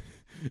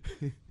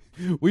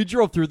we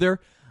drove through there.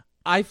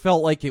 I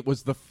felt like it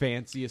was the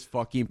fanciest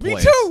fucking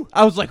place. too!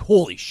 I was like,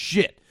 holy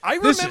shit.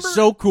 This remember- is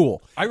so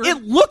cool. I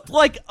it looked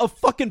like a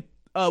fucking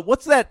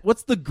what's that?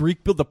 What's the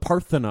Greek build? The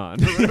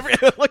Parthenon. Or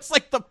whatever. It looks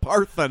like the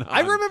Parthenon.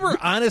 I remember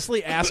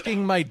honestly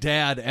asking my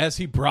dad as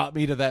he brought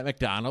me to that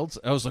McDonald's.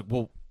 I was like,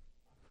 well,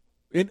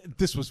 and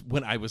this was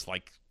when I was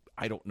like,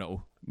 I don't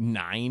know,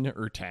 9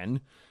 or 10.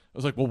 I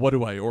was like, well, what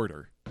do I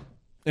order?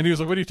 And he was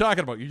like, what are you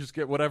talking about? You just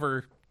get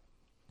whatever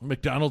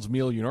McDonald's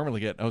meal you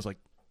normally get. And I was like,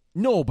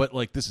 no, but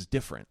like this is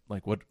different.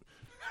 Like what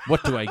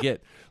do I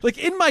get? Like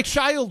in my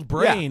child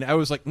brain, I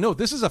was like, no,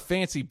 this is a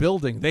fancy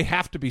building. They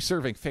have to be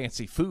serving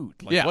fancy food.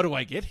 Like what do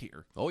I get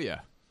here? Oh yeah.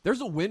 There's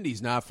a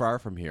Wendy's not far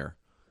from here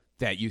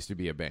that used to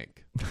be a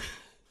bank.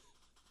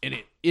 And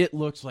it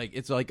looks like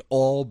it's like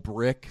all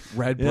brick,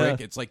 red brick.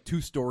 Yeah. It's like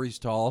 2 stories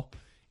tall.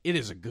 It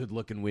is a good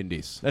looking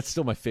Wendy's. That's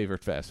still my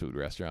favorite fast food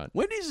restaurant.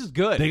 Wendy's is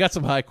good. They got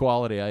some high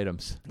quality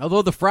items.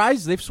 Although the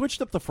fries, they've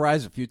switched up the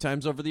fries a few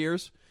times over the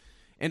years.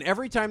 And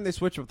every time they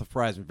switch up the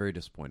fries, I'm very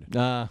disappointed.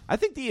 I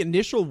think the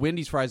initial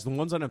Wendy's fries, the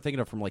ones that I'm thinking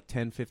of from like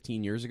 10,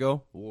 15 years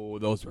ago, oh,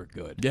 those were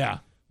good. Yeah.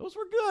 Those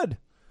were good.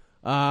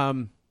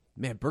 Man,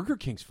 Burger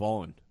King's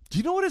fallen. Do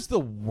you know what is the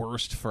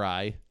worst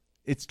fry?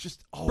 It's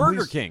just always,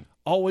 Burger King.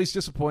 Always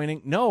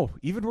disappointing. No,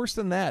 even worse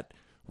than that.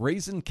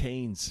 Raisin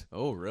Cane's.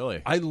 Oh,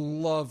 really? I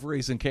love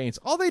Raisin Cane's.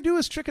 All they do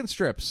is chicken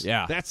strips.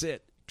 Yeah. That's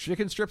it.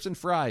 Chicken strips and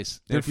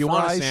fries. And if you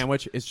want a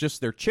sandwich, it's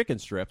just their chicken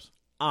strips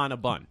on a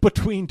bun.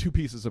 Between 2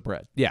 pieces of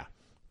bread. Yeah.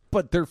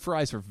 But their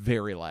fries are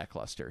very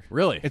lackluster.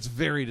 Really? It's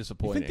very I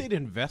disappointing. think they'd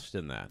invest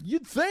in that.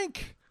 You'd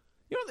think.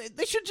 You know,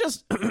 they should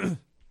just...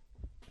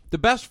 The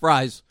best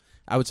fries,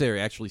 I would say, are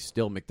actually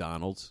still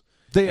McDonald's.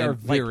 They are And,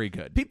 very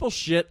good. People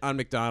shit on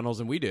McDonald's,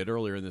 and we did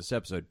earlier in this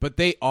episode, but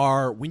they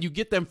are, when you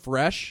get them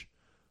fresh,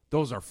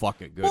 those are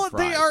fucking good fries.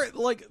 They are,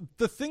 like,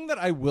 the thing that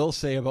I will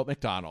say about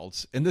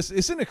McDonald's, and this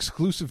isn't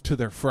exclusive to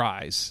their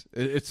fries,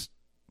 it's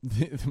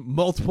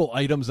multiple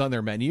items on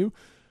their menu.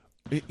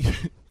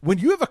 When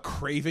you have a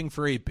craving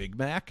for a Big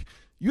Mac,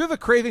 you have a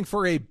craving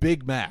for a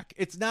Big Mac.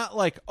 It's not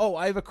like, oh,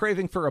 I have a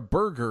craving for a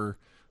burger,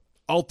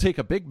 I'll take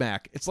a Big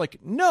Mac. It's like,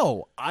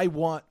 no, I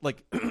want,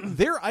 like,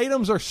 their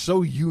items are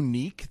so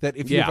unique that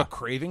if you have a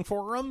craving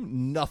for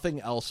them,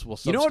 nothing else will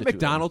substitute. You know what them.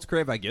 McDonald's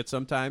crave I get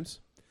sometimes?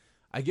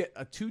 I get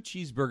a 2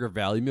 cheeseburger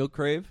Value Meal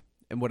crave,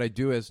 and what I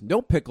do is,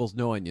 no pickles,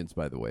 no onions,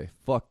 by the way.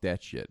 Fuck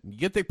that shit.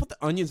 They put the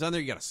onions on there,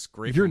 you gotta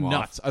scrape You're them off.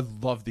 nuts. I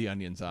love the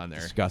onions on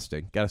there.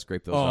 Disgusting. Gotta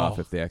scrape those off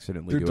if they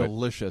accidentally They're do it.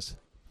 delicious.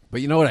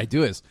 But you know what I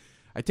do is,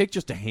 I take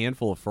just a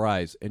handful of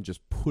fries and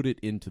just put it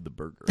into the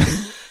burger.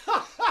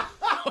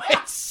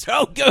 It's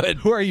so good.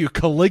 Who are you,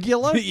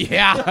 Caligula?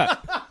 Yeah.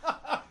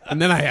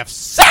 And then I have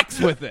sex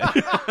with it.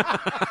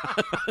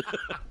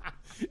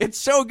 It's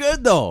so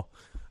good, though.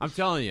 I'm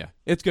telling you.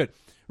 It's good.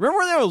 Remember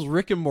when there was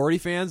Rick and Morty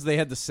fans? They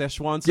had the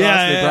Szechuan sauce.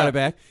 They brought it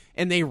back.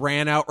 And they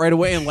ran out right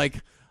away. And, like,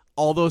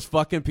 all those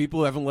fucking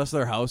people who haven't left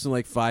their house in,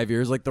 like, 5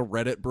 years, like the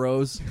Reddit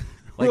bros.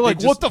 We're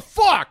like, what the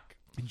fuck?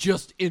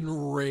 Just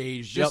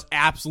enraged. Just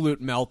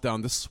absolute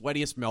meltdown. The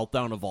sweatiest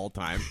meltdown of all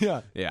time.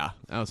 Yeah. Yeah.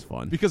 That was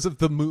fun. Because of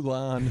the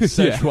Mulan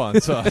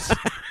Szechuan sauce.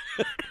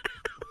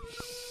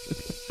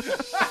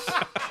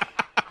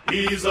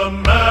 He's a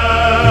man,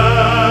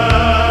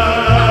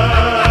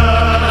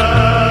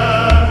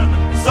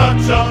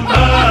 such a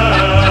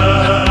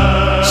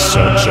man,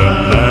 such a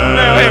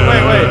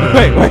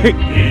man. Wait.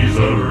 He's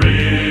a real.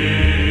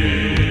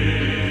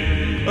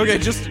 Okay,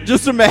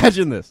 just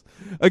imagine this.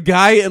 A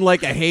guy in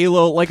like a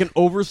Halo, like an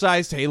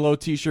oversized Halo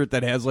t-shirt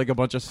that has like a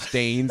bunch of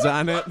stains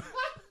on it.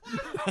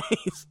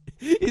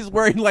 He's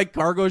wearing like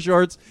cargo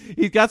shorts.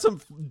 He's got some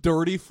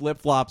dirty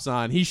flip-flops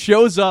on. He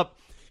shows up.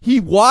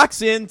 He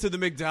walks into the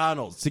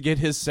McDonald's to get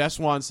his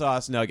Szechuan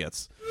sauce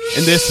nuggets.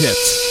 And this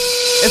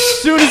hits. As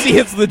soon as he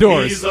hits the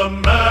doors. He's a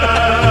man,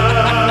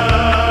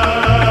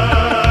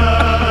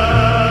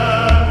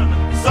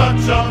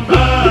 such a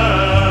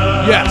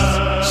man. Yes.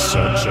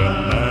 Such a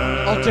man.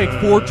 I'll take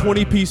 4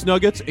 20-piece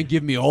nuggets and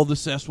give me all the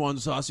Szechuan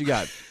sauce you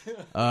got.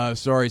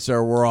 Sorry,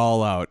 sir, we're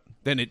all out.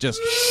 Then it just...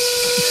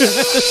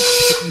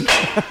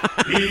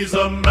 He's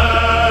a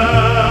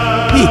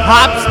man. He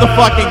hops the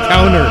fucking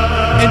counter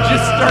and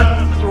just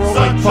starts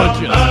throwing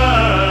punches.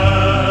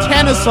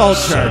 10 assault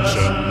charges.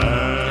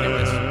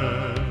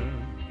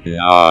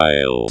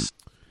 Giles.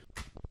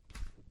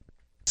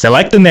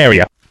 Select an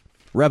area.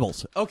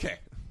 Rebels. Okay.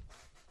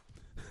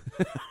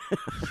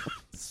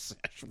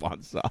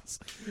 Szechuan sauce.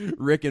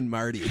 Rick and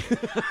Marty.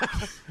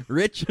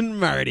 Rich and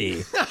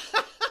Marty.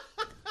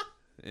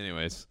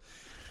 Anyways.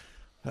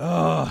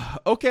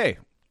 Okay.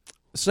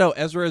 So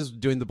Ezra is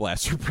doing the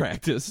blaster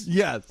practice.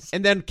 Yes.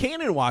 And then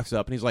Kanan walks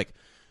up and he's like,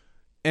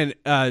 and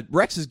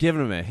Rex is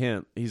giving him a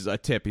hint. He's a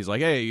tip. He's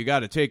like, hey, you got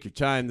to take your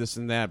time, this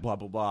and that, blah,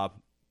 blah, blah.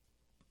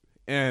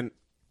 And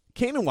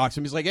Kanan walks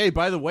in. He's like, hey,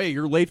 by the way,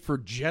 you're late for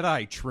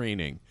Jedi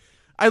training.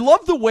 I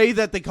love the way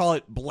that they call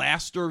it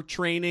blaster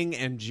training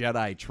and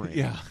Jedi training.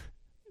 Yeah.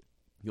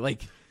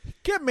 Like,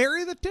 Can't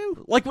marry the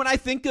two. like when I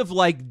think of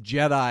like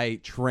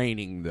Jedi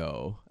training,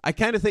 though, I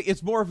kind of think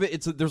it's more of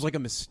it. There's like a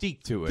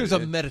mystique to it. There's a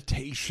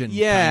meditation.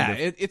 Yeah,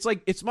 kind of. it's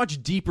like it's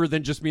much deeper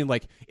than just being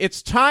like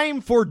it's time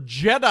for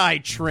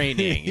Jedi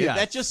training. Yes.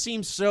 That just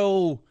seems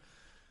so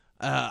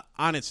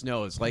on its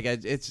nose. Like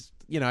it's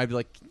I'd be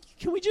like,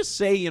 can we just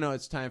say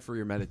it's time for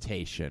your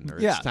meditation or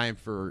Yeah. it's time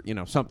for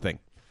something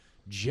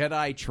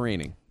Jedi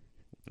training.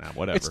 Nah,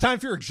 whatever. It's time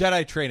for your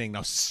Jedi training.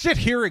 Now sit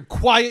here and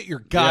quiet your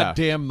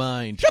goddamn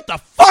mind. Shut the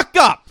fuck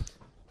up.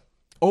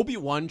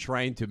 Obi-Wan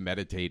trying to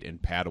meditate in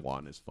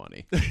Padawan is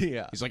funny.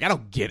 Yeah. He's like, I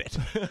don't get it.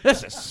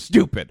 This is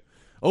stupid.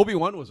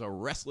 Obi-Wan was a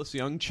restless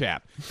young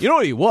chap. You know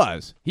what he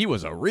was? He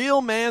was a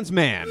real man's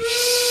man.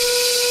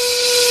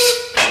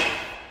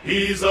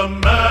 He's a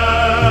man.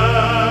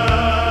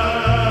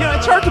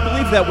 It's hard to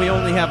believe that we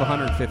only have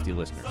 150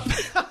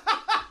 listeners.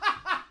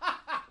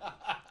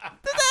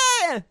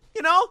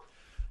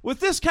 With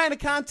this kind of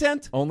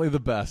content, Only the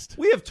best.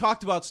 we have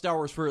talked about Star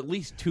Wars for at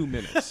least 2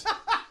 minutes.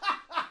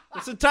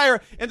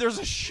 And there's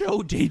a show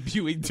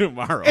debuting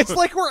tomorrow. It's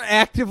like we're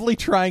actively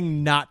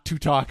trying not to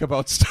talk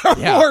about Star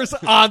Yeah. Wars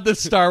on the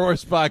Star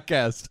Wars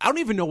podcast. I don't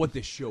even know what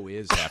this show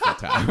is half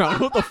the time. I don't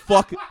know what the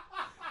fuck.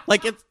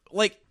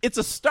 It's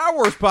a Star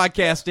Wars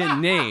podcast in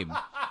name.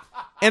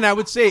 And I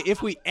would say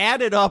if we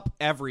added up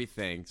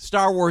everything,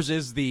 Star Wars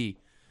is the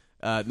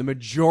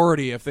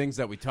majority of things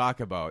that we talk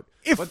about.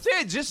 But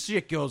this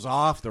shit goes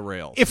off the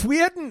rails. If we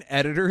had an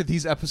editor,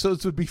 these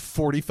episodes would be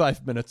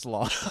 45 minutes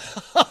long.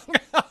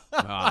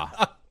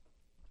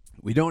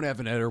 We don't have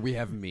an editor. We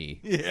have me.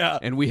 Yeah.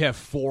 And we have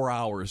 4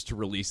 hours to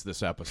release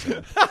this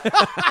episode. All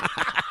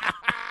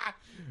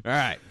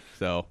right.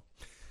 So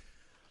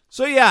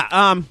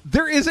yeah.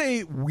 There is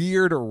a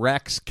weird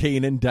Rex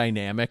Kanan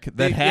dynamic that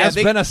They- has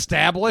yeah, they- been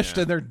established,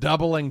 and they're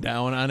doubling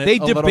down on it. They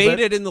a little bit.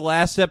 debated in the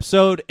last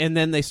episode, and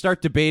then they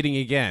start debating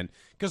again.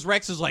 Because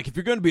Rex is like, if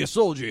you're going to be a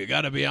soldier, you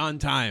got to be on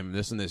time,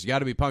 this and this. You got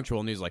to be punctual.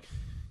 And he's like,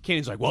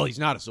 Kanan's like, well, he's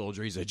not a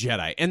soldier. He's a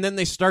Jedi. And then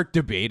they start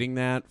debating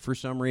that for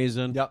some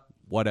reason. Yep.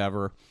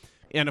 Whatever.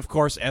 And, of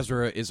course,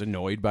 Ezra is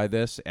annoyed by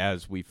this,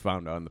 as we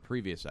found out in the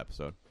previous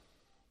episode.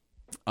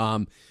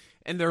 And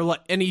they're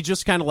like, and he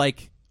just kind of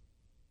like,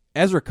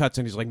 Ezra cuts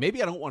in. He's like,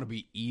 maybe I don't want to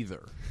be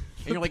either.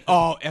 And you're like,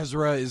 oh,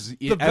 Ezra's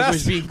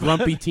being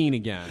grumpy teen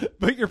again.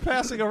 But you're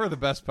passing over the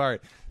best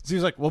part. So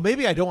he's like, well,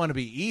 maybe I don't want to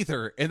be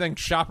either. And then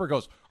Chopper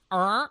goes,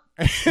 and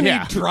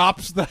Yeah. he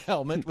drops the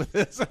helmet with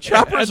his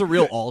Chopper's a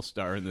real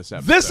all-star in this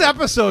episode. This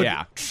episode,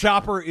 Yeah.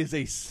 Chopper is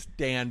a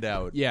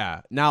standout.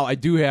 Yeah. Now, I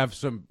do have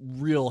some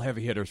real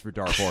heavy hitters for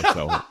Dark Horse,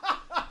 though.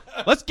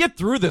 Let's get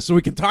through this so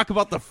we can talk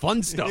about the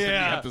fun stuff in the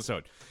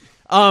episode.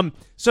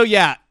 So,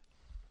 yeah.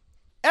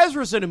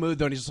 Ezra's in a mood,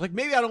 though, and he's just like,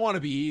 maybe I don't want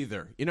to be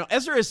either.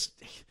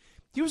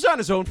 He was on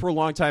his own for a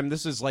long time.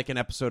 This is like an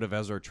episode of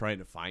Ezra trying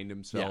to find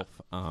himself.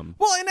 Well,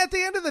 and at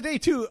the end of the day,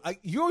 too,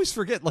 you always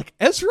forget, like,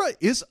 Ezra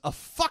is a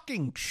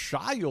fucking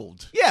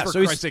child. Yeah, for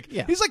so Christ's sake.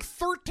 yeah. He's like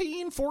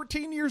 13,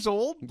 14 years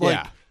old. Like,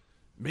 Yeah.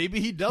 maybe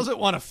he doesn't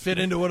want to fit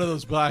into one of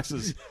those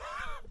boxes.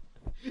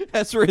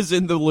 Ezra is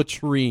in the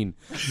latrine.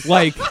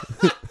 Like,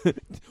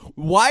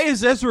 why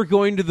is Ezra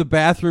going to the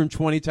bathroom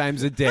 20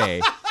 times a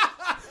day?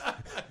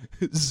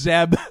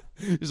 Zeb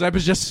is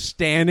just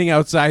standing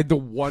outside the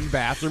one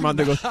bathroom on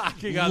the go.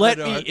 Knocking on Let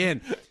the door. me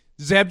in.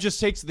 Zeb just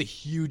takes the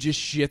hugest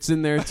shits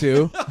in there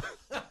too.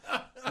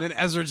 Then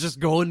Ezra's just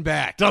going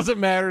back. Doesn't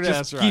matter to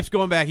Just Ezra. keeps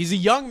going back. He's a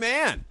young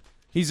man.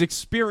 He's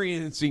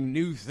experiencing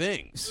new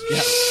things.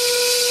 Yeah.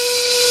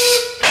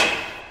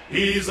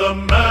 He's a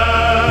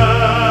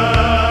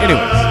man.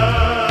 Anyways,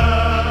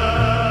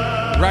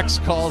 Rex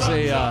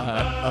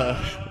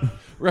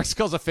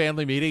calls a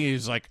family meeting.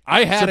 He's like,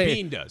 I had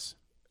Sabine does.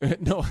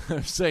 No,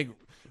 I'm saying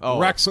Oh.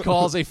 Rex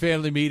calls a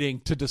family meeting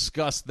to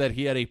discuss that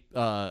he had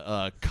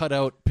a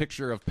cutout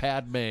picture of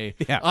Padme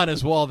on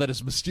his wall that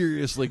has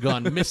mysteriously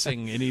gone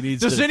missing, and he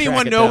needs Does to anyone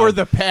track it know down. where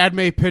the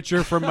Padme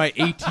picture from my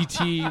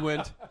ATT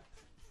went?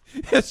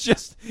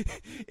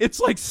 It's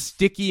like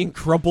sticky and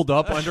crumpled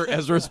up under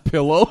Ezra's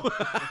pillow.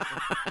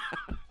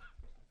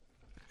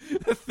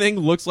 The thing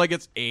looks like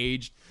it's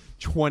aged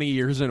 20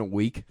 years in a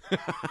week.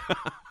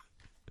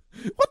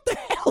 What the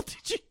hell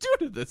did you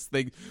do to this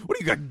thing? What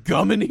do you got,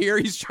 gum in here?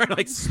 He's trying to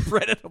like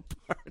spread it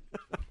apart.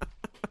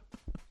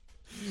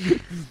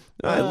 It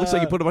looks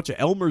like you put a bunch of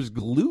Elmer's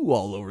glue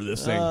all over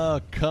this thing.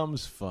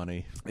 Comes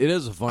funny. It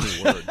is a funny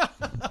word.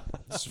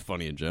 It's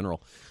funny in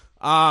general.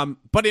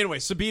 But anyway,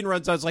 Sabine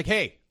runs out. It's like,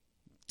 hey,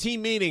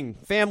 team meeting,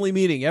 family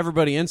meeting,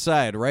 everybody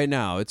inside right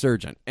now. It's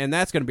urgent. And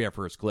that's going to be our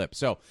first clip.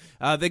 So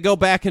they go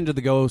back into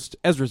the Ghost.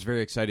 Ezra's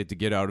very excited to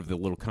get out of the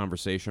little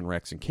conversation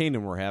Rex and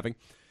Kanan were having.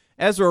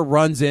 Ezra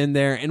runs in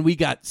there, and we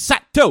got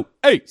Sato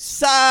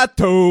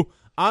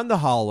on the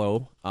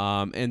holo.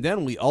 And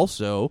then we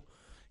also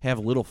have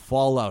a little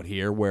fallout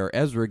here where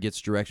Ezra gets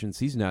directions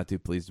he's not too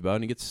pleased about,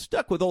 and he gets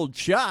stuck with old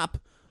Chop,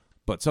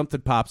 but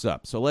something pops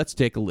up. So let's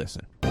take a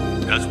listen.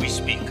 As we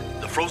speak,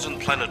 the frozen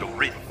planet of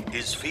Rin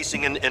is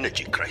facing an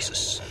energy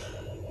crisis.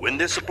 When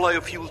their supply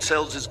of fuel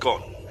cells is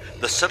gone,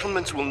 the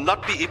settlements will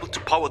not be able to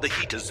power the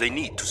heaters they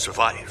need to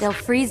survive. They'll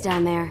freeze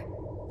down there.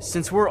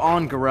 Since we're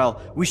on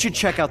Garel, we should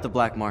check out the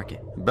black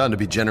market. Bound to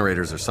be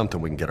generators or something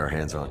we can get our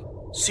hands on.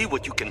 See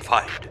what you can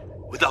find,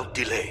 without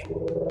delay.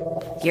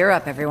 Gear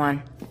up,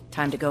 everyone.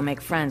 Time to go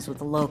make friends with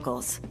the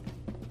locals.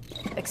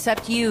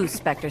 Except you,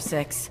 Spectre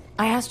 6.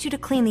 I asked you to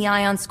clean the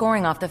ion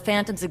scoring off the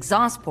Phantom's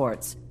exhaust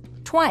ports.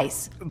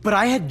 Twice. But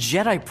I had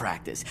Jedi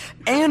practice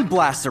and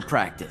blaster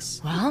practice.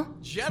 Well,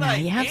 now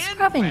you have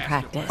scrubbing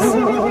practice.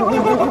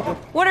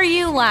 What are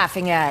you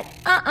laughing at?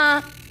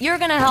 You're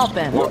gonna help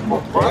him.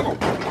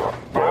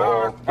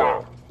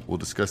 We'll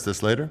discuss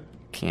this later.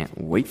 Can't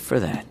wait for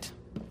that.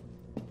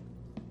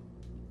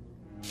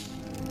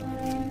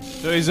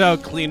 So he's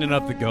out cleaning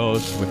up the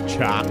Ghost with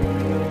Chop.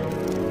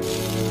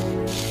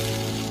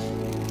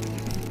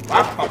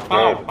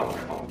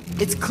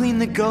 It's Clean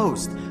the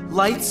Ghost,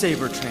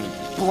 lightsaber training,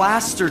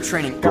 blaster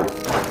training.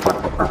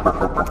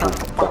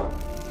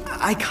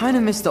 I kind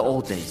of miss the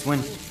old days when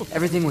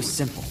everything was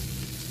simple.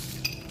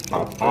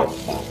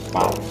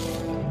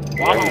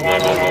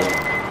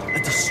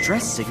 A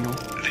distress signal?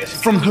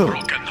 From who?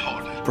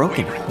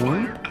 Broken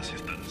Horn?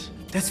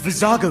 That's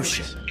Vizago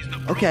shit.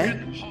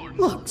 Okay.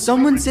 Look,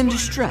 someone's in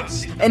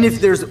distress. And if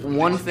there's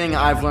one thing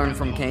I've learned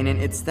from Kanan,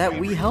 it's that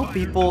we help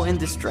people in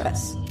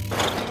distress.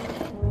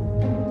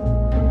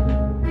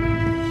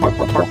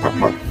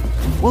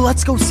 Well,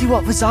 let's go see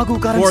what Vizago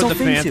got himself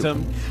into.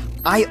 Phantom.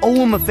 I owe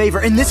him a favor,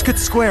 and this could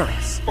square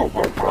us.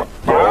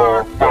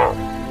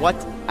 What?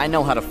 I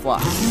know how to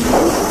fly.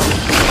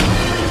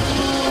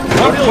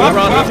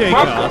 Around the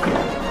takeoff.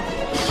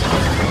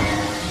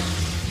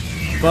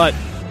 But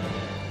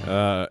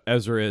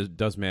Ezra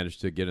does manage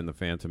to get in the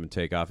Phantom and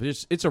take off.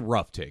 It's a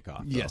rough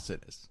takeoff, though. Yes,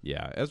 it is.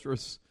 Yeah,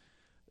 Ezra's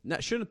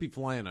shouldn't be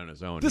flying on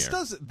his own. This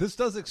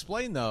does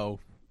explain, though,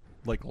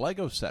 like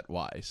Lego set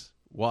wise,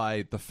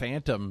 why the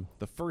Phantom,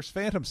 the first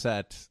Phantom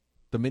set,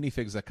 the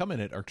minifigs that come in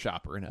it are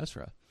Chopper and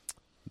Ezra.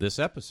 This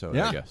episode,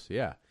 yeah. I guess.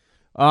 Yeah.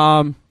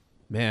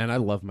 Man, I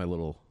love my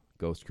little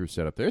Ghost Crew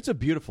setup there. It's a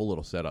beautiful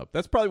little setup.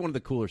 That's probably one of the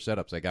cooler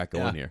setups I got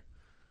going here.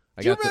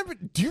 Do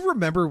you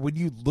remember when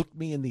you looked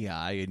me in the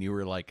eye and you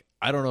were like,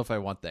 I don't know if I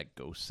want that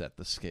Ghost set.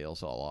 The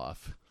scales all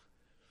off.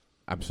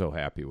 I'm so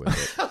happy with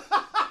it.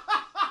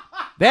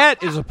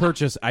 That is a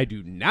purchase I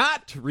do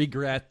not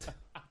regret.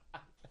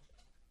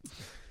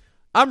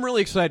 I'm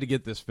really excited to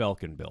get this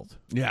Falcon built.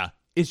 Yeah.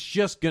 It's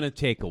just going to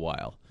take a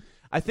while.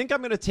 I think I'm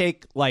going to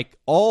take,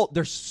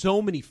 there's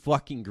so many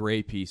fucking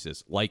gray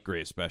pieces, light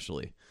gray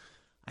especially.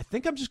 I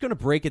think I'm just going to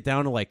break it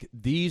down to,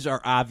 these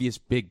are obvious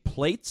big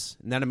plates,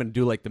 and then I'm going to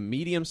do, the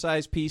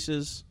medium-sized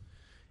pieces,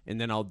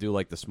 and then I'll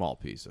do, the small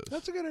pieces.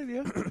 That's a good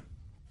idea.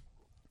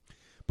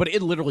 But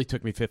it literally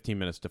took me 15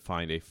 minutes to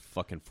find a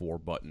fucking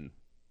 4-button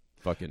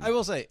fucking... I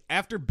will say,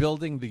 after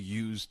building the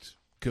used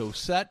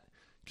Ghost set,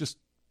 just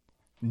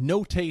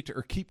notate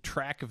or keep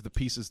track of the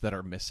pieces that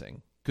are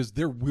missing, because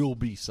there will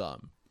be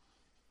some.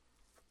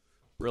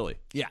 Really?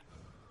 Yeah.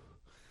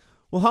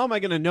 Well, how am I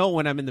going to know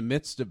when I'm in the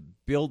midst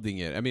of building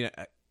it? I mean,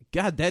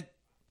 God, that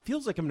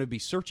feels like I'm going to be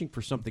searching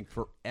for something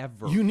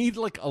forever. You need,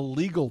 a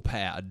legal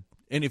pad,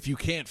 and if you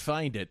can't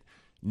find it,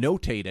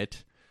 notate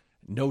it.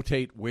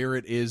 Notate where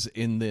it is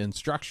in the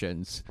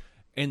instructions,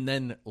 and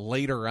then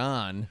later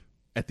on,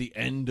 at the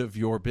end of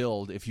your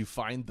build, if you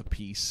find the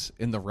piece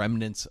in the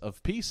remnants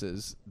of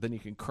pieces, then you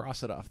can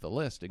cross it off the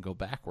list and go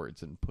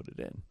backwards and put it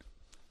in.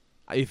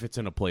 If it's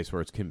in a place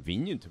where it's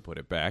convenient to put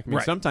it back. I mean,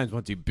 right. Sometimes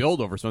once you build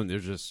over something,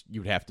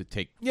 you'd have to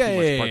take too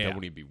much part that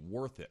wouldn't even be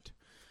worth it.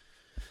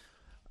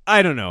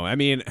 I don't know. I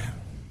mean,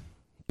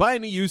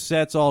 buying a used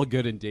set's all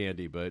good and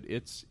dandy, but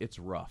it's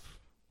rough.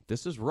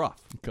 This is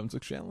rough. It comes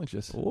with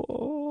challenges.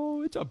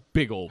 Oh, it's a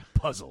big old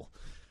puzzle.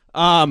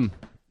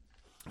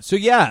 So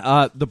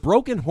yeah, the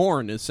Broken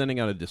Horn is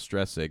sending out a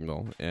distress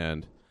signal,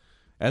 and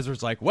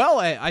Ezra's like, well,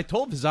 I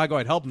told Vizago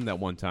I'd help him that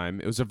one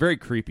time. It was a very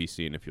creepy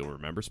scene, if you'll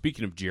remember.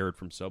 Speaking of Jared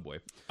from Subway.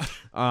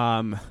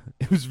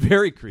 It was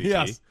very creepy.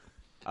 Yes.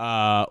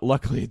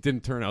 Luckily, it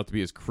didn't turn out to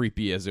be as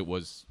creepy as it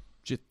was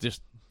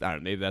just I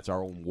don't know, maybe that's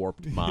our own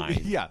warped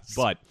mind. Yes.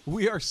 But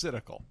we are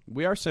cynical.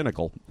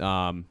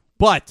 But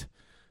so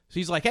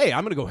he's like, hey,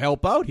 I'm going to go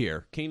help out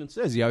here. Kanan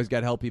says you always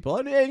got to help people.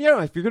 And,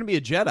 if you're going to be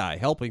a Jedi,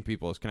 helping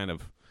people is kind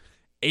of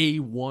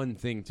A1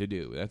 thing to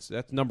do. That's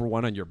number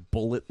one on your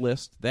bullet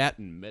list. That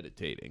and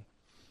meditating.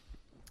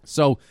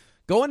 So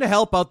going to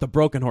help out the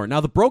Broken Horn.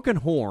 Now, the Broken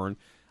Horn,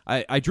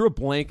 I drew a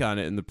blank on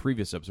it in the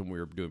previous episode when we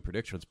were doing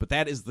predictions, but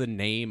that is the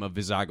name of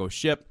Vizago's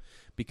ship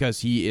because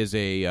he is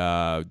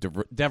a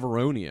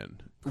Deveronian,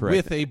 correct?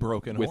 With a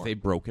broken horn. With a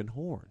broken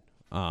horn.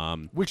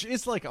 Which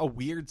is like a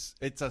weird.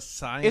 It's a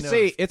sign. It's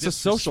a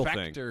social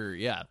thing.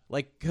 Yeah,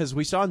 like because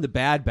we saw in the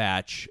Bad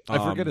Batch. I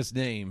forget his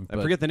name. I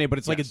forget the name, but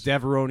it's like a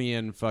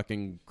Deveronian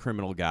fucking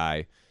criminal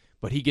guy.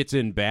 But he gets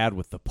in bad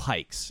with the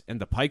Pikes,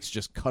 and the Pikes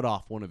just cut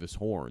off one of his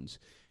horns,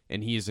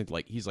 and he's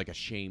like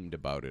ashamed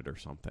about it or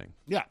something.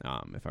 Yeah.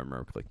 If I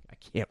remember correctly, I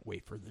can't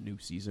wait for the new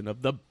season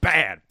of the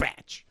Bad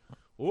Batch.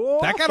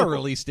 Oh. That got a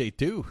release date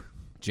too.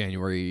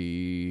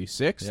 January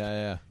 6th?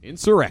 Yeah.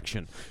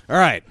 Insurrection. All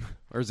right.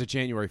 Or is it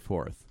January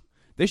 4th?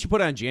 They should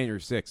put on January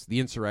 6th, the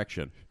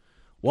Insurrection.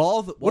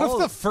 What if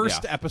the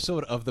first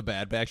episode of the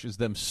Bad Batch is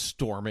them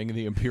storming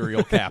the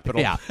Imperial Capitol?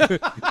 Yeah.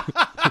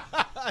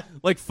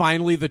 Like,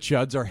 finally the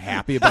Chuds are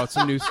happy about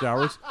some new Star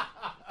Wars.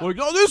 Like,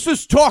 oh, this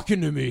is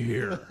talking to me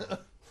here.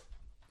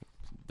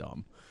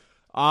 Dumb.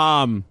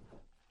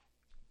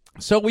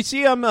 So we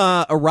see him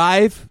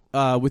arrive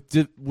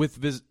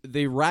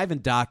they arrive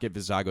and dock at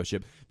Vizago's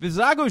ship.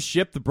 Vizago's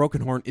ship, the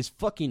Broken Horn, is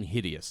fucking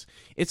hideous.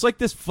 It's like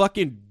this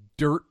fucking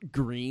dirt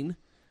green.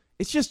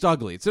 It's just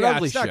ugly. It's an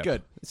ugly ship. It's not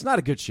good. It's not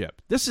a good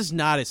ship. This is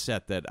not a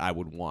set that I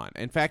would want.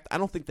 In fact, I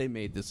don't think they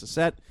made this a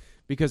set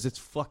because it's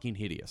fucking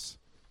hideous.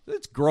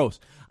 It's gross.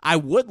 I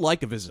would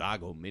like a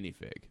Vizago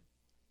minifig.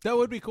 That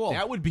would be cool.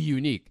 That would be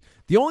unique.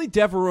 The only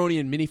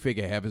Deveronian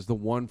minifig I have is the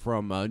one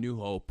from New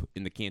Hope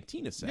in the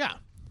Cantina set. Yeah.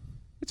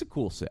 It's a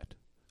cool set.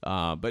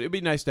 But it'd be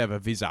nice to have a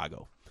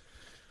Vizago.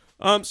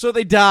 So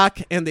they dock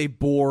and they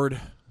board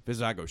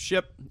Vizago's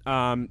ship.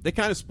 They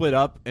kind of split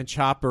up, and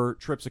Chopper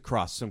trips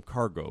across some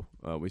cargo.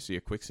 We see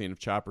a quick scene of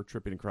Chopper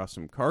tripping across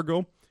some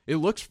cargo. It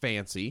looks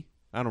fancy.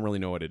 I don't really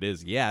know what it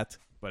is yet,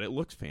 but it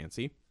looks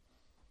fancy.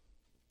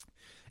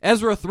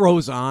 Ezra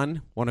throws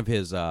on one of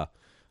his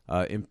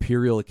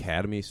Imperial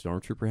Academy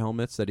Stormtrooper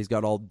helmets that he's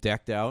got all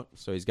decked out,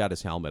 so he's got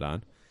his helmet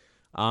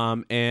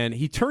on. And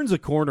he turns a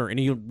corner, and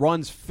he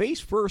runs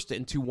face first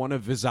into one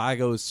of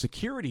Vizago's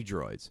security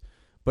droids,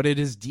 but it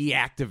is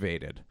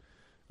deactivated.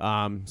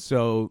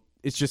 So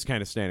it's just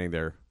kind of standing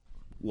there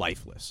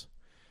lifeless.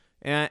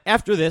 And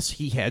after this,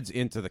 he heads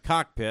into the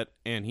cockpit,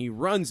 and he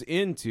runs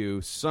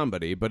into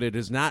somebody, but it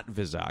is not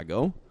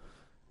Vizago.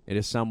 It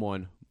is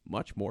someone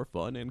much more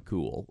fun and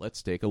cool.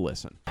 Let's take a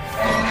listen.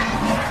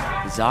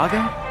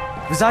 Vizago?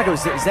 Vizago,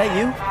 is that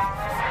you?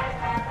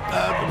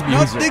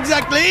 Not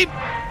exactly.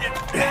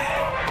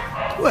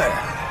 Well,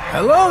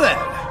 hello there.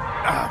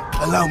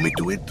 Allow me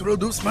to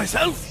introduce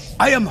myself.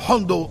 I am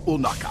Hondo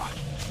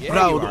Ohnaka,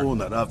 proud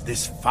owner of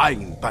this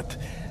fine but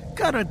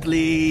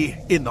currently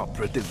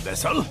inoperative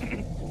vessel.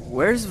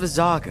 Where's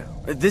Vizago?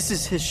 This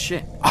is his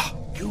ship.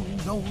 You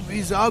know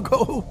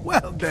Vizago?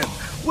 Well then,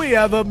 we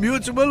have a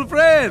mutual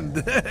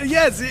friend.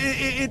 Yes,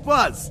 it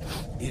was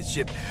his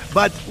ship.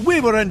 But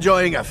we were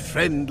enjoying a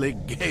friendly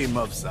game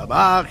of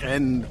Sabacc,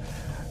 and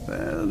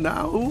well,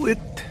 now it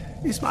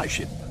is my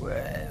ship.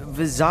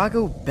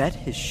 Vizago bet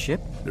his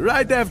ship?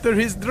 Right after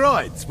his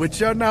droids,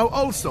 which are now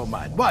also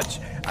mine. Watch,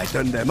 I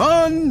turn them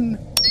on.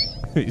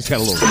 He's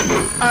got a little...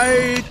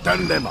 I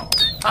turn them off.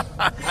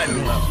 I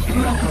love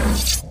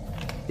it.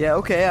 Yeah,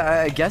 okay,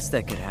 I guess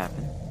that could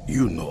happen.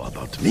 You know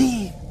about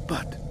me,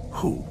 but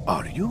who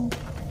are you?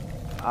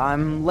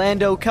 I'm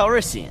Lando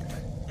Calrissian.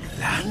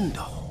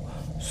 Lando?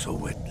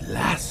 So at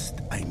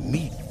last I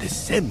meet the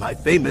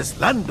semi-famous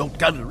Lando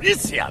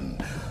Calrissian.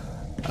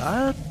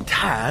 A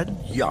tad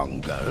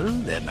younger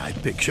than I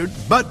pictured,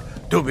 but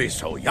to be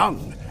so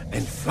young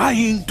and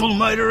flying to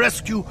my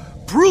rescue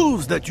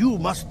proves that you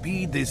must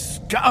be the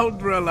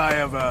scoundrel I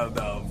have heard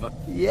of.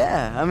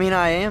 Yeah, I mean,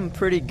 I am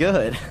pretty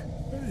good.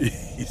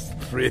 He's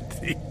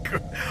pretty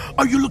good.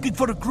 Are you looking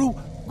for a crew?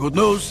 Good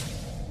news.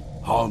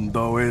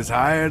 Hondo is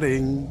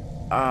hiring.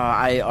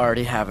 I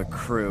already have a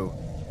crew.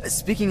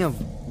 Speaking of,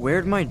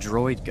 where'd my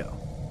droid go?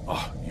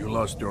 Oh, you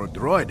lost your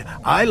droid.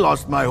 I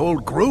lost my whole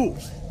crew,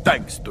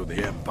 thanks to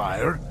the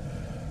Empire.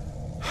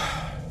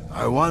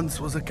 I once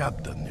was a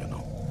captain, you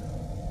know.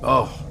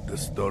 Oh, the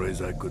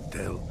stories I could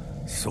tell.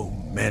 So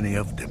many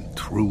of them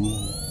true.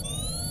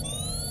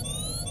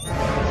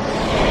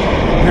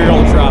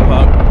 Imperial drop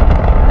up.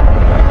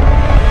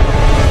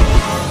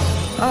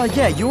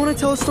 Yeah, you want to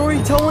tell a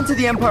story? Tell one to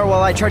the Empire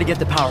while I try to get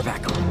the power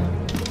back on.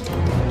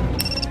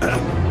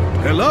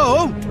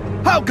 Hello?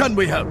 How can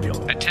we help you?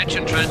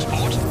 Attention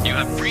transport, you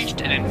have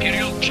breached an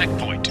Imperial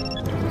checkpoint.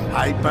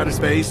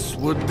 Hyperspace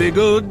would be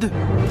good. Ezra's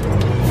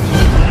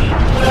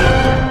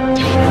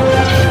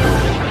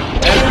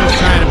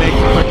trying to make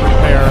a quick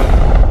repair.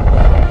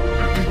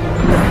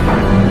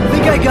 I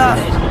think I got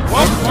it.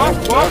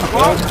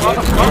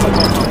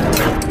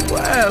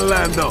 Well,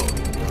 Lando,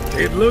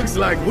 it looks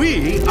like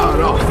we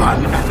are off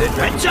on an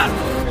adventure.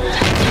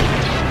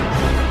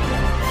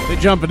 They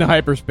jump into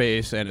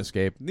hyperspace and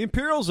escape. The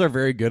Imperials are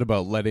very good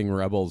about letting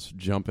rebels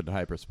jump into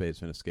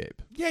hyperspace and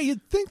escape. Yeah,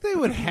 you'd think they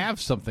would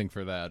have something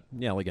for that.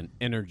 Yeah, like an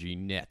energy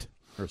net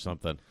or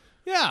something.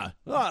 Yeah.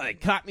 Oh, they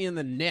caught me in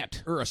the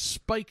net. Or a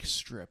spike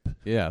strip.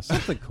 Yeah,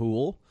 something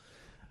cool.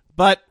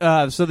 But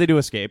so they do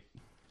escape.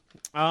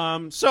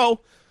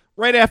 So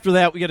right after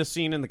that, we get a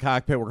scene in the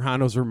cockpit where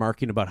Hondo's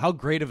remarking about how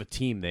great of a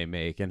team they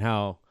make and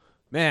how,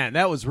 man,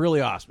 that was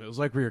really awesome. It was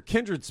like we were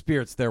kindred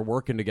spirits there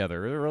working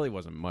together. There really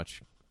wasn't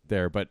much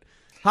there, but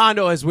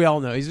Hondo, as we all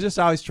know, he's just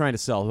always trying to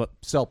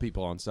sell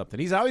people on something.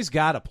 He's always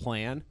got a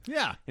plan.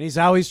 Yeah. And he's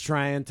always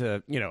trying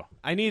to,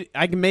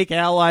 I can make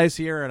allies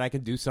here and I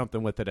can do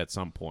something with it at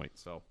some point.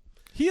 So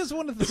he is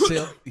one of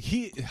the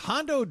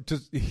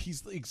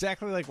he's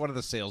exactly like one of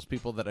the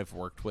salespeople that I've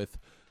worked with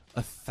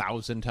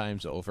 1,000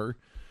 times over.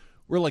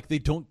 Where like they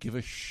don't give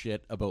a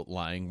shit about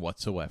lying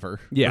whatsoever.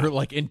 Yeah. Or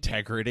like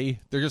integrity.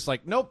 They're just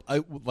like, nope,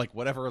 like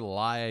whatever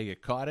lie I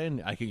get caught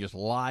in, I can just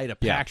lie to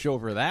patch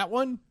over that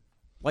one.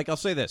 Like, I'll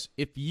say this.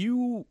 If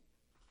you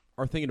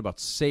are thinking about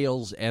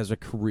sales as a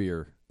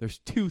career, there's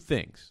two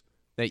things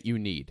that you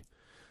need.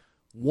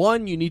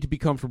 One, you need to be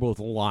comfortable with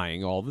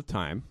lying all the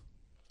time.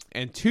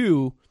 And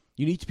two,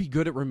 you need to be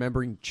good at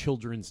remembering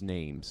children's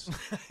names.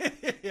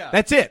 Yeah.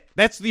 That's it.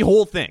 That's the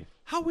whole thing.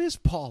 How is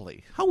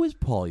Paulie? How is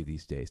Paulie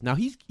these days? Now,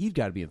 he's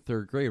got to be in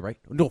third grade, right?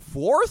 No,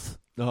 fourth?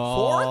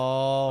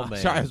 Oh, man.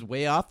 Sorry, I was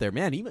way off there.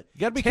 Man, you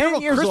got to be careful.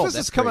 Christmas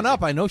is coming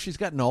up. I know she's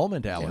got an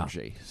almond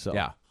allergy. Yeah. So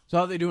yeah. So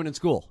how are they doing in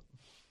school?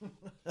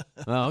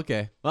 Oh,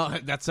 okay. Well,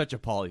 that's such a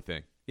Paulie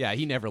thing. Yeah,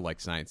 he never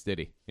liked science, did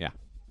he? Yeah.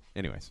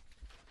 Anyways.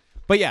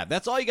 But yeah,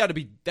 that's all you got to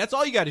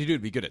do to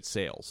be good at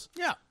sales.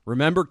 Yeah.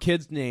 Remember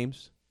kids'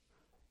 names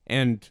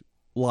and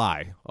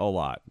lie a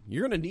lot.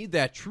 You're going to need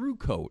that true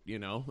coat, You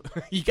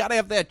got to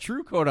have that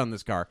true coat on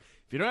this car.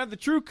 If you don't have the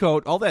true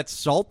coat, all that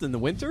salt in the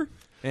winter,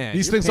 man,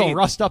 these things will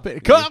rust up.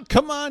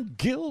 Come on,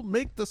 Gil,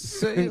 make the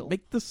sale.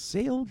 Make the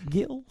sale,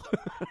 Gil.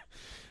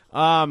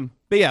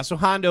 But yeah, so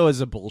Hondo is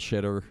a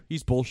bullshitter.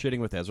 He's bullshitting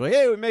with Ezra.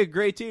 Hey, we make a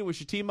great team. We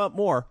should team up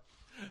more.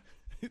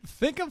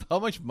 Think of how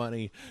much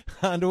money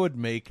Hondo would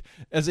make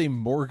as a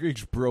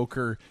mortgage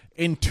broker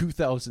in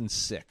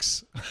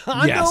 2006.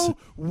 Hondo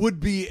would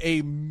be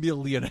a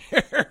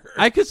millionaire.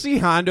 I could see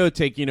Hondo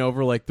taking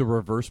over like the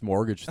reverse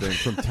mortgage thing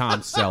from Tom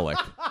Selleck.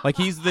 Like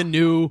he's the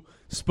new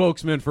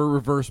spokesman for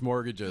reverse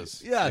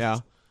mortgages. Yes. Yeah.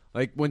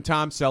 Like when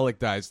Tom Selleck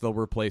dies, they'll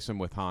replace him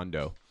with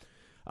Hondo.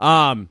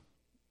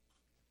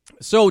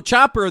 So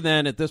Chopper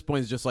then at this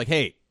point is just like,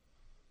 hey,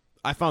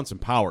 I found some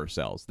power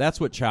cells. That's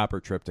what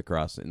Chopper tripped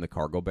across in the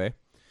cargo bay.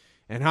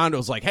 And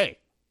Hondo's like, hey,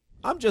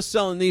 I'm just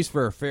selling these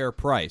for a fair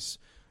price.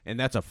 And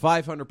that's a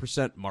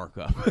 500%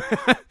 markup.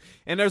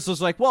 And there's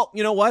just like, well,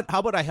 you know what? How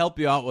about I help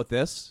you out with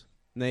this?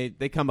 And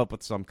they come up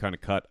with some kind of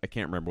cut. I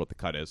can't remember what the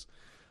cut is.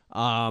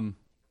 But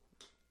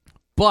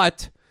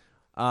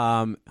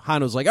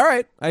Hondo's like, all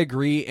right, I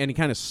agree. And he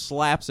kind of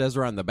slaps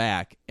Ezra on the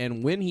back.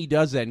 And when he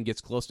does that and gets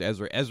close to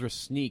Ezra, Ezra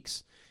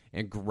sneaks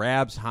and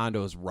grabs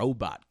Hondo's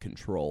robot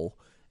control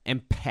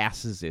and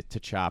passes it to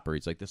Chopper.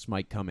 He's like, this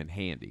might come in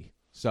handy.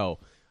 So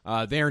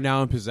they are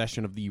now in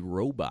possession of the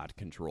robot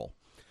control.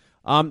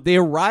 They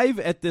arrive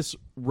at this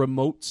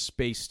remote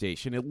space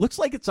station. It looks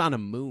like it's on a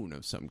moon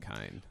of some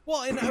kind.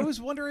 Well, and I was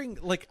wondering,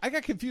 like, I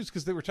got confused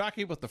because they were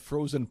talking about the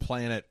frozen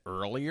planet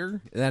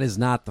earlier. That is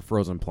not the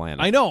frozen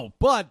planet. I know,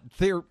 but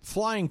they're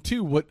flying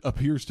to what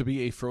appears to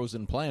be a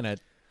frozen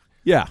planet.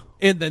 Yeah.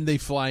 And then they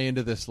fly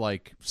into this,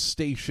 like,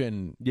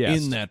 station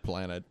in that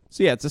planet.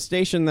 So, yeah, it's a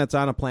station that's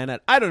on a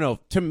planet. I don't know.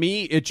 To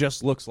me, it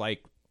just looks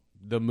like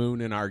the moon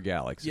in our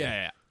galaxy.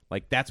 Yeah.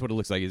 Like, that's what it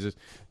looks like. It's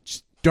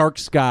just dark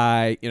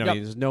sky.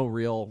 There's no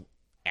real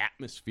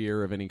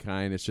atmosphere of any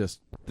kind. It's just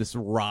this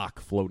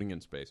rock floating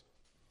in space.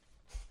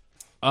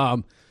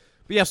 But,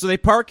 yeah, so they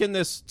park in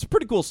this. It's a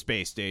pretty cool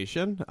space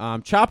station.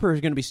 Chopper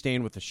is going to be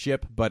staying with the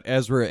ship, but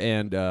Ezra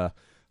and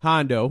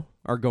Hondo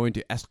are going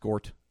to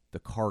escort the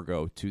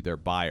cargo to their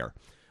buyer.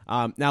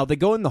 Now they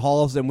go in the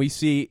halls and we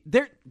see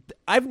there.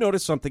 I've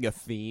noticed a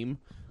theme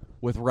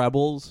with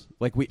Rebels.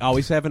 Like we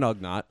always have an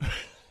Ugnaught.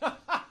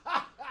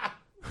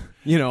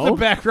 The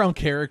background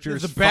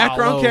characters.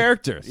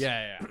 Characters.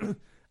 Yeah.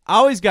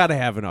 Always got to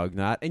have an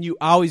Ugnaught, and you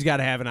always got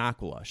to have an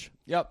Aqualush.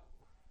 Yep.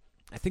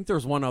 I think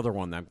there's one other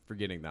one that I'm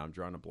forgetting now. I'm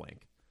drawing a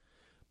blank.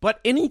 But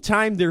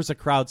anytime there's a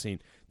crowd scene,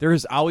 there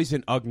is always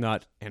an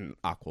Ugnaught and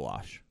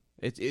Aqualush.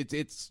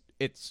 It's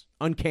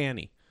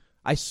uncanny.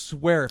 I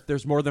swear, if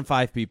there's more than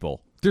 5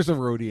 people. There's a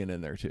Rodian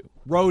in there, too.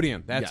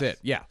 Rodian, that's it.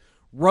 Yeah.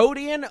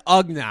 Rodian,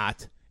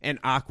 Ugnaught, and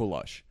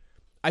Aqualush.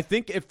 I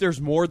think if there's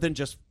more than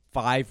just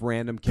 5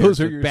 random characters,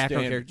 those are your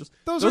background characters.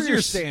 Those are your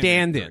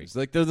stand-ins.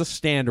 Like, they're the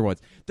standard ones.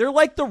 They're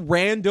like the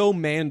Rando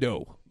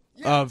Mando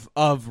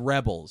of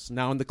Rebels.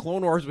 Now, in the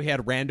Clone Wars, we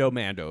had Rando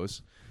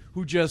Mandos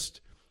who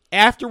just,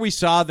 after we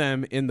saw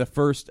them in the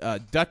first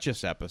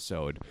Duchess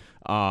episode,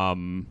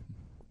 why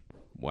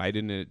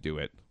didn't it do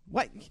it?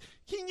 What?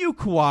 Can you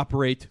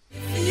cooperate?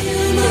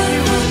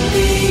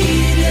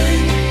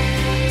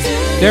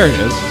 There it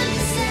is.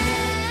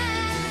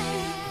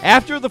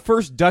 After the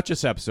first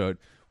Duchess episode,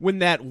 when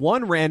that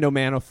one Rando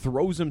Mano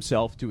throws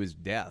himself to his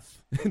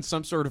death in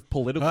some sort of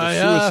political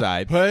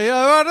suicide.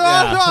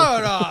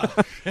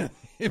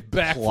 It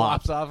back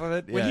flops off of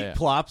it. When he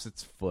plops,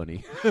 it's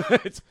funny.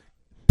 It's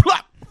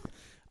plop.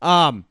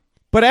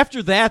 But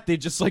after that, they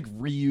just like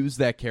reuse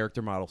that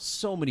character model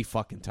so many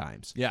fucking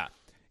times. Yeah.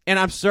 And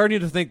I'm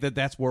starting to think that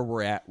that's where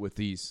we're at with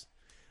these.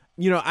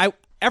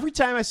 Every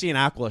time I see an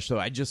Aqualish, though,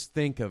 I just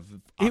think of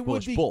Aqualish It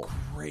would be Bull.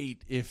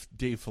 great if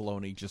Dave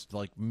Filoni just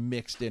like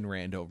mixed in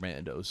Rando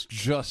Mandos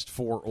just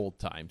for old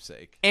time's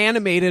sake.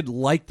 Animated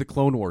like the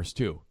Clone Wars,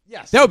 too.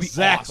 Yes, that would be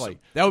exactly. awesome.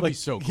 That would be Like,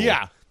 so cool.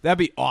 yeah. That'd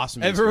be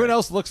awesome. Everyone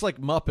else looks like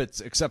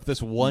Muppets except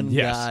this one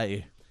Yes.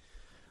 guy.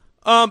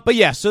 But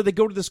yeah, so they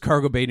go to this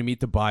cargo bay to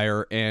meet the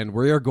buyer, and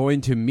we are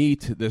going to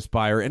meet this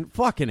buyer. And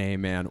fucking A,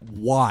 man,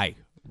 why?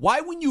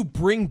 Why when you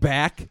bring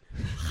back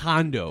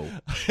Hondo,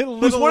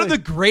 who's one of the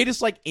greatest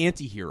like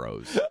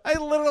anti-heroes? I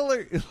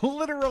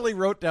literally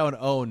wrote down,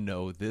 "Oh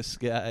no, this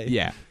guy."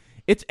 Yeah,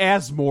 it's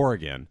As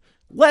Morrigan.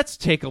 Let's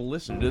take a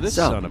listen to this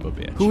son of a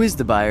bitch. Who is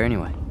the buyer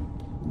anyway?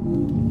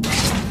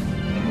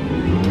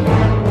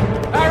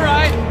 All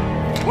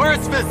right,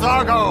 where's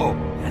Vizago?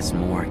 As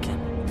Morrigan.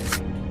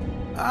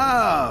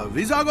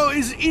 Vizago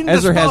is indisposed,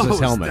 Ezra has his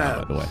helmet on,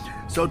 by the way.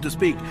 so to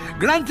speak,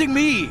 granting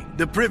me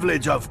the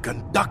privilege of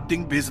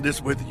conducting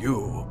business with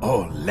you,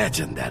 oh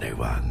legendary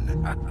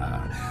one.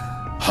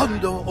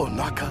 Hondo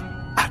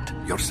Onaka at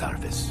your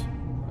service.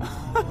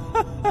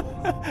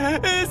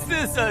 Is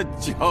this a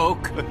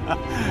joke?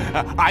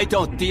 I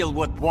don't deal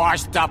with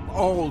washed up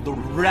old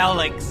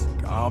relics.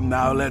 Come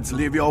now, let's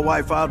leave your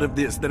wife out of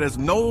this. There is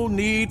no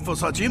need for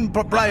such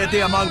impropriety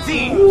among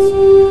thieves.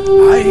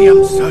 I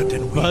am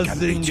certain we can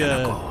reach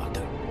an accord.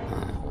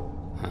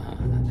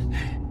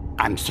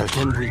 I'm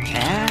certain we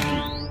can.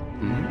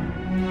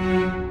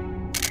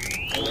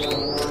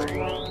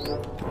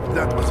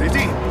 That was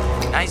easy.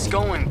 Nice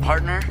going,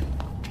 partner.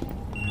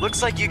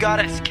 Looks like you got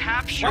us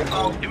captured.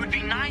 It would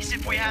be nice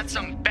if we had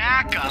some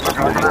backup.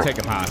 Take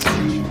him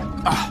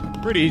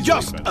hostage. Pretty easy.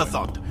 Just a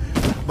thought.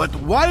 But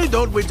why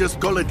don't we just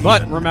call it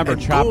But even remember,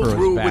 and Chopper go is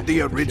through back. with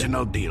the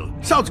original deal?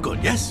 Sounds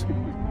good, yes?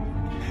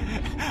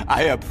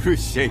 I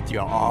appreciate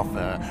your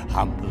offer,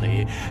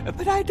 humbly,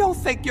 but I don't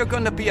think you're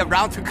going to be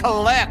around to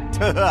collect.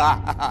 They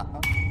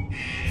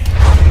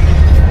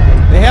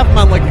have him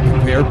on like a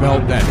conveyor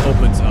belt that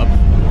opens up,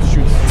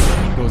 shoots,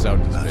 goes out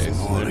into space.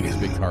 In this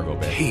big cargo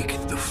bay.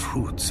 Take the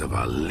fruits of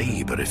our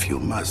labor if you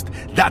must.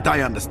 That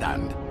I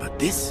understand. But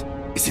this,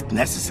 is it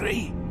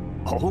necessary?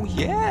 Oh,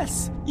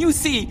 yes. You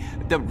see,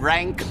 the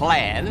Rang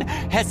clan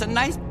has a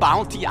nice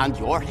bounty on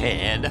your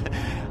head.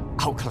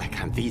 I'll collect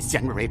on these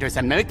generators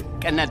and make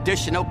an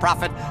additional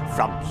profit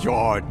from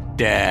your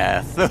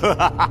death.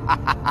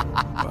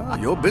 Well,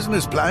 your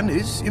business plan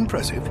is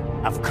impressive.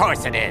 Of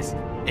course it is.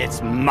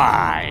 It's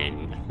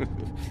mine.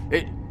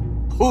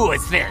 Who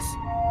is this?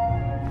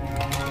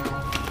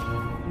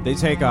 They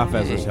take off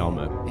Ezra's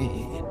helmet.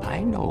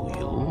 I know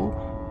you.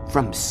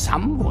 From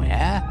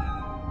somewhere.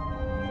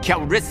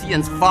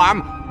 Calrissian's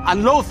farm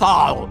on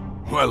Lothal.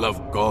 Well,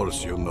 of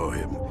course you know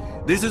him.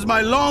 This is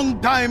my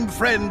longtime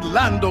friend,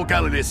 Lando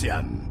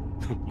Calrissian.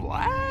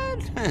 What?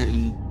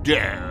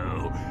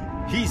 No.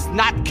 He's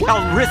not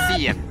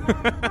Calrissian.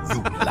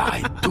 You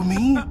lied to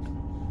me?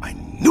 I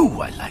knew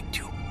I liked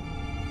you.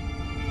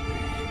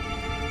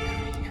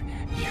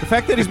 The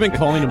fact that he's been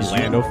calling him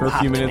Lando for a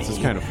few minutes is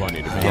kind of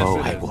funny to me. Oh,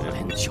 I will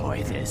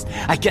enjoy this.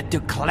 I get to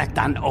collect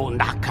on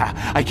Onaka.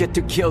 I get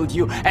to kill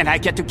you, and I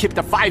get to keep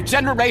the 5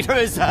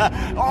 generators.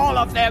 All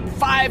of them,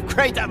 5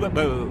 crates.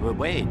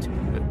 Wait,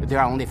 there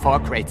are only 4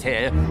 crates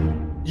here.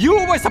 You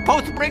were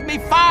supposed to bring me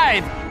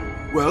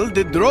 5. Well,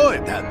 the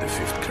droid had the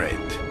 5th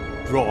crate.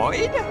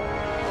 Droid?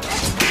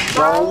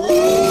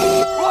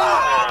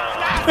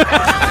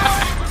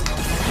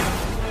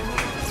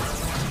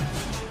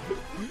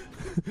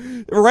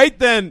 Right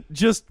then,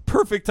 just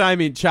perfect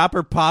timing.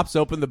 Chopper pops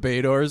open the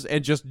bay doors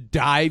and just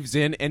dives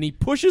in, and he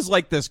pushes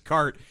like this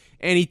cart,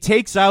 and he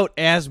takes out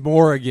As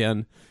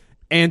Morrigan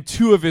and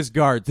 2 of his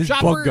guards, his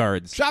bug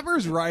guards.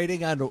 Chopper's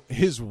riding on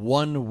his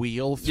one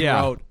wheel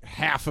throughout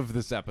half of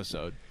this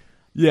episode.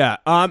 Yeah.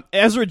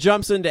 Ezra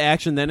jumps into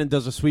action then and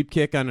does a sweep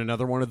kick on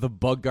another one of the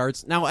bug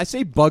guards. Now, I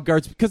say bug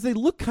guards because they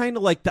look kind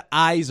of like the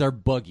eyes are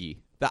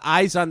buggy. The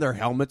eyes on their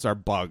helmets are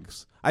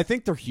bugs. I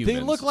think they're humans.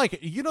 They look like,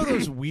 you know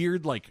those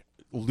weird, like,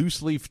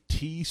 loose leaf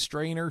tea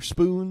strainer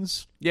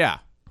spoons? Yeah.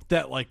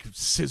 That, like,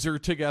 scissor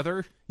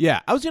together?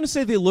 Yeah. I was going to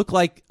say they look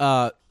like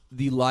the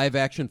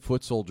live-action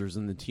foot soldiers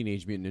in the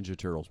Teenage Mutant Ninja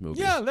Turtles movie.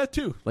 Yeah, that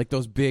too. Like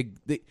those big...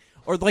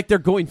 or like they're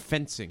going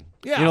fencing.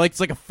 Yeah. You know, like it's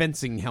like a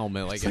fencing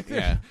helmet.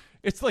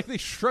 It's like they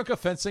shrunk a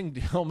fencing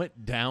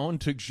helmet down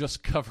to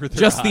just cover their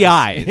just eyes. the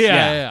eyes.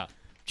 Yeah.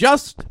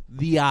 Just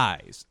the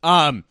eyes.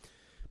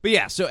 But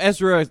yeah, so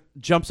Ezra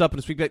jumps up in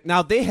a sweep kick.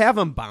 Now, they have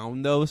him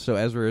bound, though, so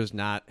Ezra does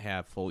not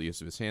have full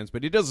use of his hands,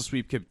 but he does a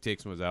sweep kick,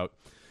 takes him out.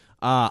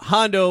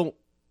 Hondo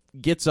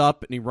gets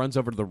up, and he runs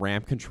over to the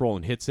ramp control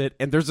and hits it,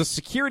 and there's a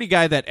security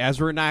guy that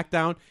Ezra knocked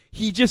down.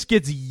 He just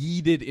gets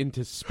yeeted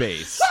into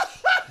space.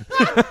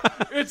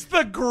 It's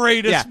the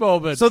greatest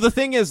moment. So the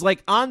thing is,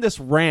 like, on this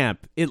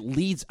ramp, it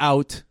leads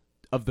out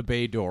of the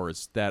bay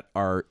doors that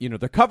are,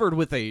 they're covered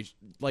with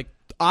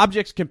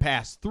objects can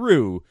pass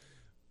through,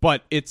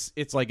 But it's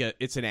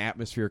an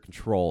atmosphere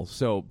control.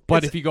 So,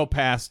 but if you go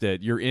past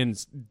it, you're in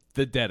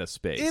the dead of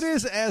space. It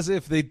is as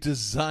if they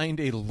designed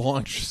a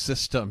launch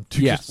system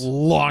to just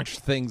launch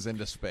things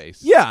into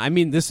space. Yeah, I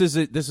mean this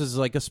is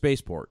like a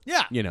spaceport.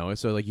 Yeah,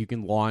 so like you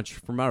can launch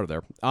from out of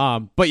there.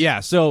 But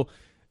yeah, so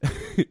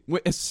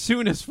as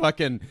soon as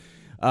fucking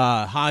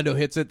Hondo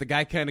hits it, the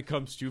guy kind of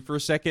comes to for a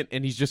second,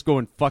 and he's just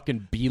going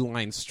fucking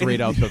beeline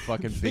straight out the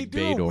fucking big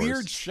bay doors. They do a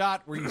weird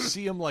shot where you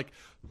see him like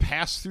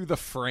pass through the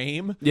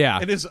frame,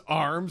 and his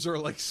arms are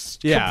like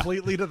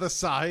completely to the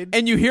side,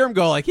 and you hear him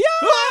go like, "Yeah!"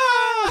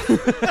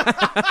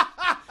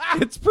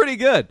 It's pretty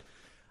good.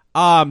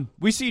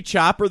 We see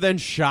Chopper then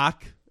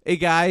shock a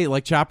guy.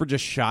 Like Chopper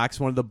just shocks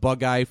one of the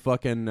bug eye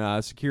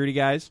fucking security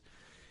guys.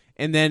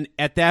 And then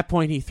at that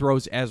point, he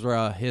throws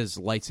Ezra his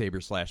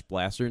lightsaber /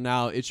 blaster.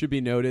 Now, it should be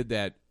noted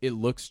that it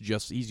looks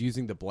he's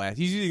using the blast.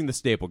 He's using the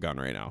staple gun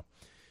right now.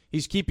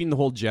 He's keeping the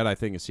whole Jedi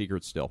thing a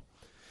secret still.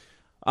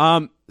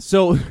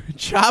 So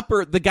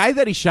Chopper, the guy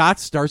that he shot,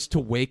 starts to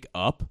wake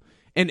up,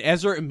 and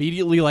Ezra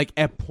immediately, like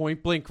at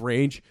point blank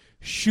range,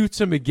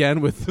 shoots him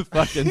again with the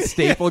fucking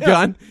staple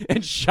gun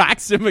and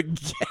shocks him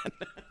again.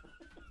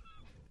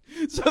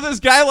 So this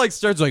guy he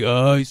starts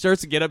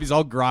to get up. He's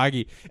all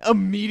groggy.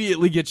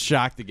 Immediately gets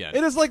shocked again.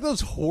 It is like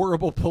those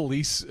horrible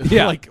police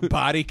like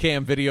body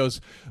cam videos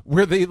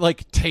where they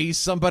like tase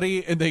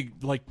somebody and they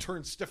like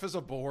turn stiff as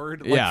a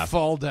board,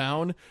 fall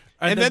down,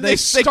 and then they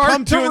start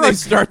come to and they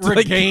start to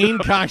regain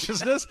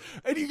consciousness,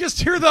 and you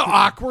just hear the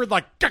awkward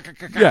like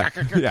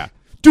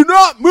Do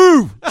not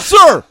move,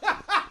 sir.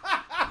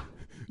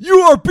 You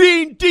are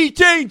being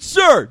detained,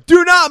 sir.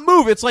 Do not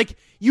move. It's like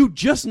you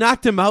just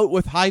knocked him out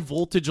with high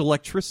voltage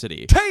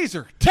electricity.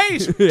 Taser.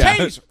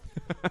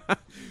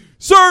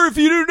 Sir, if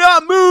you do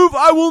not move,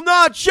 I will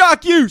not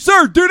shock you.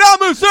 Sir, do not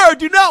move. Sir,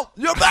 do not.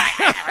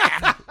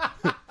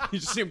 You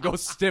just see him go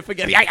stiff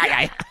again.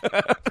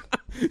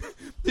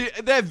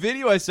 That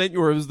video I sent you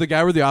where it was the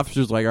guy where the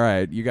officer's like, all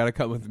right, you got to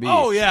come with me.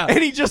 Oh, yeah.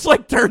 And he just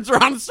turns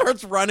around and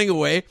starts running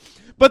away.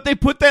 But they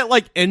put that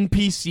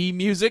NPC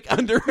music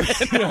under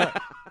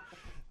it.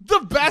 The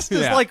best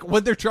is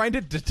when they're trying to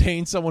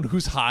detain someone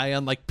who's high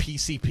on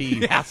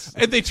PCP,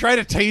 and they try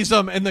to tase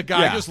them, and the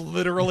guy just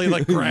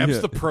literally grabs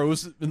the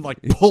pros and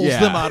pulls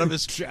them out of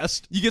his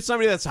chest. You get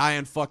somebody that's high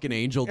on fucking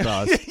angel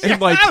dust,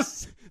 and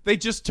they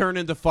just turn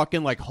into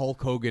fucking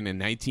Hulk Hogan in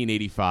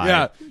 1985.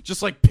 Yeah,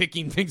 just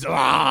picking things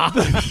up.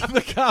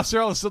 The cops are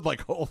all of a sudden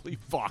holy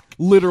fuck,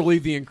 literally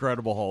the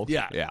Incredible Hulk.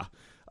 Yeah.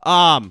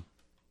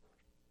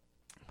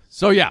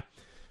 So yeah.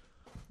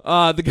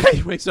 The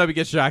guy wakes up, he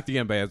gets shocked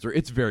again by Ezra.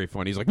 It's very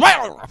funny. He's like,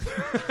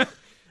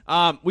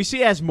 we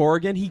see As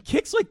Morgan. He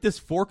kicks this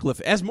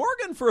forklift. As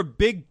Morgan, for a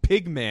big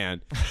pig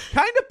man,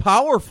 kind of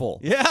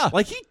powerful. Yeah.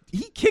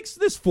 He kicks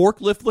this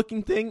forklift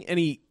looking thing, and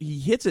he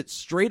hits it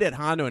straight at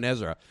Hondo and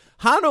Ezra.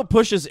 Hondo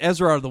pushes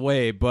Ezra out of the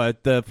way,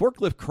 but the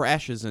forklift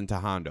crashes into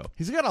Hondo.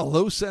 He's got a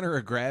low center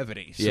of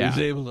gravity, so he's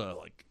able to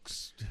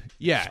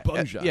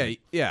sponge on it.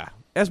 Yeah.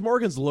 As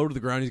Morgan's low to the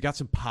ground, he's got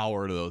some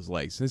power to those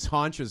legs. His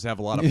haunches have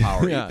a lot of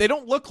power. They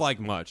don't look like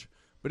much,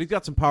 but he's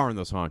got some power in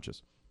those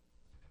haunches.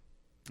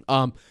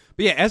 But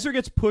yeah, Ezra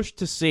gets pushed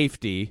to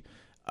safety.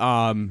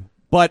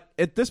 But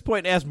at this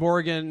point, As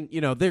Morgan,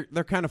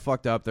 they're kind of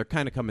fucked up. They're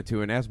kind of coming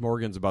to, and As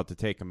Morgan's about to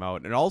take him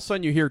out. And all of a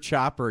sudden, you hear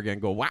Chopper again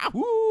go,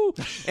 wahoo!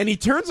 And he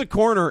turns a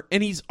corner,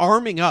 and he's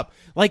arming up.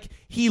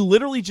 He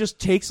literally just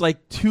takes,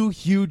 two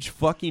huge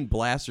fucking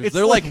blasters.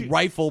 They're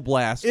rifle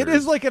blasters. It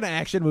is like an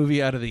action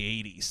movie out of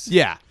the 80s.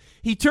 Yeah.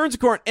 He turns a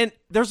corner, and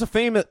there's a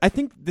famous, I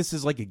think this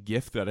is a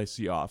GIF that I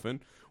see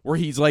often, where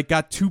he's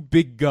got two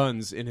big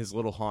guns in his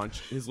little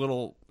haunch, his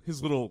little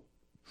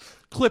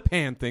clip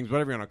hand things,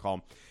 whatever you want to call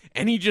them.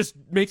 And he just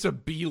makes a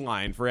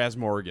beeline for As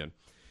Morgan.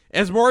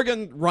 As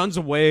Morgan runs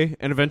away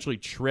and eventually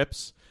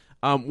trips.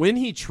 When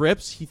he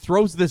trips, he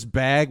throws this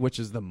bag, which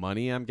is the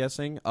money, I'm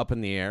guessing, up in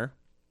the air.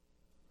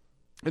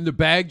 And the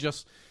bag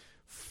just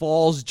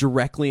falls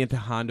directly into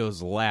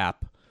Hondo's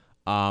lap.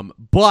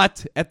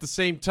 But at the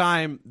same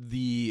time,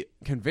 the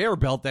conveyor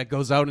belt that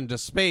goes out into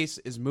space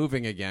is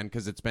moving again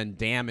because it's been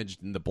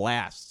damaged in the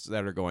blasts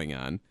that are going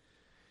on.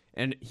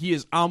 And he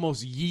is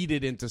almost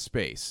yeeted into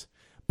space.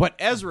 But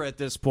Ezra at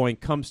this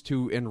point comes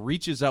to and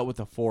reaches out with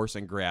the Force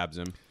and grabs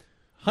him.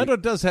 Hondo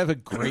does have a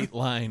great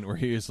line where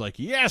he is like,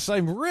 yes,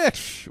 I'm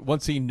rich,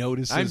 once he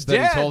notices I'm that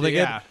dead. he's holding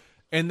it.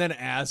 And then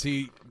as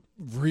he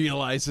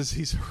realizes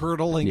he's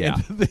hurtling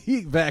into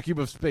the vacuum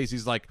of space,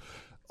 he's like,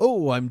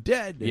 oh, I'm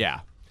dead. Yeah.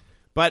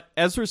 But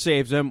Ezra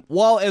saves him.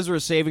 While Ezra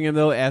is saving him,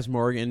 though, As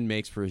Morgan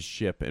makes for his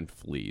ship and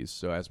flees.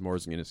 So As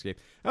Morgan's going to escape.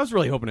 I was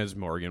really hoping As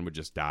Morgan would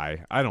just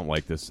die. I don't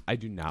like this. I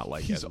do not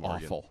like He's As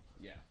Morgan. awful.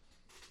 Yeah.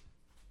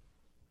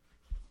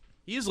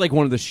 He is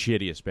one of the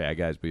shittiest bad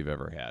guys we've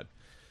ever had.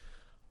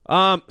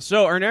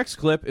 So our next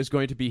clip is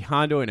going to be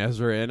Hondo and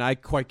Ezra, and I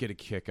quite get a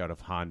kick out of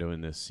Hondo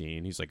in this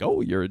scene. He's like,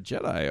 oh, you're a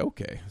Jedi.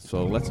 Okay.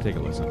 So let's take a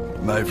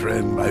listen. My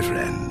friend,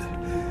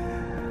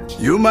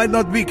 you might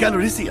not be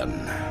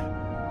Calrissian,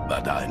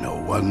 but I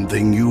know one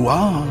thing you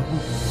are.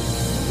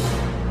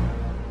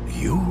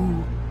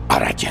 You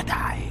are a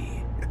Jedi.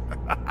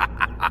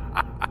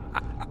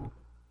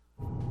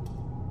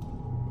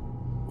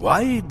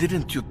 Why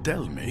didn't you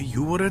tell me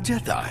you were a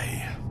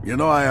Jedi? You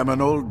know I am an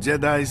old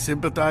Jedi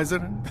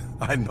sympathizer.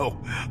 I know,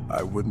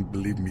 I wouldn't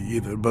believe me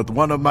either, but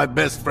one of my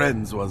best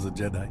friends was a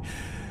Jedi.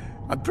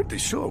 I'm pretty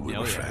sure we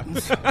were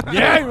friends.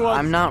 Yeah, he was.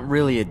 I'm not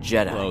really a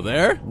Jedi. Hello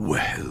there.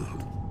 Well,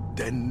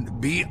 then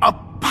be a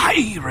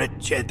pirate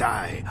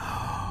Jedi.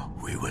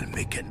 We will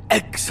make an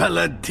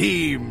excellent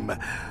team.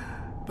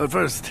 But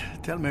first,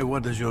 tell me,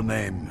 what is your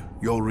name?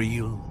 Your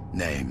real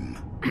name?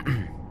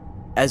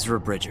 Ezra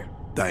Bridger.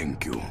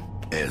 Thank you,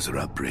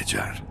 Ezra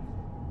Bridger.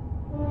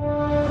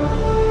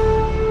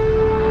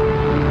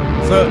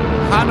 So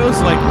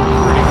Hondo's like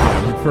pretty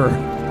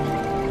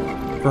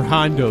good for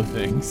Hondo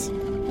things.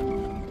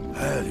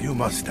 Well, you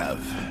must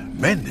have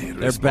many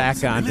They're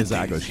back on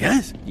Vizago ship.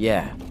 Yes?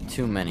 Yeah,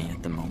 too many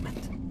at the moment.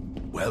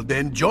 Well,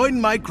 then join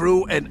my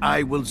crew and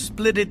I will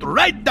split it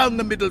right down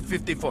the middle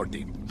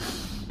 50-40.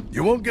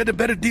 You won't get a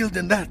better deal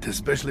than that,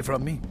 especially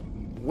from me.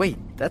 Wait,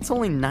 that's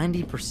only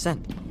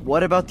 90%.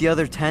 What about the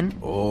other 10?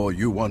 Oh,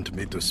 you want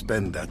me to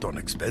spend that on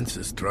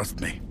expenses,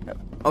 trust me.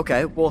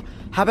 Okay, well,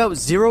 how about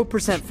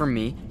 0% from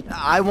me?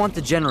 I want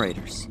the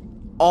generators.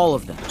 All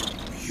of them.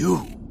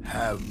 You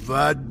have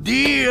a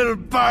deal,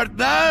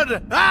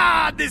 partner!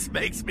 Ah, this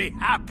makes me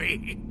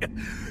happy.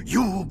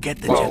 You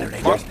get the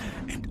generators,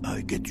 and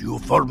I get you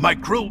for my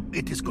crew.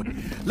 It is good.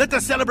 Let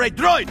us celebrate.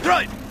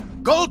 Droid!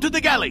 Go to the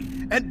galley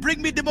and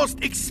bring me the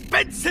most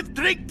expensive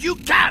drink you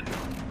can!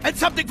 And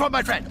something for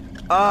my friend.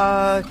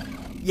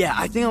 Yeah,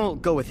 I think I'll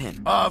go with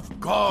him. Of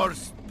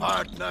course,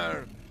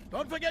 partner.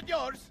 Don't forget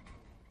yours.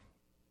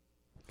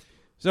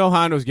 So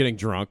Hondo's getting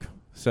drunk.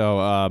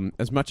 So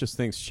as much as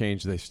things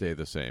change, they stay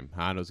the same.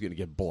 Hondo's going to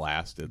get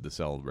blasted to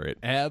celebrate.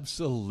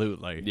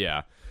 Absolutely.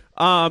 Yeah.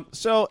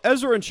 So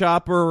Ezra and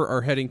Chopper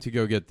are heading to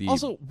go get the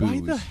Also,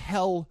 booze. why the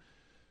hell...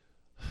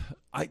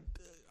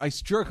 I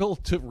struggle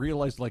to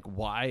realize, like,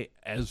 why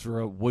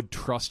Ezra would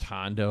trust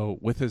Hondo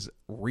with his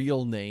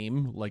real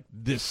name, like,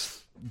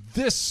 this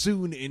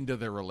soon into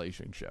their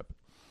relationship.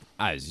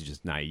 He's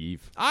just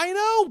naive. I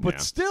know, but Yeah.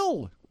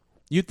 still.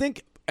 You'd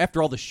think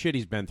after all the shit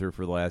he's been through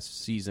for the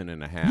last season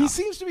and a half. He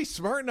seems to be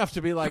smart enough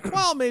to be like,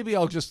 well, maybe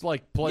I'll just,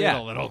 like, play it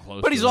a little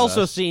closer. But he's to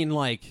also this. seen,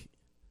 like,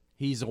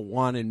 he's a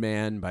wanted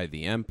man by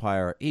the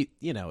Empire.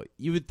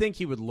 You would think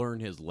he would learn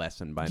his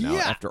lesson by now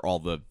after all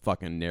the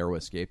fucking narrow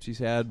escapes he's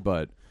had,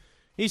 but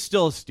he's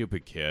still a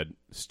stupid kid.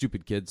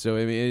 So,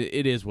 I mean,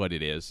 it is what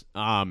it is.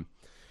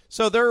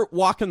 So they're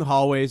walking the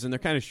hallways, and they're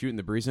kind of shooting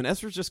the breeze, and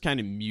Ezra's just kind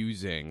of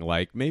musing,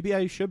 like, maybe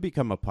I should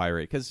become a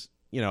pirate, because,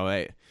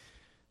 I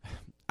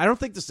don't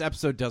think this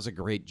episode does a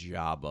great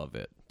job of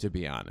it, to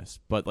be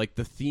honest. But, like,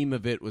 the theme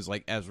of it was,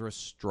 like, Ezra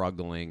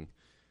struggling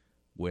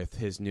with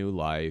his new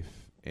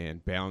life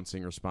and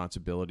balancing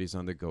responsibilities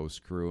on the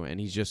Ghost Crew,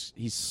 and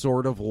he's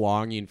sort of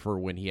longing for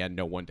when he had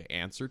no one to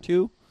answer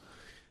to.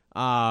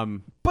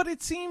 But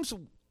it seems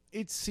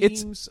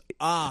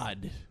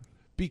odd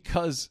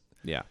because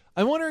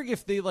I'm wondering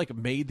if they like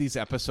made these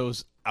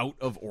episodes out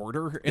of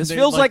order. And This they,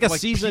 feels like a like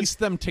season. pieced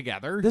them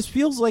together. This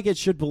feels like it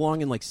should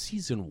belong in like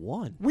season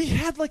 1. We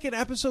had like an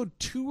episode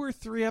 2 or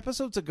 3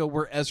 episodes ago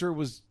where Ezra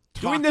was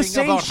Doing talking the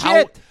same about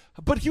shit.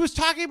 but he was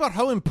talking about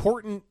how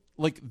important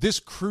like this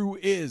crew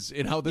is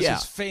and how this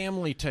is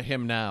family to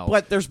him now.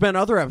 But there's been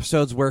other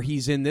episodes where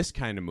he's in this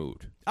kind of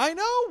mood. I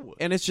know,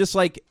 and it's just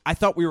like I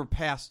thought we were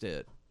past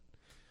it.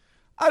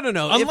 I don't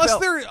know.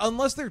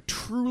 Unless they're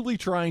truly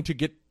trying to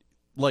get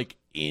like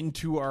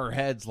into our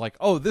heads, like,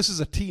 oh, this is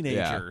a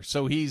teenager,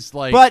 so he's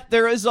like. But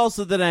there is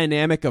also the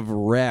dynamic of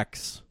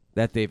Rex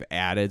that they've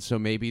added, so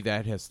maybe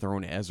that has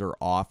thrown Ezra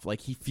off.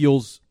 Like he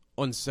feels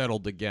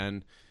unsettled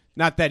again.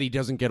 Not that he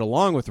doesn't get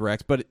along with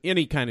Rex, but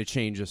any kind of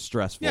change is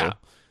stressful. Yeah.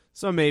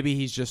 So maybe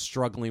he's just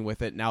struggling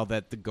with it now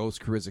that the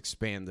Ghost Crew has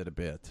expanded a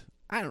bit.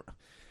 I don't know.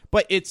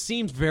 But it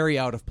seems very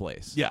out of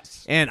place.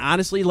 Yes. And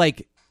honestly,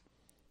 like,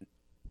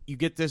 you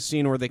get this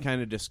scene where they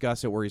kind of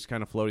discuss it, where he's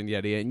kind of floating the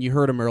idea, and you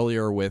heard him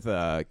earlier with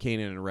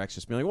Kanan and Rex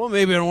just being like, well,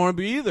 maybe I don't want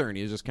to be either, and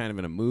he's just kind of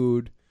in a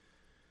mood.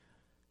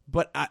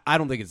 But I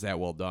don't think it's that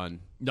well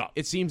done. No.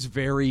 It seems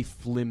very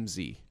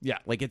flimsy. Yeah.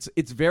 Like,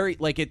 it's very,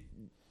 like,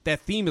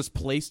 that theme is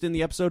placed in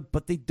the episode,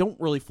 but they don't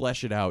really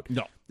flesh it out.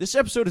 No. This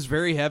episode is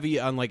very heavy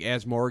on, like,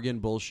 As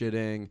Morgan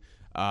bullshitting,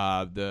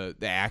 the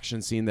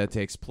action scene that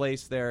takes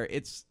place there.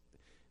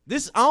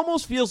 This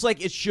almost feels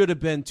like it should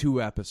have been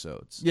 2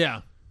 episodes.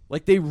 Yeah.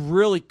 Like, they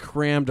really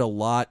crammed a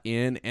lot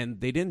in, and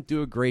they didn't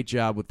do a great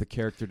job with the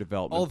character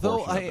development.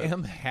 Although I portion of it.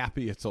 am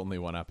happy it's only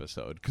 1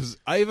 episode, because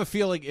I have a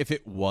feeling if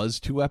it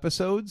was 2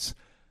 episodes,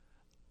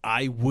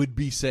 I would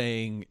be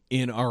saying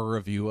in our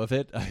review of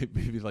it, I'd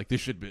be like, this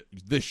should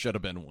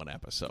have been 1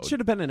 episode. It should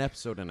have been an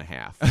episode and a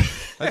half.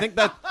 I think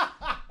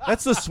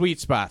that's the sweet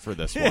spot for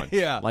this one.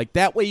 Yeah. Like,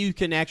 that way you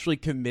can actually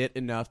commit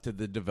enough to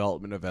the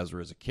development of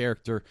Ezra as a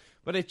character,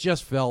 but it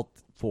just felt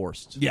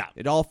forced. Yeah.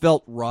 It all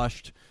felt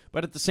rushed,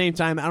 but at the same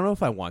time, I don't know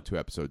if I want 2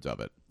 episodes of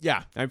it.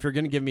 Yeah. If you're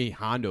going to give me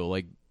Hondo,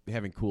 like,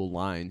 having cool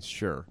lines,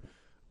 sure.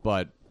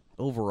 But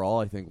overall,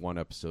 I think 1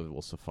 episode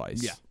will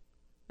suffice.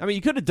 I mean,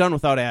 you could have done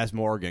without As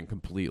Morgan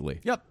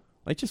completely. Yep.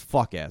 Like, just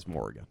fuck As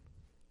Morgan.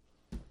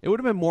 It would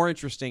have been more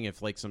interesting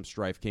if like some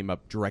strife came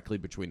up directly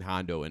between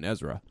Hondo and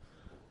Ezra.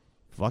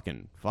 Fuck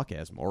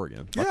ass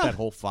Morgan. Fuck that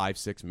whole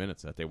 5-6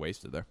 minutes that they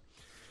wasted there.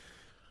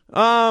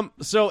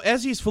 So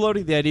as he's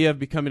floating the idea of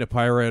becoming a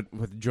pirate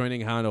with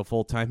joining Hondo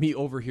full time, he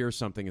overhears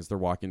something as they're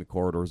walking the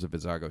corridors of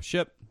Vizago's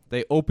ship.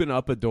 They open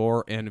up a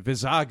door, and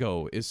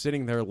Vizago is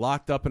sitting there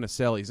locked up in a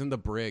cell. He's in the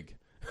brig.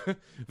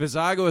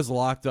 Vizago is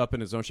locked up in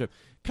his own ship.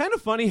 Kind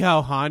of funny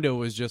how Hondo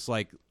was just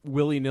like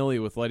willy-nilly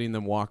with letting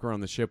them walk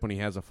around the ship when he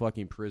has a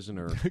fucking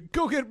prisoner.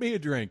 Go get me a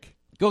drink.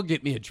 Go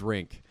get me a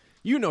drink.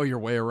 You know your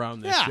way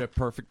around this ship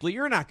perfectly.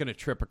 You're not going to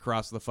trip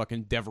across the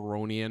fucking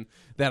Deveronian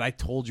that I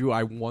told you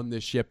I won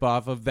this ship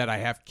off of, that I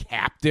have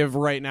captive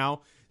right now.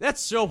 That's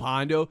so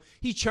Hondo.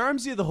 He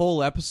charms you the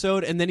whole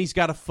episode, and then he's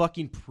got a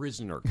fucking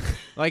prisoner.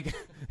 Like,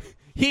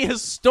 he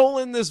has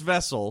stolen this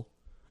vessel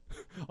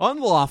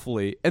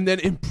unlawfully and then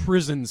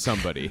imprisoned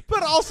somebody.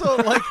 But also,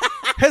 like,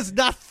 has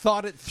not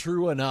thought it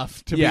through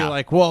enough to be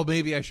like, well,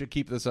 maybe I should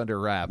keep this under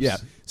wraps. Yeah.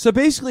 So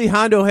basically,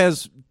 Hondo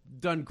has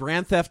done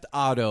Grand Theft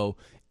Auto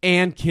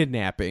and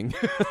kidnapping.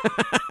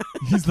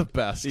 He's the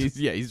best.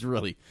 He's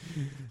really.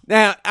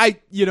 Now,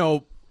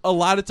 a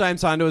lot of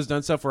times Hondo has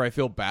done stuff where I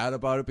feel bad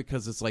about it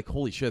because it's like,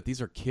 holy shit,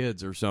 these are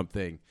kids or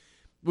something.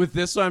 With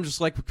this, I'm just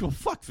like, well,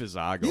 fuck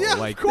Vizago. Yeah,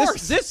 like, of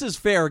course. This is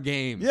fair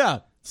game. Yeah.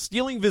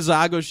 Stealing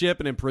Vizago's ship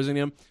and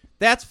imprisoning him,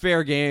 that's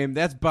fair game.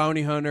 That's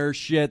bounty hunter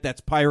shit.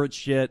 That's pirate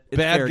shit. It's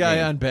bad fair guy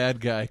game. on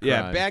bad guy crime.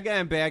 Yeah, bad guy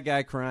on bad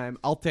guy crime.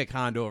 I'll take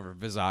Hondo over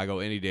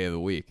Vizago any day of the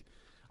week.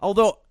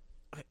 Although,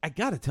 I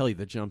got to tell you,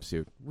 the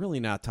jumpsuit,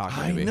 really not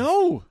talking to me. I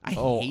know. I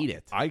hate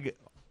it.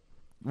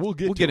 We'll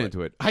get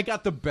into it. I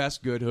got the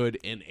best good hood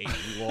in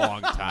a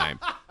long time.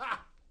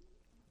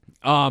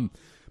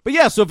 But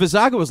yeah, so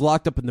Vizago was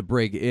locked up in the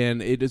brig,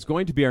 and it is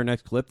going to be our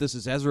next clip. This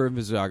is Ezra and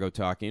Vizago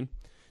talking.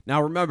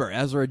 Now, remember,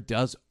 Ezra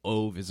does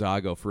owe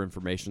Vizago for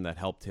information that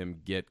helped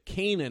him get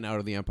Kanan out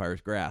of the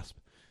Empire's grasp.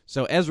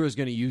 So Ezra is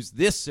going to use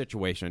this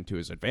situation to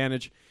his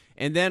advantage,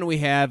 and then we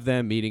have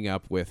them meeting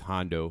up with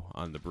Hondo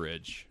on the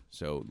bridge.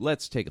 So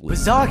let's take a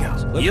listen.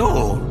 Vizago, you?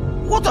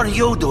 What are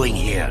you doing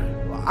here?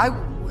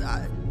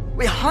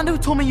 Wait, Hondo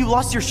told me you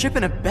lost your ship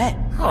in a bet.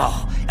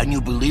 Oh, and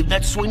you believe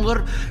that,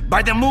 swindler?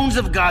 By the moons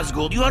of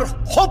Gazgul, you are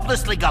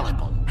hopelessly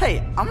gullible. Hey,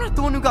 I'm not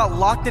the one who got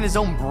locked in his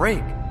own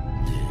brig.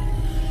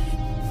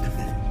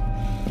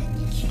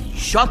 He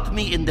shot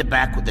me in the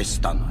back with a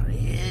stunner.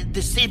 It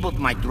disabled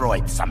my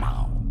droid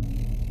somehow.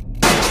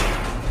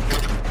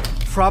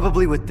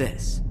 Probably with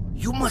this.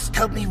 You must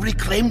help me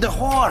reclaim the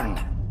horn.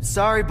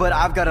 Sorry, but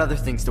I've got other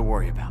things to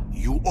worry about.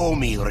 You owe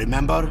me,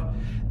 remember?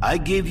 I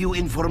gave you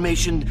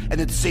information and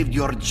it saved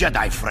your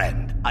Jedi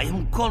friend. I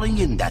am calling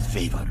in that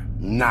favor.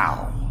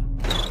 Now.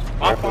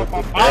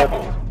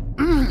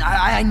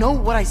 I know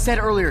what I said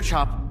earlier,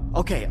 Chop.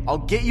 Okay, I'll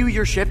get you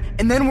your ship,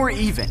 and then we're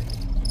even.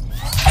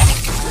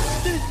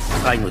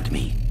 Fine with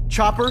me.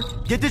 Chopper,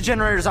 get the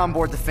generators on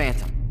board the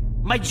Phantom.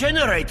 My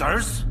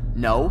generators?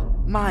 No,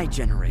 my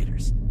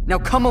generators. Now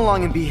come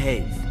along and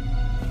behave.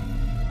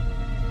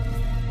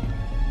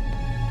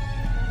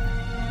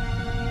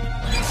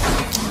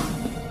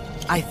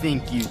 I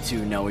think you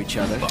two know each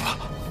other.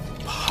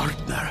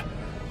 Partner,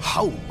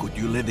 how could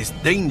you let this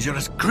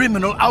dangerous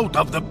criminal out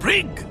of the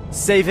brig?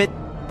 Save it,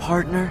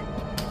 partner.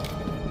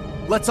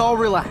 Let's all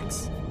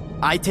relax.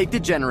 I take the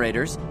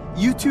generators,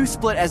 you two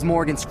split as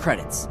Morgan's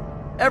credits.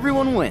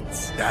 Everyone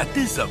wins. That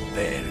is a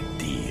fair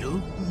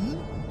deal.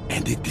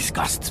 And it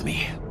disgusts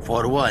me.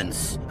 For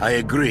once, I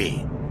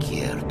agree.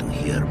 Care to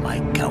hear my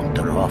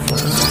counteroffer?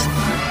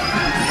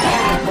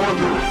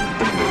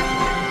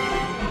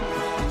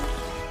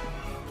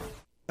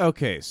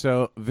 Okay,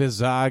 so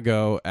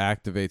Vizago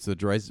activates the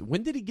droids.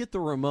 When did he get the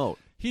remote?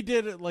 He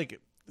did it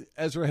like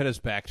Ezra had his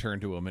back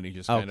turned to him, and he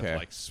just kind of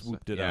like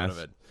swooped it out of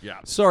it. Yeah.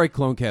 Sorry,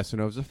 Clone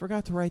Casanovas, I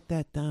forgot to write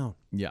that down.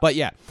 Yeah. But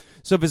yeah,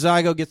 so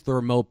Vizago gets the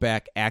remote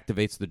back,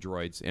 activates the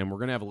droids, and we're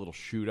going to have a little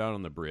shootout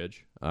on the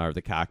bridge, or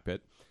the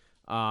cockpit.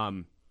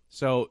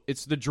 So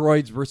it's the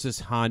droids versus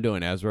Hondo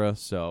and Ezra,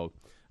 so...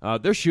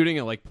 they're shooting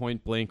at like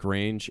point blank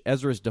range.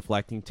 Ezra's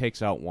deflecting,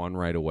 takes out one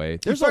right away.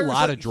 There's a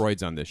lot of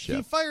droids on this ship.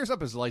 He fires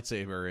up his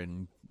lightsaber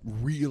and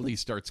really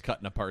starts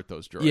cutting apart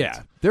those droids.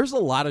 Yeah, there's a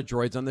lot of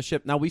droids on the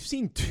ship. Now we've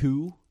seen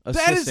 2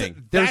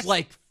 assisting. There's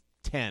like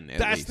 10.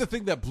 That's least. the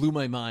thing that blew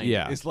my mind.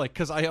 Yeah, it's like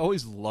because I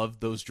always loved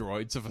those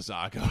droids of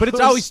Vizago, but it's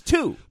always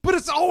 2. But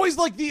it's always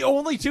like the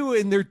only 2,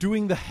 and they're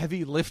doing the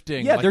heavy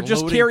lifting. Yeah, like they're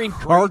just carrying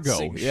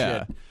cargo.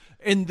 Yeah.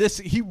 And this,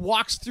 he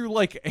walks through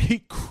like a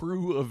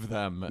crew of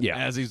them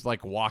as he's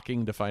like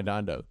walking to find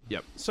Hondo.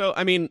 Yep. So,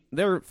 I mean,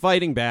 they're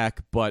fighting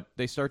back, but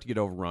they start to get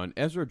overrun.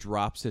 Ezra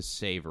drops his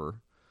saber.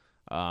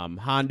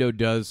 Hondo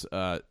does,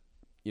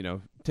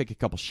 take a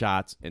couple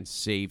shots and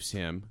saves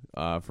him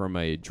from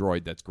a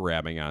droid that's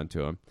grabbing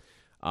onto him.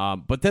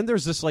 But then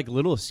there's this like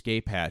little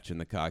escape hatch in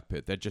the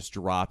cockpit that just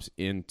drops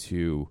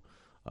into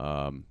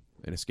an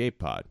escape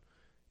pod.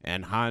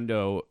 And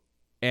Hondo...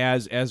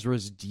 As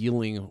Ezra's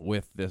dealing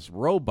with this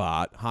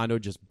robot, Hondo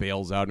just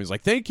bails out and he's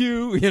like, "Thank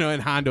you,"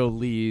 and Hondo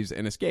leaves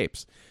and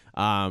escapes.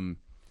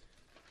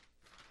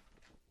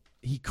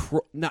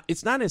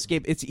 it's not an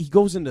escape. He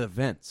goes into the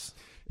vents.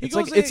 It's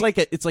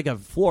like a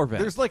floor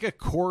vent. There's like a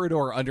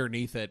corridor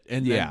underneath it,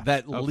 and then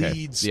that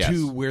leads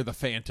to where the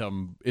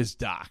Phantom is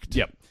docked.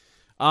 Yep.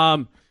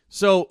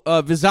 So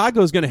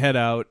Vizago's going to head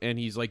out, and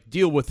he's like,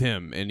 deal with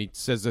him. And he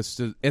says this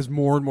as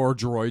more and more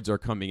droids are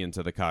coming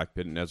into the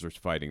cockpit, and Ezra's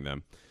fighting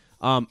them.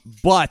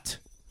 But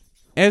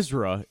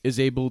Ezra is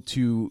able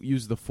to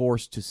use the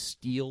Force to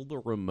steal the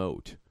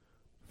remote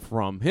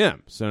from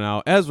him. So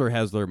now Ezra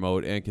has the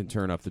remote and can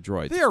turn off the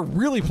droids. They are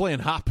really playing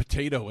hot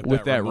potato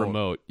with that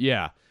remote.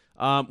 Yeah.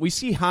 We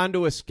see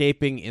Hondo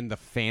escaping in the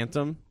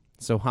Phantom.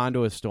 So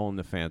Hondo has stolen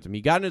the Phantom.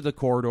 He got into the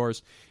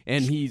corridors,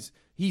 and he's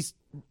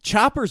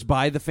Chopper's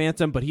by the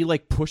Phantom, but he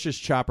like pushes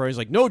Chopper. He's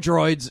like, no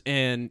droids,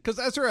 and because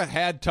Ezra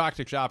had talked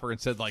to Chopper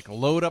and said like,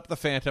 load up the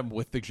Phantom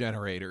with the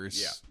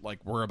generators. Yeah.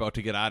 Like we're about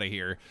to get out of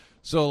here.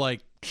 So like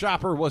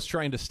Chopper was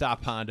trying to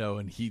stop Hondo,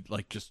 and he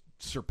like just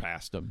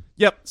surpassed him.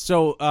 Yep.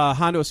 So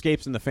Hondo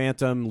escapes in the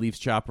Phantom, leaves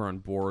Chopper on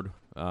board.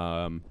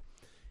 And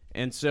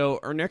so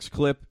our next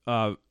clip,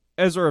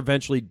 Ezra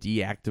eventually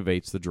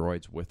deactivates the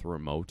droids with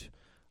remote,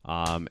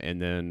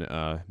 and then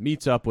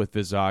meets up with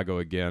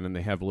Vizago again, and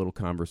they have a little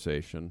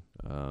conversation.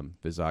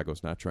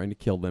 Vizago's not trying to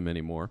kill them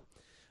anymore.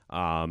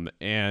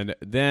 And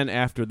then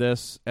after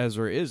this,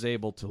 Ezra is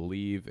able to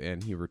leave,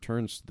 and he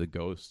returns to the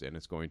Ghost, and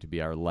it's going to be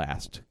our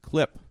last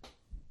clip.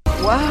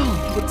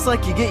 Wow, looks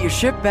like you get your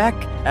ship back,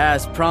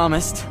 as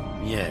promised.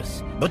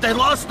 Yes, but I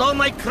lost all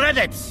my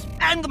credits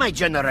and my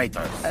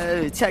generators.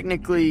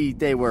 Technically,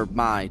 they were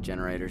my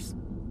generators.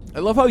 I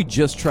love how he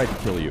just tried to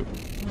kill you.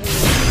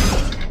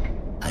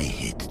 I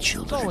hate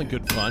children. It's all in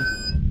good fun.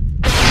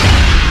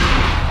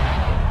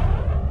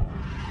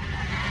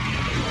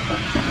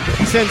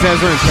 He sends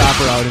Ezra and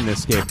Chopper out in the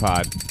escape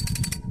pod.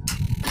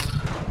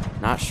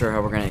 Not sure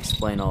how we're going to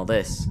explain all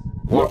this.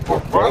 What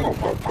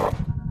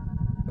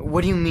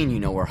do you mean you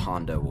know where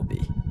Hondo will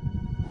be?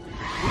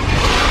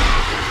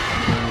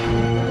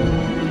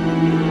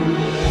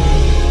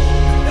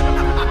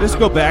 Let's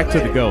go back to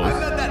the Ghost.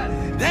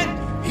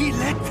 Then he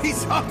let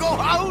Vizago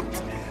out.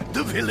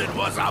 The villain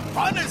was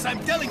upon us, I'm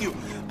telling you.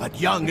 But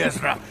young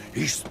Ezra,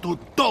 he stood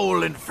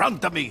tall in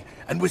front of me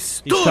and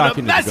withstood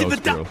a massive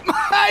attack.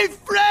 My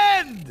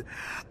friend!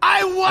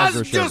 I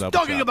was just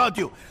talking about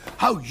you.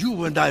 How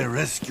you and I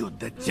rescued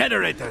the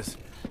generators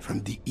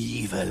from the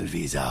evil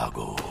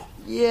Vizago.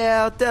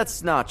 Yeah,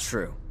 that's not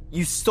true.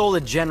 You stole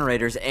the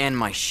generators and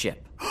my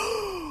ship.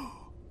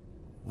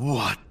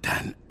 What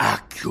an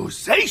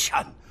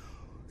accusation!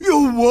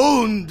 You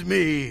wounded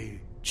me!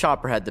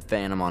 Chopper had the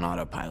Phantom on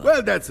autopilot.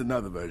 Well, that's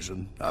another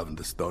version of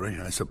the story,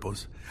 I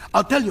suppose.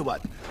 I'll tell you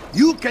what.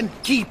 You can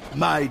keep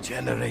my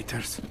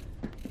generators.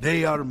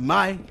 They are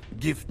my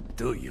gift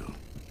to you.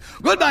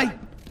 Goodbye!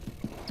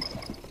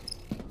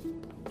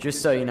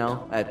 Just so you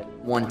know, at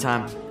one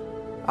time,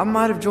 I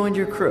might have joined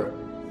your crew.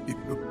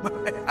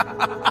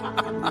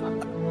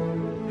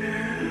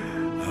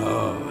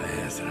 Oh,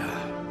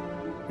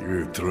 Ezra.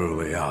 You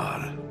truly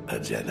are a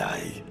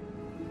Jedi.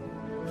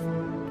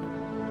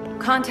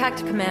 Contact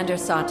Commander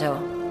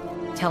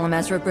Sato. Tell him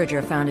Ezra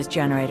Bridger found his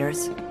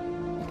generators.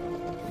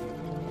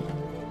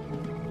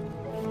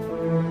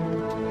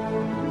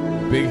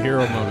 Big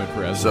hero moment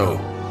for Ezra.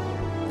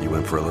 So, you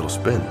went for a little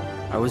spin.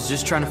 I was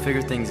just trying to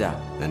figure things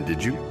out. And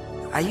did you?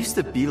 I used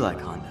to be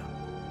like Hondo.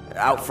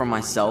 Out for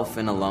myself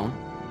and alone.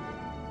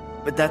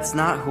 But that's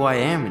not who I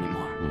am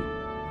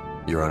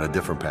anymore. You're on a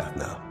different path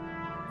now.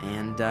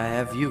 And I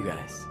have you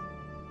guys.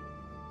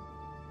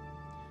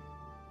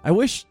 I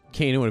wish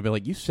Kanan would have been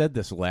like, you said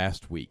this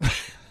last week.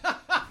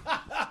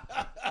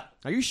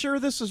 Are you sure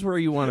this is where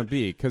you want to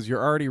be? Because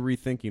you're already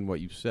rethinking what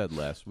you said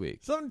last week.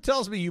 Something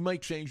tells me you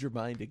might change your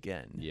mind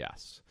again.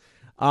 Yes.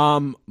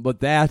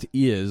 But that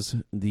is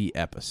the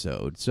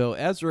episode. So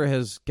Ezra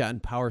has gotten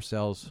power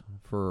cells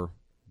for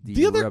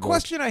the other rebels,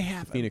 question I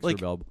have, Phoenix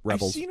like,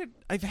 rebels.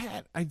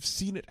 I've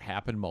seen it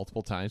happen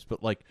multiple times,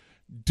 but like,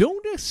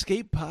 don't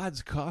escape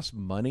pods cost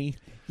money?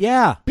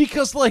 Yeah.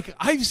 Because like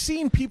I've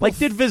seen people like,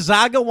 did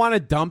Vizaga want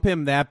to dump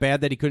him that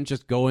bad that he couldn't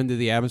just go into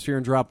the atmosphere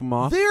and drop him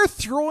off? They're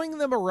throwing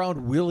them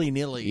around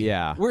willy-nilly.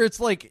 Yeah. Where it's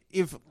like,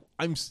 if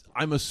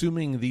I'm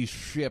assuming these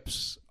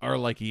ships are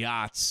like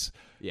yachts.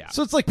 Yeah.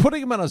 So it's like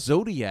putting them on a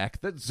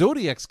Zodiac. That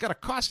Zodiac's got to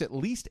cost at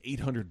least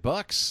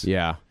 $800.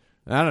 Yeah.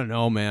 I don't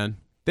know, man.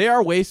 They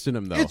are wasting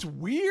them, though. It's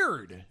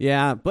weird.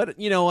 Yeah, but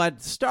you know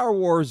what? Star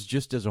Wars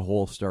just as a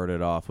whole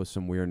started off with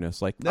some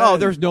weirdness. Like, oh,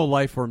 there's no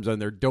life forms on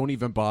there. Don't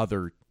even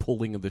bother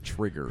pulling the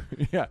trigger.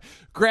 Yeah.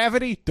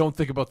 Gravity, don't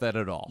think about that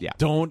at all. Yeah.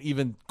 Don't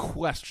even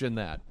question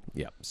that.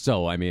 Yeah.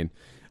 So, I mean,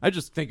 I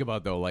just think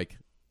about, though, like,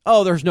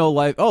 oh, there's no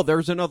life. Oh,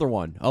 there's another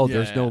one. Oh,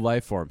 there's no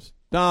life forms.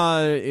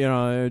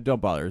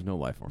 Don't bother. There's no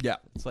life forms. Yeah.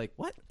 It's like,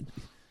 what?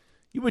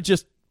 You would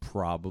just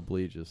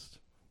probably just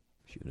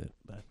shoot it,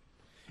 but...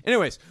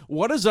 Anyways,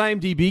 what does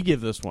IMDb give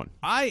this one?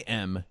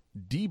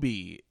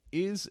 IMDb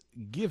is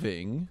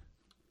giving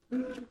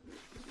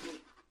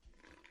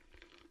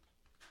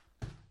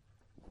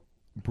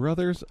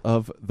Brothers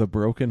of the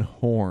Broken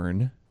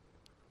Horn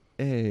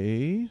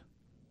a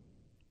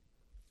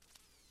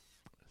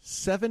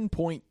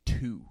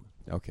 7.2.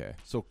 Okay.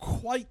 So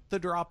quite the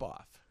drop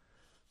off.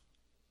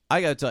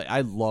 I gotta tell you,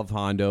 I love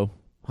Hondo.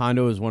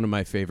 Hondo is one of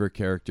my favorite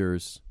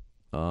characters,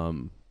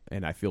 and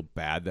I feel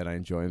bad that I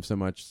enjoy him so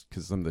much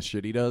because some of the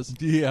shit he does.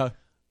 Yeah.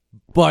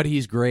 But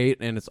he's great,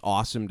 and it's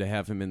awesome to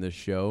have him in this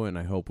show, and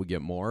I hope we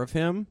get more of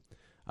him.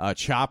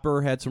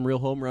 Chopper had some real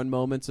home run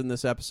moments in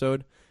this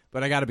episode,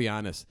 but I gotta be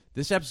honest,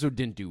 this episode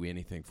didn't do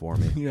anything for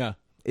me. Yeah.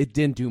 It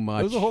didn't do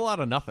much. It was a whole lot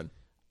of nothing.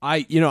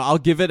 I'll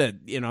give it a,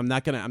 I'm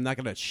not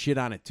gonna shit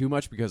on it too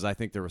much because I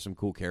think there were some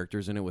cool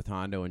characters in it with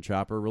Hondo and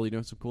Chopper really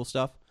doing some cool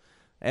stuff.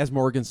 As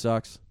Morgan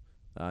sucks,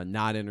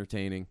 not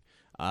entertaining.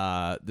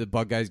 The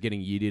bug guy's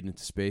getting yeeted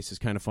into space is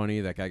kind of funny.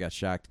 That guy got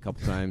shocked a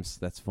couple times.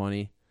 That's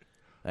funny.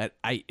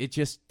 I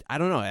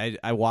don't know.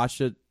 I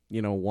watched it,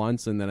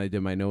 once, and then I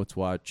did my notes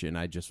watch, and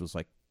I just was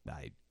like,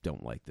 I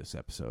don't like this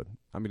episode.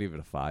 I'm gonna give it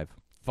a 5.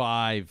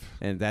 5.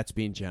 And that's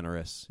being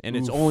generous. And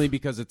it's only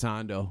because it's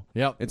Hondo.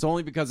 Yep. It's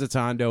only because it's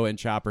Hondo, and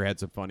Chopper had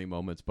some funny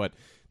moments. But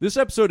this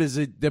episode is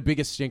the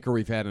biggest stinker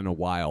we've had in a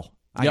while.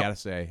 I gotta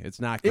say. It's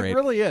not great. It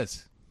really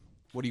is.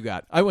 What do you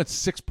got? I went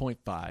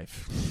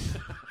 6.5.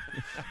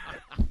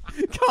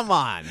 Come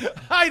on.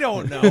 I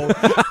don't know.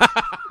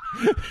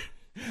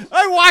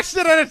 I watched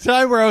it at a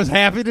time where I was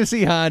happy to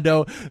see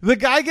Hondo. The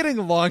guy getting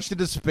launched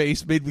into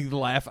space made me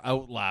laugh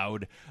out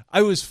loud.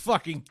 I was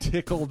fucking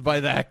tickled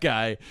by that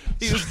guy.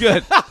 He was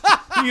good.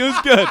 He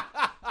was good.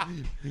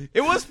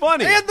 It was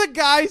funny. And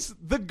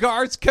the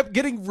guards kept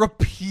getting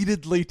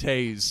repeatedly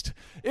tased.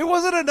 It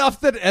wasn't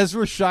enough that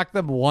Ezra shocked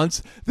them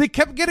once. They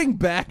kept getting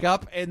back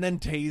up and then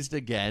tased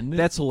again.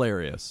 That's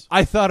hilarious.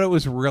 I thought it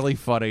was really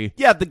funny.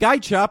 Yeah, the guy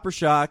Chopper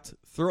shocked.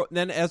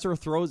 Then Ezra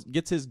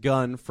gets his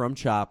gun from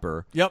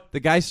Chopper. Yep. The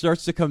guy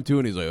starts to come to,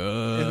 and he's like,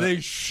 ugh. And then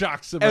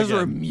shocks him Ezra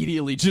again.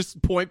 immediately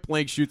just point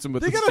blank shoots him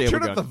with They the gotta stable turn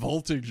gun. up the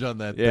voltage on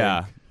that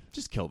Yeah. thing.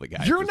 Just kill the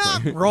guy. You're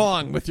not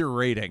wrong with your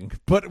rating,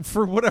 but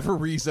for whatever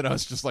reason, I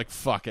was just like,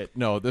 fuck it.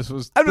 No, this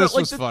was I don't know, this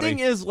like, was the funny. thing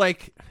is,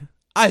 like,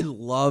 I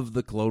love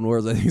the Clone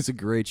Wars. I think it's a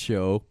great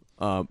show.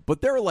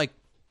 But there are, like,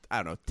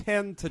 I don't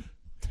know,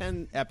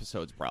 10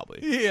 episodes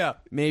probably. Yeah.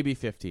 Maybe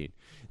 15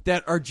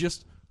 that are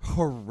just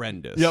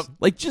horrendous. Yep.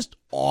 Like, just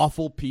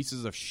awful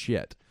pieces of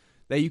shit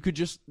that you could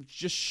just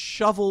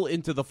shovel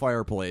into the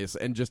fireplace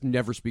and just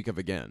never speak of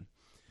again.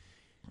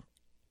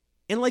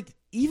 And, like,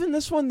 even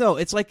this one, though,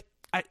 it's like,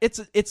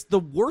 it's the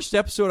worst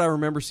episode I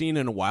remember seeing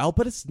in a while,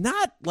 but it's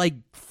not, like,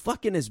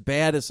 fucking as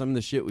bad as some of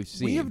the shit we've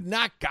seen. We have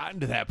not gotten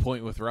to that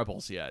point with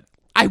Rebels yet.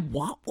 I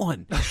want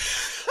one.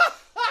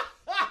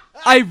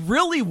 I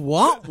really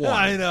want one.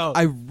 I know.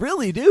 I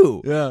really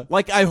do. Yeah.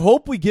 Like, I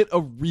hope we get a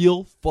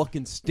real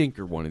fucking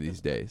stinker one of these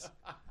days.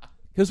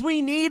 Because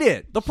we need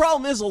it. The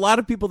problem is a lot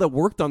of people that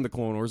worked on the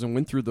Clone Wars and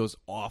went through those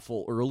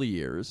awful early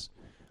years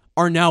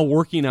are now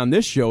working on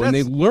this show, and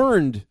they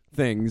learned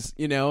things,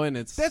 and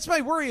it's... That's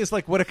my worry is,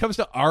 like, when it comes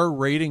to our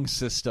rating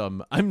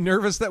system, I'm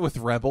nervous that with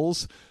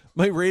Rebels,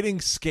 my rating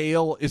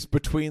scale is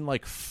between,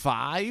 like,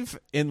 5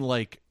 and,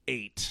 like,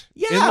 8.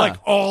 Yeah. And, like,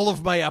 all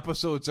of my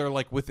episodes are,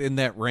 like, within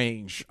that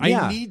range.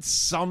 Yeah. I need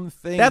some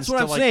things That's what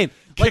to, I'm like, saying.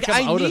 kick Like, 'em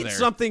I out of need there.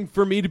 something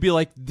for me to be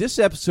like, this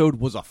episode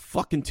was a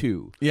fucking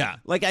 2. Yeah.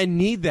 Like, I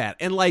need that.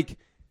 And, like,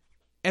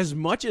 as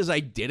much as I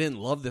didn't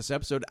love this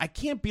episode, I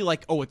can't be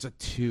like, oh, it's a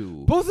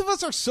 2. Both of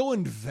us are so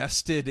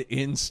invested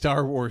in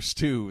Star Wars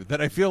 2 that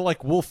I feel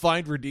like we'll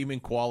find redeeming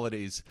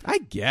qualities. I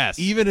guess.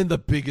 Even in the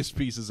biggest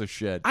pieces of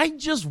shit. I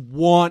just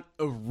want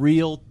a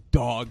real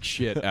dog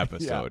shit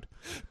episode.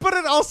 Yeah. But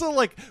it also,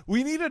 like,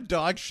 we need a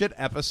dog shit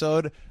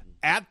episode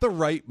at the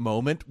right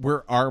moment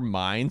where our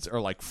minds are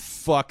like,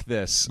 fuck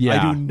this.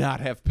 Yeah. I do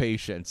not have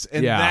patience.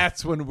 And Yeah.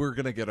 that's when we're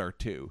going to get our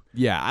 2.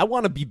 Yeah, I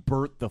want to be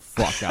burnt the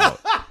fuck out.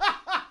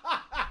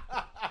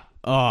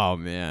 Oh,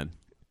 man.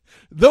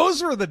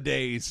 Those were the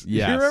days.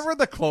 Yes. You remember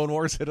the Clone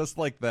Wars hit us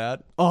like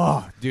that?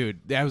 Oh, dude,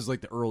 that was like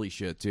the early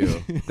shit,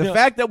 too. The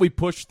fact that we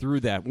pushed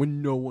through that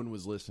when no one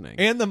was listening.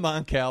 And the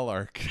Mon Cal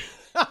arc.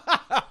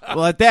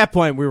 Well, at that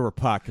point, we were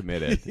pot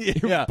committed.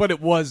 Yeah. But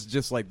it was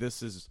just like,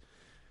 this is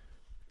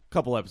a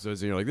couple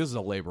episodes, and you're like, this is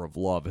a labor of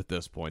love at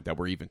this point that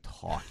we're even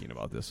talking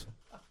about this.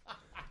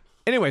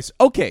 Anyways,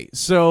 okay,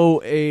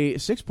 so a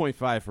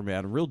 6.5 from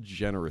Adam, real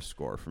generous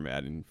score from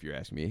Adam, if you're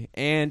asking me,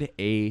 and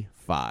a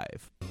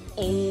 5.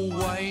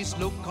 Always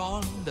look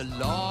on the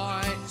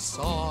light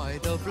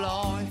side of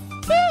life.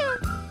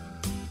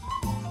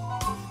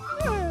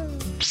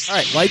 All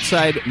right, light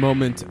side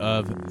moment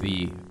of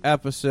the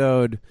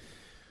episode.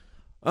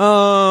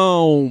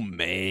 Oh,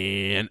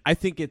 man. I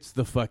think it's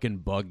the fucking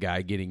bug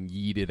guy getting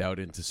yeeted out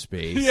into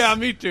space. Yeah,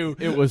 me too.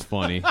 It was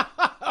funny.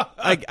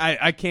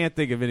 I can't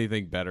think of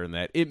anything better than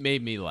that. It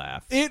made me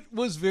laugh. It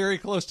was very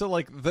close to,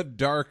 like, the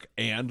dark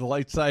and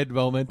light side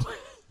moment.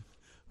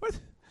 What's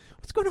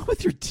going on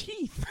with your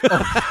teeth?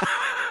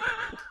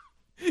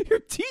 Your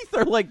teeth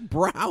are like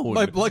brown.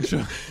 My blood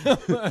sugar.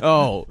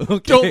 Oh,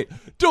 okay.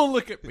 Don't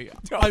look at me.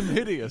 I'm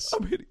hideous.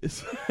 I'm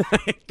hideous.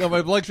 No,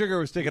 my blood sugar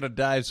was taking a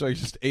dive, so I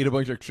just ate a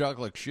bunch of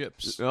chocolate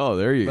chips. Oh,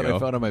 there you that go. I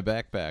found in my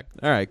backpack.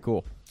 All right,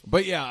 cool.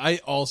 But yeah, I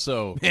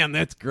also... Man,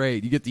 that's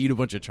great. You get to eat a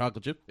bunch of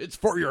chocolate chips. It's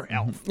for your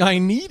health. I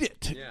need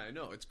it. Yeah, I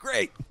know. It's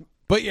great.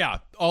 But yeah,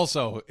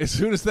 also, as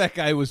soon as that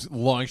guy was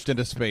launched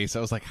into space, I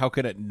was like, how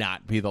could it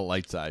not be the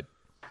light side?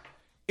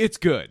 It's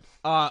good.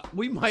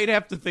 We might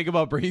have to think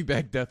about bringing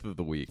back Death of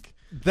the Week.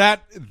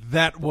 That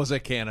was a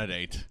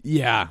candidate.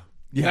 Yeah.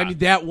 Yeah. I mean,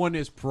 that one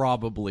is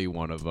probably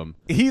one of them.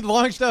 He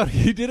launched out,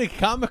 he did a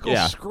comical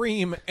Yeah.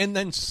 scream, and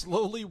then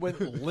slowly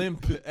went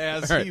limp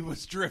as he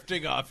was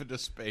drifting off into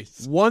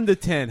space. 1 to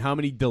 10, how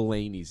many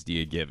Delaney's do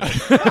you give it?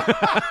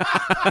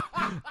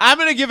 I'm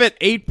going to give it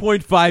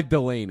 8.5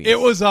 Delaney's.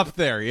 It was up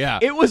there, yeah.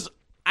 It was...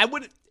 I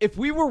would, if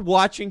we were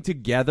watching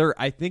together,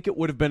 I think it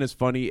would have been as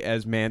funny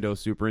as Mando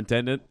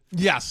Superintendent.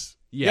 Yes.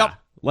 Yeah. Yep.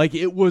 Like,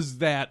 it was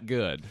that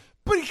good.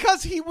 But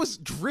because he was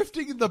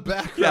drifting in the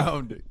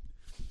background.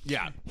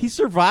 Yeah. He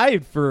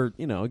survived for,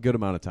 a good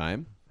amount of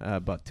time.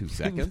 About 2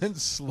 seconds. And then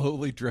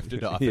slowly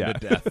drifted off Yeah.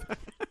 into death.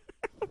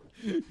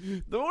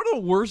 One of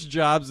the worst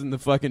jobs in the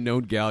fucking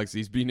known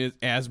galaxies being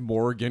as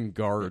Morgan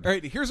guard. All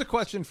right, here's a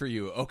question for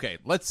you. Okay,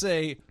 let's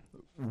say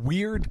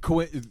weird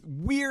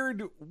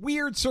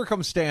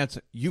circumstance,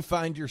 you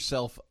find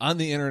yourself on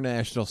the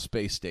International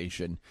Space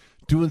Station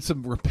doing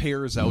some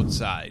repairs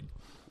outside.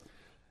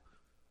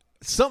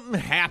 Something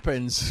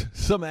happens,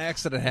 some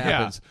accident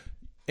happens,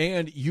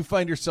 and you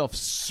find yourself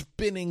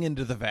spinning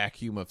into the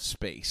vacuum of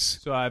space.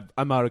 So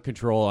I'm out of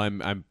control.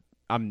 I'm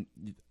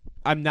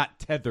not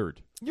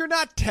tethered. You're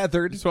not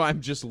tethered, so I'm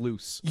just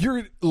loose.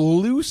 You're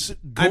loose.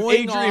 I'm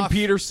Going Adrian off.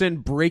 Peterson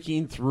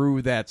breaking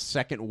through that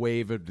second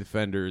wave of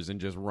defenders and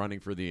just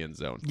running for the end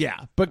zone.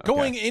 Yeah, but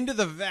going into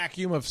the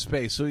vacuum of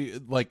space, so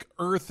like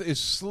Earth is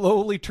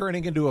slowly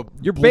turning into a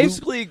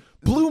basically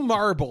blue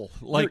marble.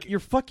 Like you're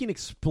fucking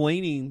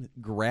explaining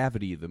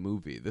Gravity, the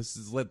movie. This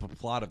is like the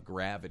plot of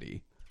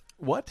Gravity.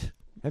 What?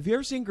 Have you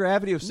ever seen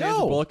Gravity with Sandra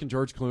Bullock and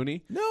George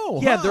Clooney?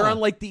 No. Yeah, they're on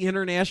like the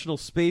International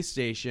Space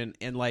Station,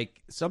 and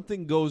like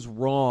something goes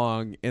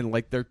wrong, and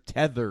like they're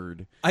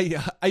tethered.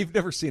 I've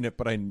never seen it,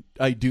 but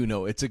I do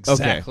know it's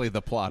exactly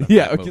the plot of that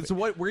that movie. movie. So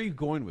where are you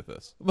going with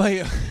this?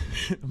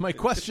 My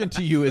question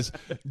to you is,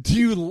 do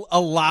you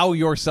allow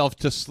yourself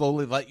to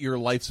slowly let your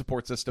life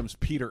support systems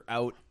peter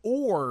out,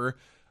 or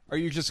are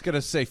you just going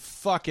to say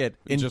fuck it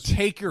and just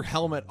take your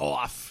helmet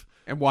off?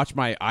 And watch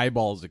my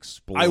eyeballs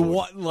explode. I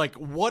want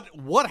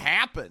what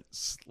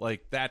happens,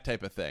 like that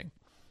type of thing.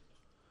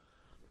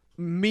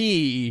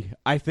 Me,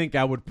 I think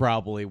I would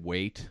probably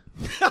wait,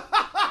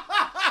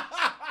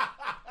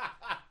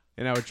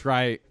 and I would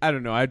try. I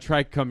don't know. I'd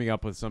try coming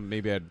up with some.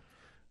 Maybe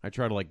I'd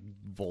try to like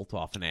volt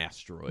off an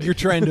asteroid. You're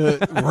trying to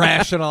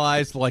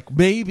rationalize, like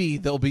maybe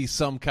there'll be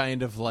some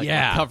kind of like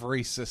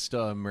recovery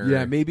system,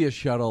 or maybe a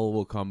shuttle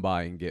will come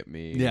by and get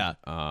me.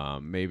 Yeah,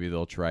 maybe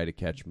they'll try to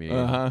catch me.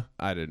 Uh-huh.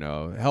 I don't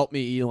know. Help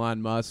me,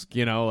 Elon Musk.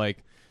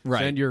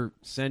 Send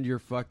your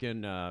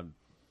fucking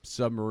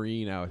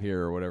submarine out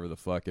here or whatever the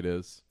fuck it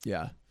is.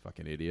 Yeah,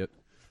 fucking idiot.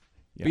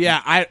 Yeah, but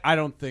yeah, I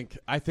don't think.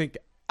 I think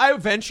I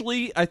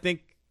eventually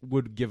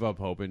would give up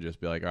hope and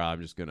just be like,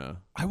 I'm just gonna.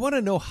 I want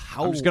to know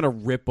how. I'm just gonna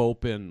rip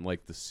open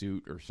like the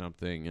suit or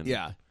something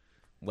and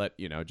let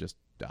just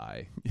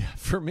die. Yeah,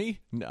 for me,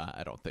 nah,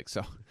 I don't think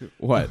so.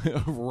 What?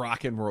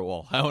 Rock and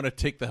roll. I want to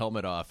take the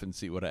helmet off and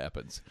see what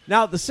happens.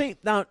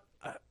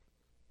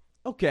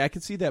 Okay, I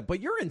can see that, but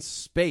you're in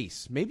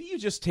space. Maybe you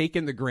just take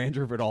in the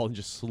grandeur of it all and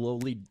just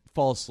slowly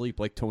fall asleep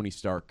like Tony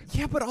Stark.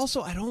 Yeah, but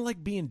also I don't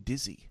like being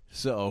dizzy.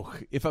 So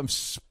if I'm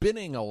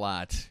spinning a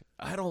lot,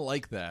 I don't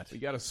like that. You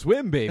gotta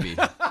swim, baby. You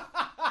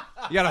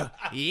gotta,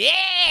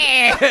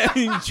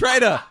 you try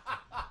to,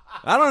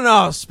 I don't know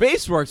how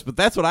space works, but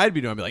that's what I'd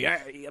be doing. I'd be like,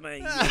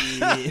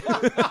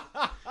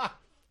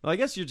 well, I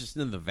guess you're just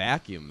in the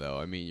vacuum, though.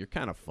 I mean, you're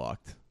kind of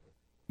fucked.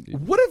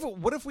 What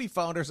if we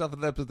found ourselves in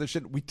that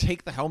position? We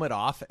take the helmet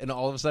off, and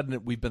all of a sudden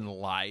we've been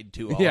lied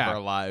to all of our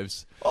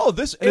lives. Oh,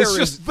 this air is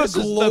just the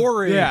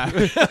glory.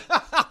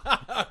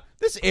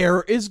 This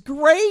air is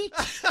great.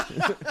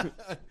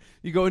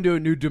 You go into a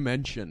new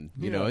dimension,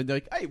 you know, and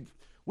like, hey,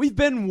 we've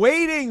been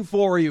waiting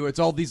for you. It's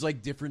all these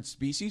like different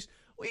species.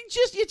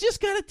 You just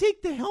gotta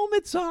take the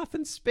helmets off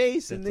in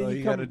space, and That's then all you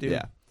you come. gotta do.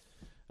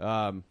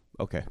 Yeah.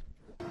 Okay.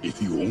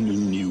 If you only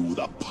knew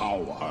the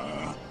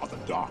power of the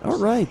dark. All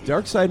right,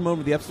 dark side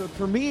moment of the episode.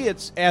 For me,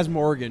 it's as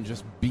Morgan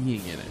just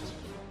being in it.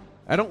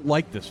 I don't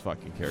like this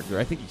fucking character.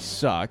 I think he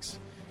sucks.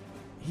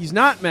 He's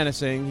not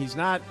menacing. He's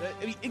not.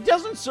 It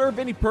doesn't serve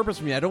any purpose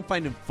for me. I don't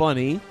find him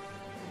funny.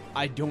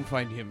 I don't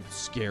find him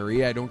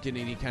scary. I don't get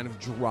any kind of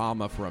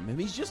drama from him.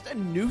 He's just a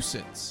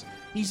nuisance.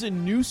 He's a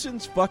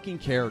nuisance fucking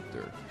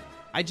character.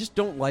 I just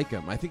don't like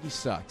him. I think he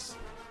sucks.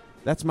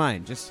 That's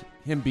mine. Just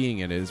him being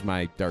in it is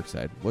my dark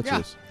side. What's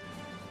yours?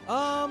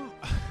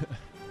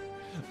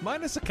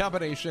 Mine is a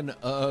combination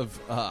of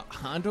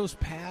Hondo's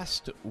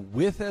past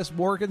with S.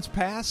 Morgan's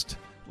past.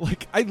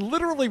 Like, I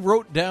literally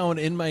wrote down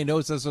in my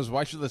notes as I was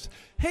watching this,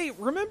 hey,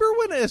 remember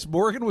when S.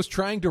 Morgan was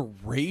trying to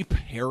rape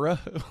Hera?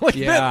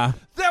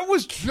 That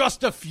was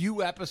just a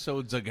few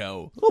episodes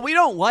ago. Well, we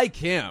don't like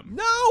him.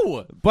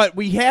 No! But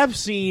we have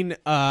seen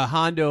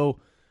Hondo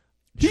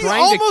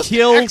trying to almost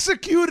kill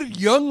executed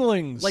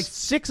younglings. like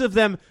 6 of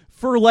them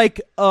for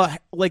like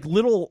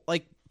little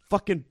like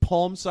fucking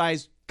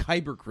palm-sized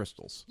kyber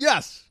crystals.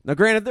 Yes. Now,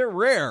 granted, they're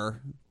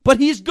rare, but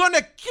he's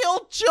gonna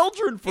kill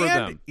children for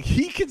And them.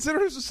 he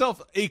considers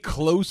himself a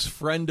close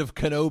friend of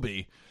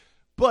Kenobi,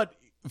 but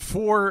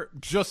for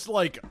just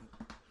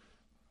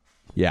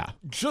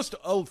just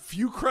a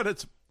few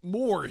credits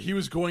more, he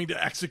was going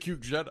to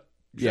execute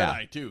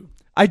Jedi too.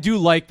 I do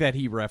like that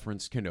he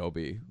referenced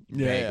Kenobi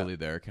Yeah, vaguely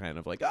there, kind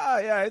of like,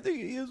 I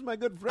think he is my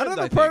good friend.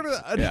 Another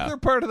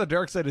part of the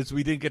dark side is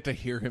we didn't get to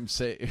hear him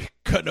say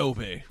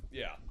Kenobi.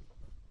 Yeah.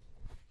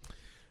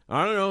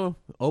 I don't know.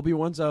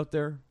 Obi-Wan's out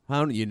there.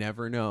 You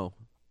never know.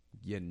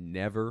 You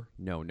never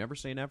know. Never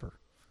say never.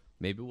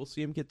 Maybe we'll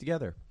see him get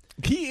together.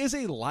 He is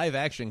a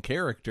live-action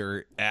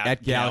character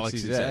at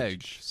Galaxy's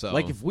Edge. So,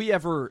 like, if we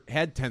ever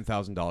had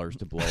 $10,000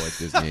 to blow at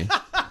Disney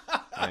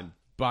and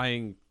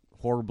buying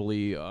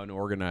horribly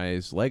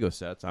unorganized Lego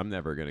sets, I'm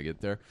never going to get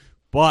there.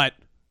 But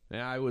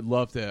yeah, I would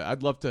love to.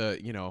 I'd love to,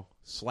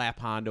 slap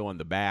Hondo on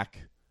the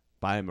back,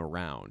 buy him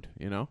around.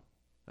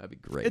 That'd be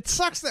great. it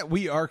sucks that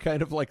we are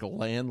kind of like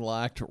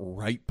landlocked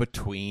right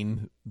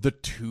between the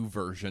two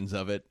versions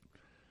of it.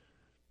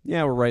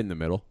 Yeah, we're right in the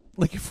middle.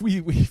 Like if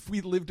we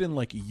lived in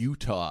like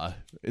Utah,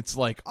 it's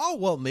like, oh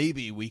well,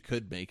 maybe we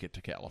could make it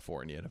to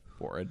California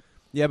for it.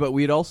 Yeah, but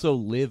we'd also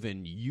live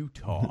in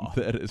Utah.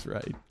 That is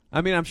right.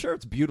 I mean, I'm sure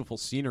it's beautiful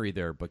scenery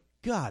there, but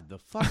God, the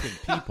fucking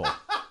people.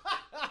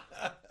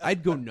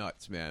 I'd go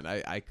nuts, man.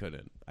 I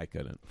couldn't.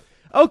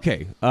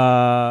 Okay,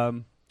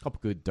 couple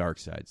good dark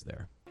sides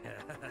there.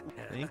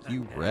 Thank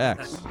you,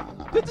 Rex.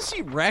 Good to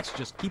see Rex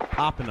just keep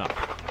popping up.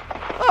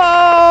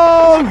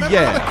 Oh,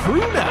 yeah. The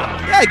crew now.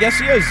 Yeah, I guess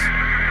he is.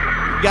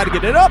 You gotta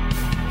get it up.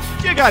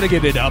 You gotta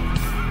get it up.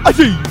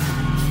 Achoo!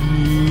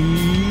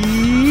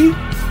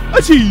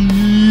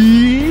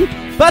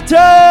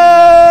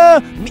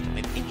 Butter!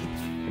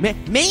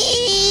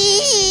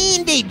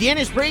 Monday,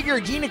 Dennis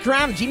Prager, Gina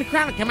Carano. Gina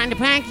Carano, come on the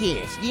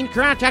podcast. Gina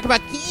Carano, talk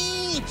about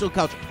cancel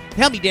culture.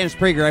 Help me, Dennis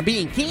Prager, I'm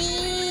being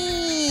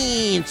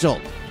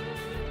canceled.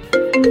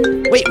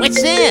 Wait,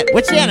 what's that?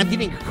 What's that? I'm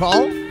getting a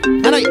call?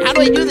 How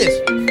do I do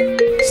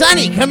this?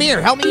 Sonny, come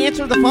here. Help me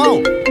answer the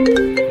phone.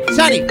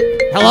 Sonny,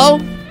 hello?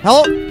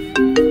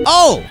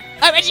 Oh,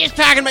 I was just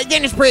talking about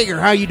Dennis Prager.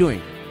 How are you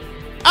doing?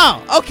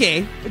 Oh,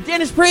 okay.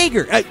 Dennis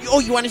Prager.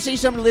 You want to say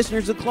something to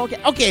listeners of the Clone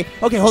Cast? Okay,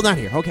 hold on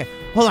here. I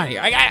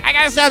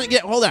got to stop.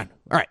 Hold on.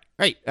 All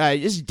right.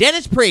 This is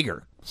Dennis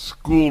Prager.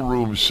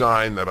 Schoolroom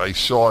sign that I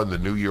saw in the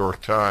New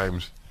York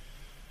Times.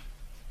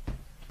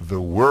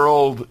 The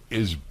world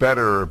is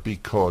better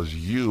because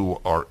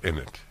you are in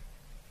it.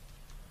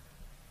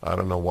 I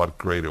don't know what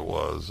grade it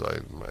was. I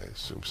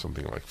assume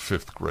something like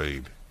 5th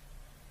grade.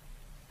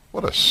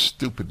 What a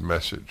stupid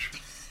message.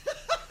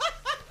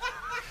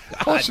 Of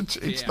course,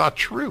 it's not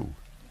true.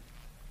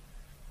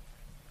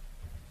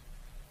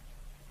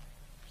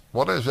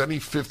 What has any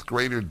 5th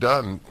grader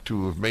done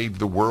to have made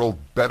the world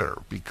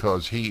better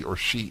because he or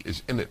she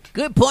is in it?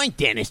 Good point,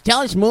 Dennis.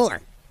 Tell us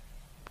more.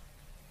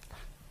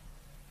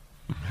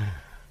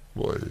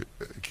 Boy,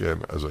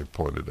 again, as I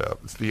pointed out,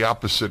 it's the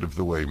opposite of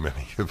the way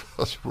many of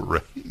us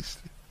were raised.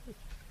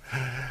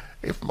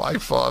 If my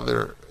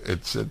father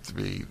had said to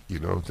me,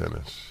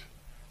 Dennis,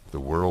 the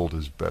world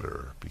is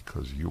better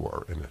because you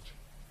are in it,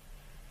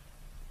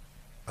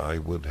 I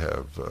would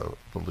have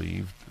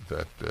believed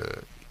that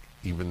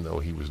even though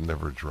he was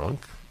never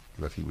drunk,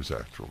 that he was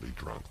actually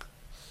drunk.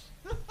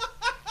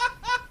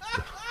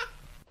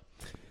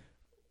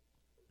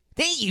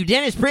 Thank you,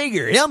 Dennis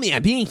Prager. Help me,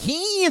 I'm being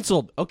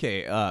canceled.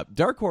 Okay,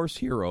 Dark Horse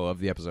hero of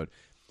the episode.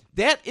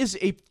 That is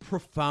a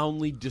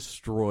profoundly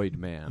destroyed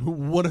man.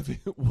 One of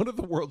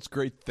the world's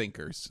great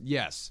thinkers.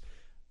 Yes.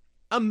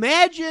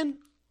 Imagine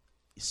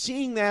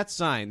seeing that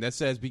sign that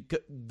says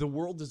the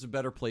world is a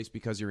better place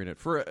because you're in it.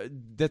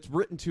 That's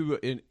written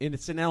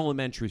it's an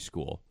elementary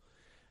school.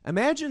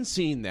 Imagine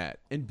seeing that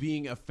and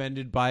being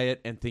offended by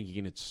it and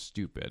thinking it's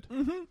stupid.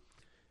 Mm-hmm.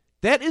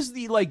 That is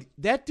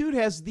that dude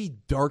has the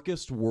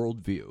darkest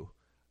worldview.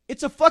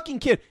 It's a fucking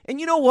kid. And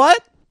you know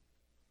what?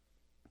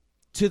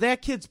 To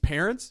that kid's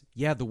parents,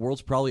 yeah, the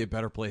world's probably a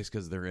better place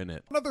because they're in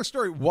it. Another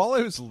story. While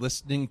I was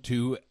listening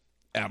to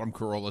Adam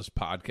Carolla's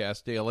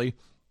podcast daily,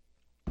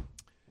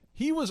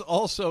 he was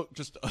also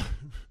just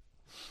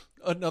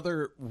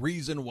another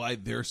reason why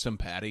they're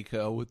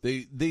simpatico.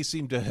 They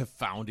seem to have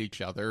found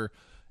each other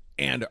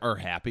and are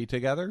happy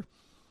together.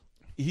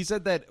 He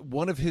said that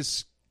one of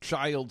his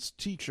child's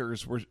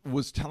teachers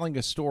was telling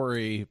a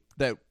story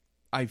that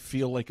I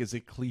feel like is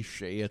a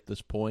cliche at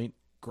this point,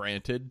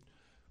 granted,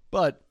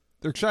 but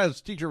their child's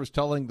teacher was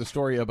telling the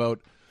story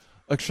about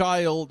a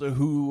child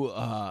who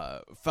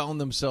found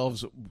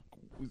themselves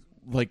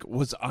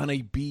was on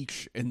a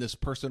beach and this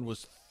person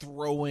was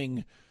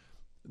throwing.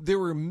 There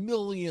were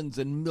millions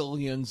and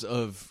millions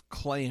of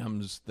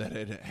clams that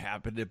had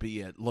happened to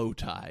be at low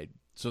tide.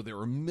 So there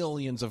were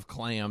millions of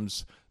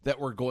clams that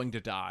were going to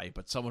die,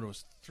 but someone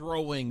was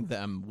throwing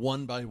them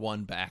one by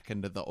one back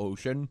into the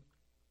ocean.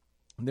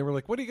 And they were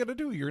like, what are you going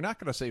to do? You're not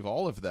going to save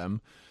all of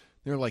them.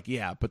 They're like,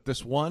 yeah, but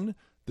this one,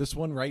 this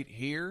one right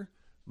here,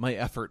 my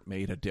effort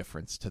made a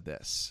difference to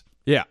this.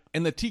 Yeah.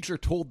 And the teacher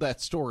told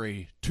that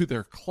story to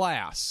their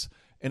class,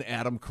 and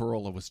Adam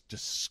Carolla was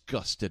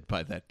disgusted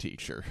by that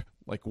teacher.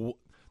 Like,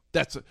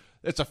 that's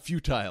a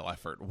futile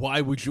effort.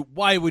 Why would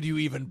you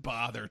even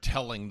bother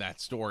telling that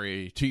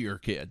story to your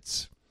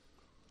kids?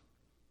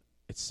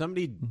 It's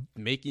somebody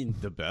making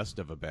the best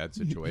of a bad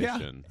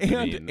situation.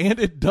 Yeah. And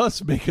it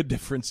does make a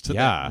difference to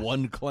Yeah. that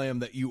one clam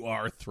that you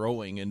are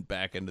throwing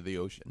back into the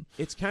ocean.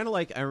 It's kind of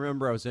like, I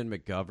remember I was in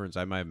McGovern's.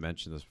 I might have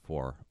mentioned this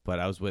before, but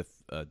I was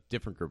with a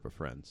different group of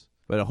friends.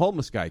 But a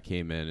homeless guy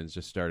came in and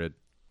just started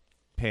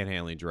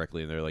panhandling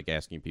directly, and they're like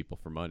asking people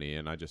for money.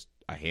 And I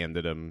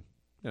handed him,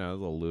 a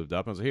little lubed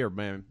up. I was like, here,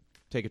 man,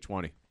 take a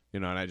 20.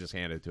 And I just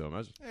handed it to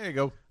him. There you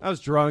go. I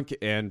was drunk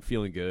and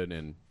feeling good,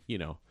 and,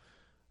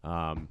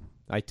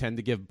 I tend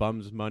to give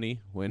bums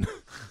money when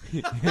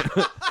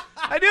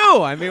I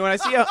do. I mean, when I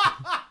see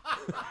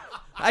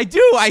I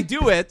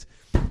do it.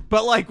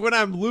 But like when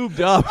I'm lubed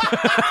up.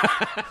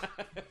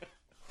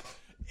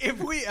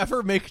 If we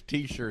ever make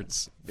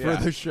T-shirts for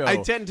the show, I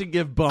tend to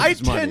give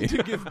bums money. I tend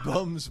to give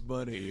bums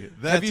money.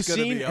 Have you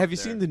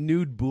seen the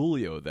nude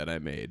Bulio that I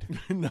made?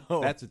 No,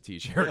 that's a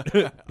T-shirt.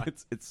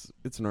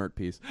 it's an art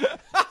piece.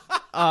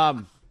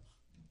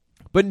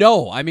 But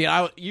no, I mean,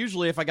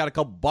 usually if I got a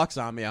couple bucks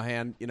on me, I'll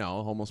hand, a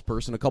homeless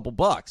person a couple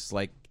bucks.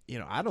 Like,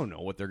 I don't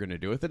know what they're going to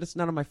do with it. It's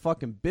none of my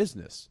fucking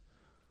business.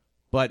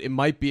 But it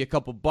might be a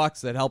couple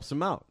bucks that helps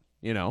them out,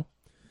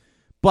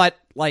 But,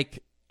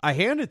 like, I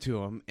hand it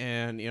to him,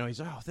 and, he's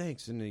like, oh,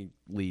 thanks, and he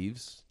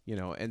leaves,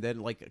 And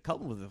then, like, a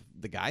couple of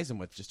the guys I'm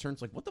with just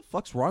turns like, what the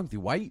fuck's wrong with you?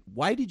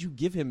 Why did you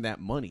give him that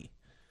money?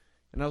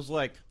 And I was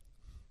like,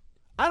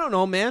 I don't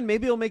know, man.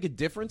 Maybe it'll make a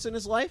difference in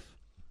his life.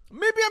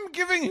 Maybe I'm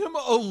giving him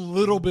a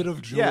little bit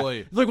of joy.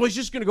 Yeah. Like, well, he's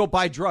just going to go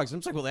buy drugs. I'm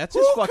just like, well, that's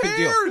his fucking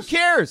deal. Who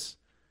cares?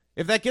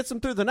 If that gets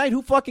him through the night,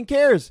 who fucking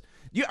cares?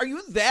 Are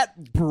you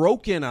that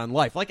broken on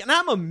life? Like, and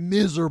I'm a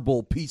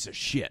miserable piece of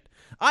shit.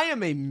 I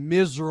am a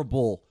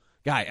miserable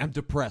guy. I'm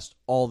depressed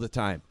all the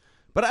time.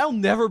 But I'll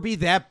never be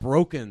that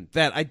broken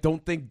that I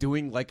don't think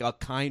doing, like, a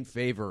kind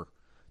favor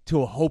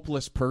to a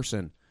hopeless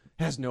person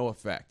has no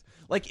effect.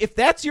 Like, if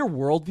that's your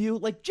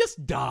worldview, like,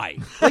 just die.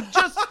 Like,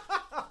 just...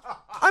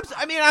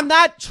 I'm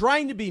not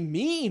trying to be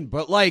mean,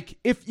 but, like,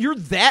 if you're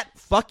that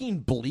fucking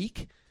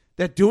bleak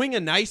that doing a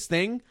nice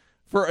thing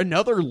for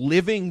another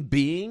living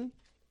being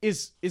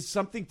is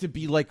something to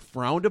be, like,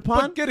 frowned upon.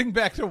 But getting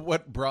back to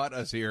what brought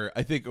us here,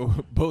 I think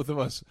both of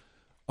us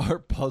are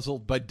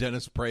puzzled by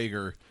Dennis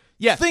Prager.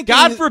 Yeah,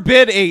 God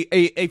forbid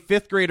a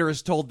fifth grader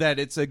is told that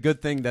it's a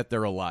good thing that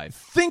they're alive.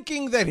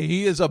 Thinking that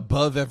he is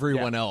above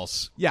everyone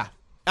else. Yeah.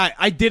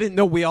 I didn't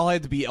know we all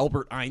had to be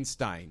Albert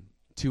Einstein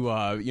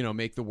to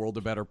make the world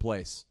a better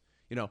place.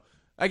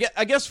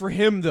 I guess for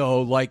him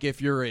though, like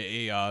if you're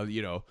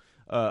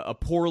a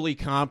poorly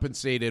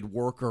compensated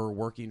worker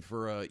working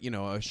for a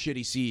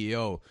shitty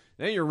CEO,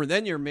 then you're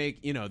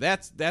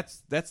that's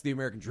the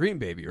American dream,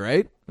 baby,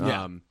 right?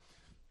 Yeah.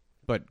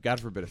 But God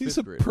forbid he's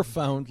a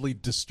profoundly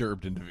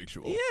disturbed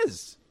individual. He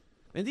is,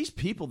 and these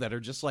people that are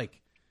just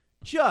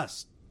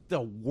the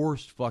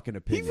worst fucking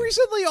opinion. He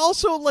recently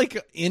also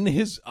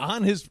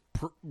on his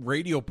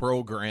radio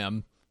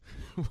program.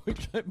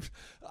 Which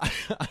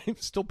I'm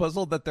still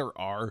puzzled that there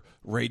are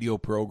radio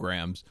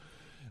programs.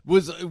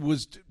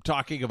 Was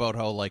talking about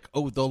how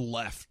the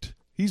left.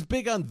 He's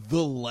big on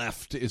the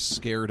left is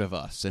scared of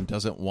us and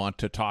doesn't want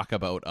to talk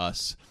about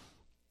us.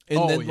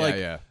 And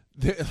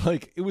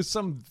it was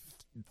some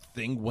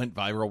thing went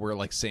viral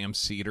where Sam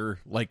Cedar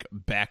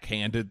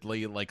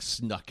backhandedly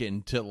snuck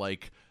into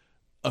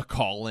a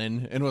call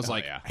in and was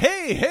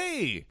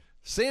hey.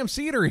 Sam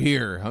Cedar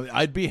here.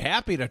 I'd be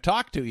happy to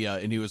talk to you.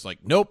 And he was like,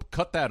 nope,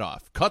 cut that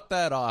off.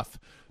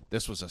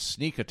 This was a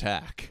sneak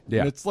attack. Yeah.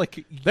 And it's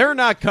like, they're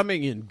not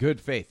coming in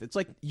good faith. It's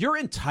like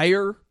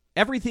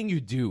everything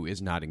you do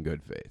is not in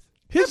good faith.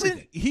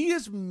 He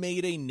has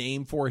made a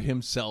name for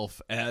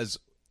himself as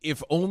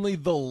if only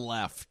the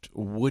left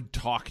would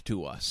talk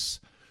to us,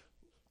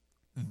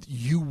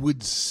 you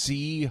would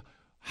see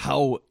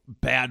how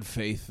bad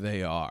faith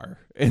they are.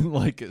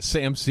 And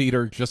Sam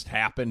Cedar just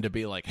happened to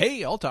be like,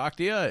 hey, I'll talk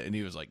to you. And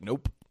he was like,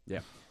 nope. Yeah.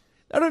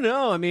 I don't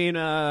know. I mean,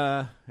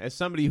 as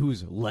somebody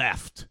who's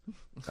left,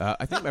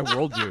 I think my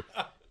worldview,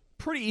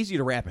 pretty easy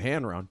to wrap a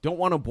hand around. Don't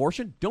want an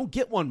abortion? Don't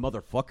get one,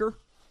 motherfucker.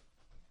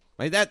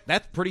 Like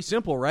that's pretty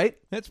simple, right?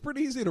 That's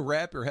pretty easy to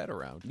wrap your head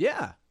around.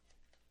 Yeah.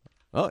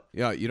 Oh,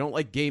 yeah, you don't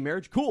like gay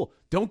marriage? Cool.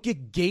 Don't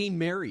get gay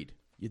married,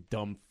 you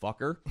dumb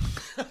fucker.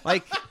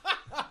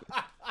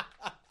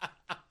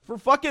 For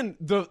fucking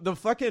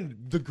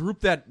the group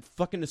that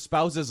fucking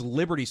espouses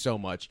liberty so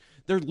much,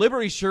 their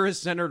liberty sure is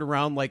centered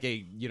around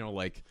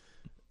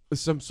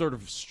some sort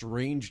of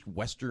strange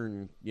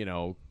Western,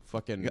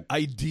 fucking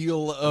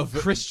ideal of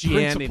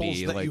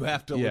Christianity that you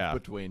have to live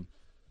between.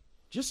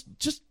 Just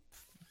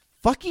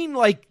fucking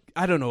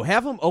I don't know,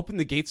 have them open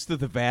the gates to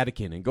the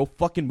Vatican and go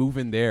fucking move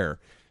in there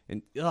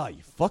And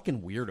you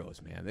fucking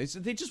weirdos, man.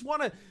 They just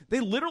want to.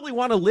 They literally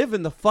want to live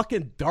in the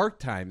fucking dark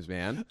times,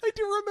 man. I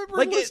do remember.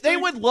 Like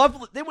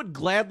they would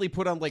gladly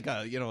put on like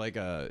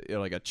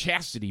a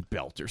chastity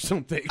belt or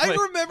something. I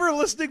remember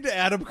listening to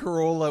Adam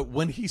Carolla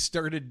when he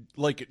started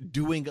like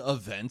doing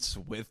events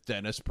with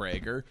Dennis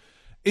Prager,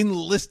 and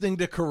listening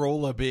to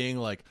Carolla being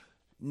like,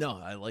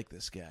 "No, I like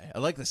this guy. I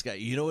like this guy.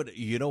 You know what?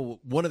 You know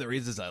one of the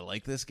reasons I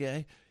like this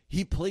guy.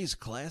 He plays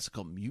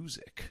classical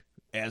music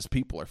as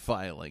people are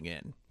filing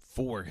in."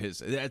 For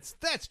his,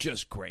 that's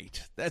just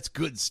great. That's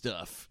good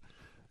stuff.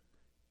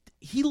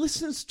 He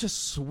listens to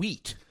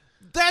Sweet.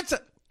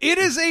 It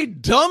is a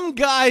dumb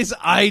guy's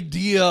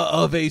idea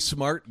of a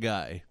smart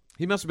guy.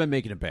 He must have been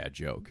making a bad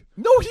joke.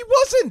 No, he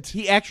wasn't.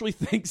 He actually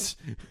thinks.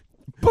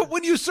 But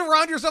when you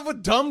surround yourself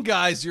with dumb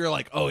guys, you're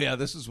like, oh yeah,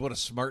 this is what a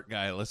smart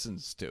guy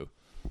listens to.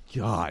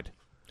 God.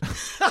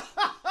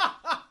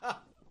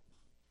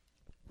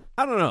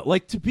 I don't know.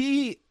 Like, to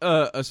be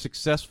a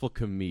successful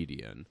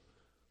comedian,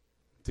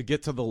 to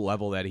get to the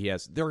level that he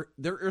has, there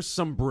are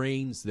some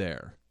brains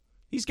there.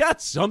 He's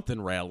got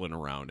something rattling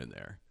around in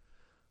there.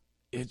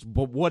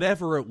 But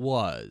whatever it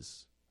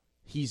was,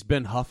 he's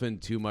been huffing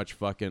too much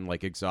fucking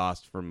like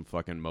exhaust from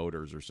fucking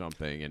motors or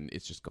something, and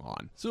it's just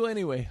gone. So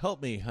anyway,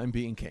 help me. I'm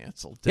being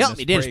canceled. Help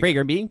me, Dennis Prager.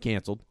 I'm being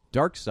canceled.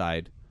 Dark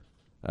Side,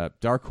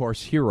 Dark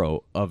Horse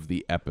hero of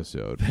the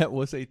episode. That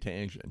was a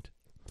tangent.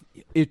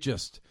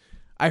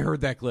 I heard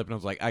that clip and I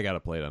was like, I got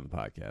to play it on the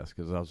podcast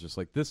because I was just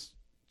like,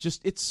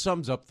 it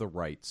sums up the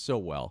right so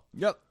well.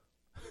 Yep.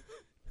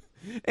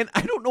 And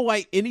I don't know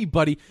why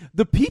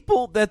the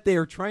people that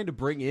they're trying to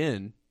bring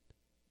in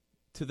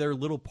to their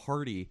little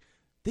party,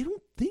 they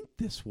don't think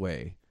this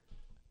way.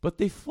 But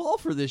they fall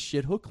for this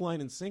shit hook, line,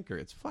 and sinker.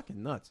 It's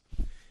fucking nuts.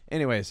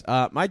 Anyways,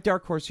 my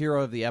Dark Horse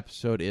hero of the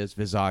episode is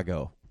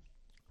Vizago.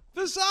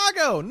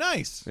 Vizago,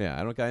 nice. Yeah,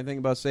 I don't got anything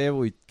about saying it.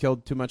 We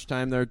killed too much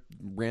time there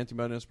ranting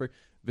about Dennis Prager.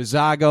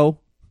 Vizago,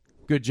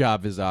 good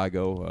job,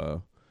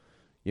 Vizago.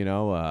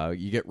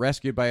 You get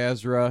rescued by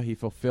Ezra. He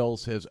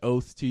fulfills his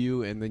oath to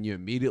you, and then you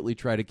immediately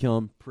try to kill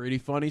him. Pretty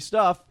funny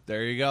stuff.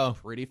 There you go.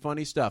 Pretty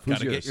funny stuff.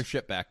 Gotta get your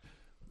shit back.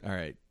 All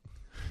right.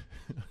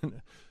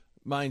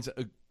 Mine's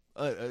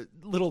a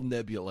little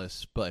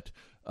nebulous, but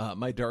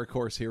my Dark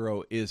Horse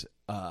hero is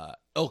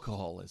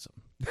alcoholism.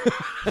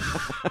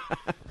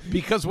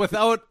 Because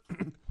without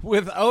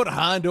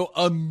Hondo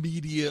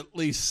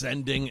immediately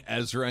sending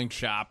Ezra and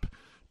Chop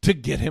to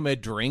get him a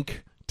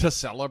drink to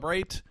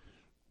celebrate,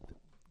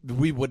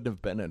 we wouldn't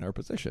have been in our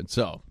position.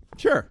 So,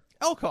 sure.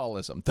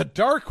 Alcoholism, the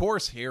Dark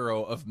Horse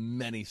hero of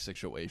many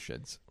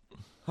situations.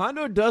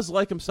 Hondo does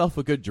like himself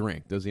a good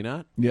drink, does he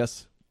not?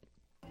 Yes.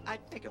 I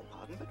beg your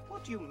pardon, but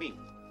what do you mean,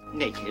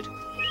 naked?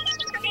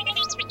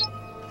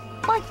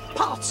 My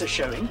parts are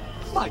showing.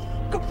 My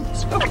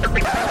goodness.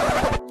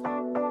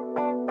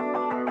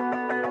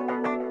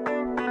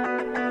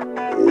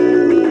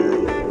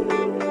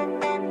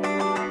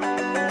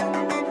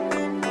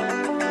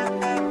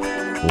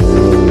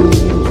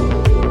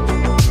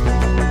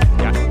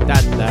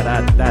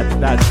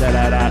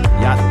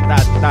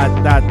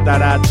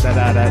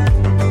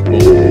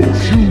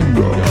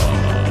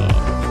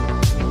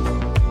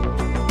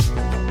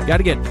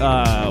 Gotta get,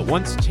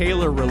 once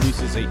Taylor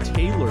releases a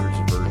Taylor's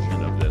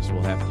version of this,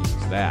 we'll have to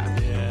use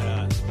that.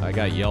 Yeah. I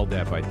got yelled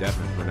at by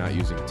Devin for not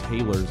using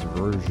Taylor's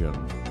version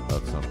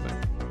of something.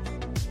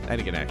 I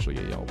didn't actually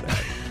get yelled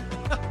at.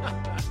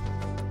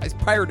 I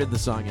pirated the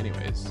song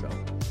anyways, so.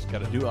 Just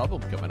got a new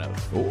album coming out.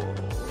 Oh.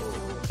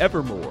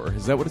 Evermore.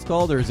 Is that what it's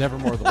called, or is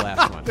Evermore the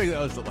last one? I think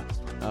that was the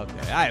last one.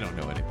 Okay, I don't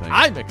know anything.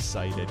 I'm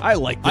excited. I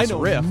like this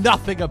riff. I know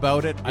nothing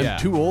about it. I'm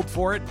too old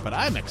for it, but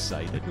I'm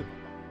excited.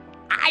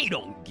 I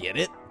don't get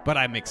it, but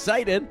I'm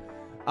excited.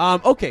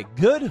 Okay,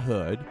 Good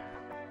Hood.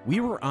 We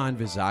were on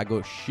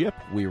Vizago's ship.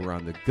 We were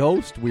on the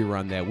Ghost. We were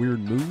on that weird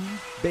moon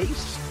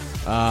base.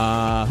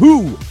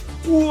 Who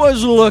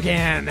was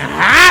looking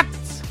hot?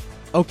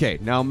 Okay,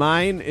 now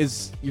mine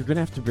is, you're going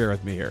to have to bear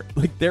with me here.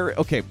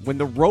 Okay, when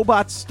the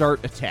robots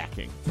start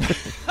attacking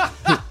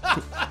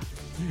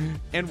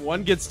and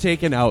one gets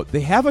taken out,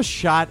 they have a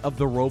shot of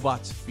the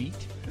robot's feet.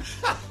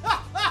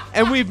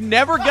 And we've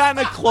never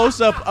gotten a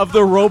close-up of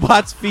the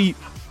robot's feet.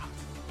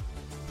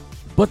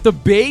 But the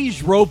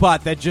beige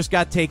robot that just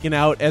got taken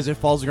out as it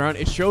falls around,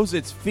 it shows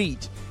its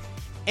feet.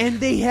 And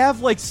they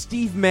have, like,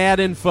 Steve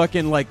Madden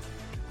fucking, like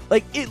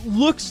it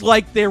looks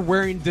like they're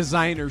wearing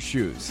designer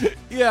shoes.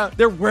 Yeah.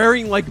 They're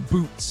wearing, like,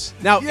 boots.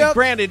 Now,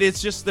 granted,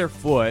 it's just their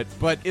foot,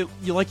 but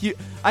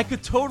I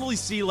could totally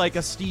see, like,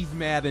 a Steve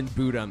Madden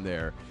boot on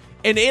there.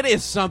 And it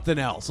is something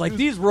else. Like,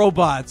 these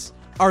robots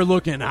are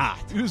looking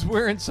hot. He was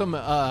wearing some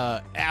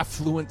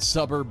affluent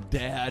suburb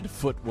dad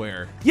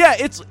footwear. Yeah,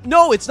 it's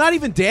not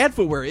even dad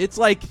footwear. It's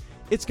like,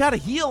 it's got a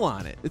heel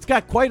on it. It's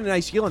got quite a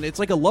nice heel on it. It's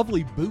like a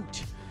lovely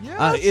boot.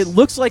 Yes. It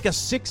looks like a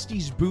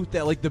 60s boot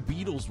that like the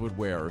Beatles would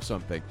wear or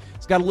something.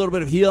 It's got a little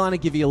bit of heel on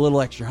it, give you a little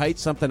extra height,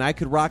 something I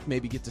could rock,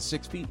 maybe get to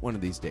 6 feet one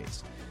of these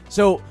days.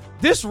 So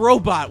this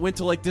robot went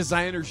to like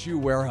Designer Shoe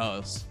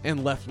Warehouse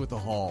and left with a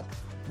haul.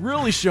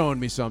 Really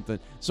showing me something.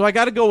 So I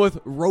got to go with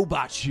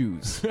robot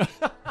shoes.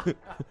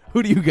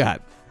 Who do you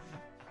got?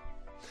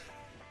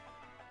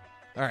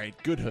 All right,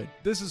 Good Hood.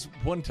 This is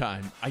one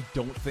time I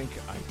don't think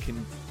I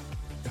can...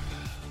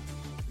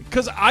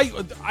 Because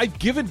I've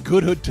given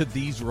Good Hood to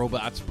these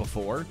robots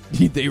before.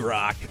 They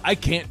rock. I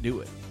can't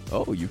do it.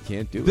 Oh, you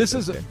can't do it. This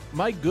is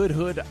my Good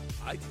Hood.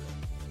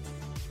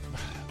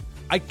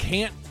 I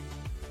can't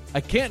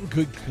in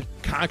good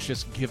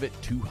conscience give it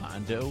to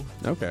Hondo.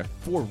 Okay.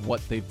 For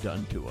what they've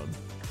done to him.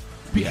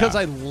 Because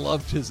I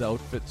loved his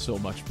outfit so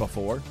much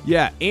before.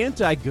 Yeah,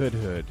 anti-Good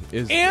Hood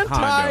is Hondo.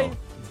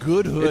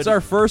 Anti-Good Hood. It's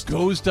our first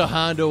goes to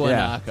Hondo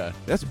Ohnaka.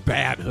 That's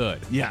bad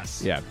Hood.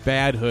 Yes. Yeah,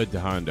 bad Hood to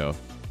Hondo.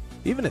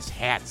 Even his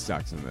hat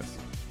sucks in this.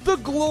 The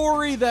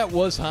glory that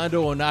was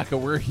Hondo Ohnaka,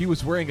 where he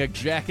was wearing a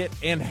jacket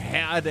and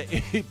had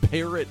a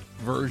parrot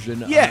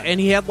version. Yeah, on. and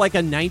he had like a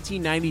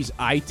 1990s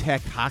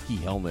iTech hockey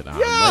helmet on.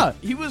 Yeah,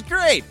 like, he was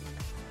great.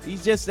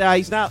 He's just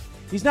he's not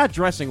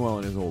dressing well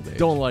in his old age.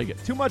 Don't like it.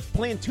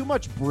 Playing too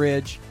much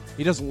bridge.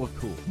 He doesn't look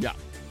cool. Yeah.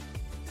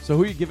 So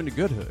who are you giving to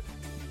Good Hood?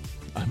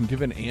 I'm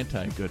giving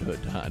anti-Good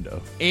Hood to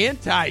Hondo.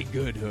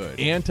 Anti-Good Hood.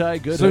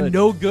 Anti-Good So Hood.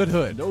 no Good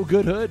Hood. No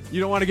Good Hood.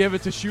 You don't want to give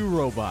it to Shoe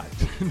Robot.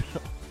 No.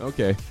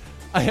 Okay.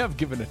 I have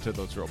given it to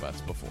those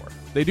robots before.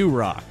 They do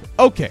rock.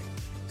 Okay.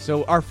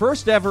 So our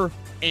first ever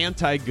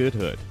anti-Good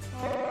Hood.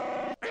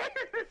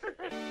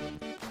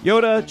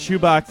 Yoda,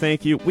 Chewbacca,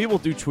 thank you. We will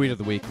do Tweet of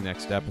the Week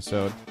next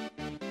episode.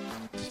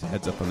 Just a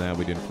heads up on that.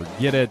 We didn't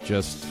forget it.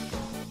 Just,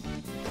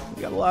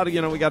 we got a lot of,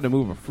 we got to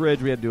move a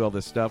fridge. We had to do all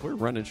this stuff. We're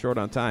running short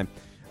on time.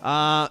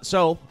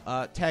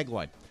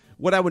 Tagline.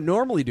 What I would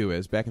normally do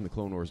is, back in the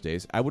Clone Wars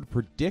days, I would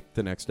predict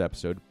the next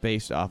episode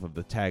based off of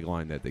the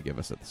tagline that they give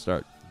us at the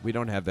start. We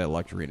don't have that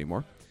luxury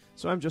anymore.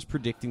 So I'm just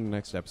predicting the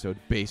next episode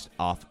based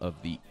off of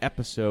the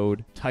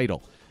episode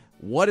title.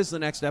 What is the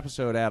next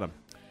episode, Adam?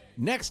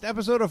 Next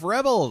episode of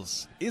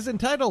Rebels is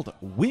entitled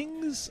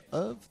Wings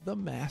of the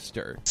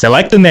Master.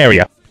 Select an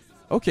area.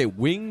 Okay,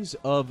 Wings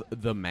of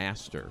the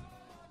Master.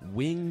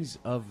 Wings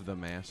of the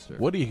Master.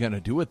 What are you going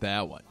to do with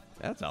that one?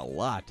 That's a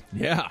lot.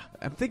 Yeah.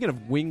 I'm thinking of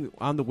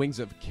On the Wings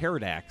of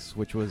Caradax,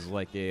 which was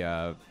like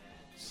a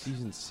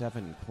Season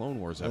 7 Clone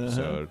Wars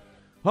episode.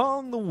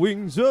 On the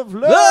Wings of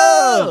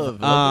Love!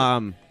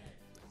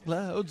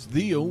 Clouds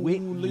the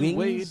only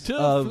way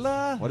to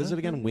fly. What is it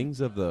again?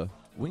 Wings of the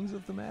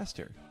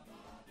Master.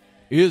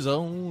 Is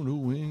on the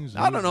wings.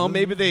 I don't know.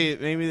 Maybe they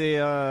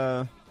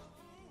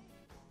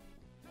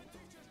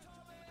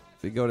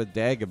go to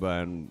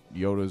Dagobah and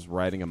Yoda's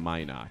riding a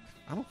Minok.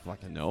 I don't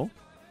fucking know.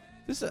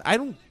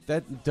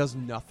 That does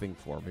nothing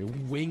for me.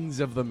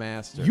 Wings of the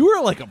Master. You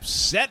are like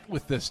upset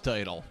with this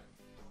title.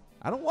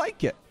 I don't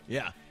like it.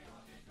 Yeah.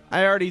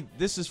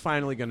 This is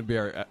finally going to be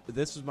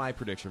this is my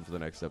prediction for the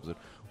next episode.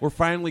 We're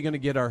finally going to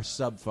get our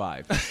sub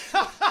 5.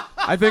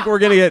 I think we're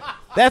going to get,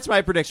 that's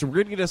my prediction. We're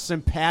going to get a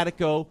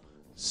simpatico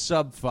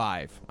sub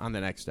 5 on the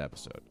next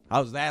episode.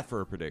 How's that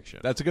for a prediction?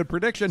 That's a good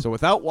prediction. So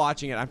without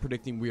watching it, I'm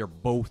predicting we are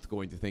both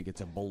going to think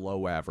it's a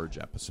below average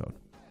episode.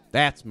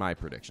 That's my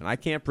prediction. I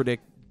can't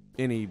predict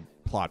any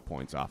plot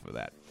points off of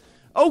that.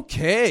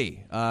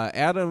 Okay.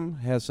 Adam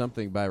has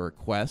something by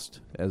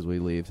request as we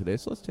leave today,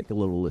 so let's take a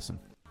little listen.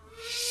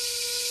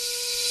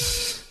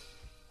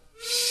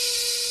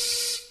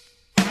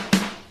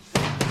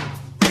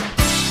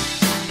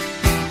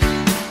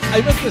 I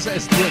meant this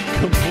as the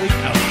complete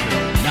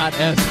outro, not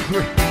as...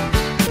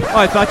 Oh,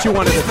 I thought you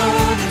wanted to...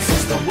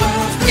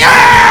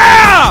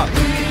 Yeah!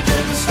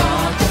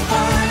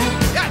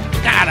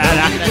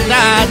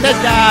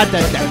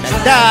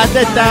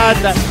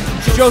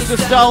 Joseph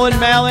Stalin,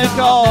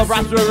 Malenkov,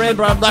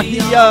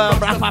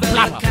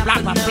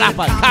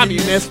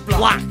 Communist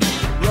block.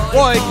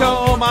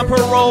 Boyko, my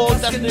parole,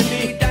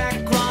 destiny.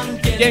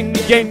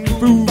 Gang,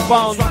 food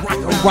bombs, rock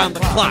around the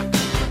clock.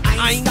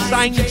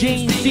 Einstein,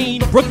 James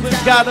Dean,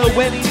 Brooklyn's got a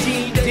wedding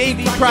team.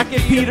 Davy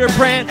Crockett, Peter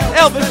Brandt,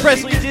 Elvis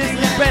Presley,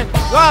 Disney Band,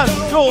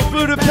 Joel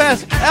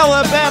Budapest,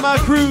 Alabama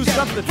Cruise,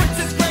 something.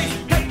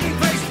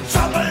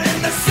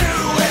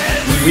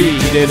 We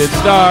didn't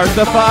start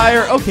the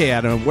fire. Okay,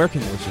 Adam, where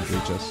can listeners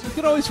reach us? You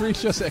can always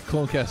reach us at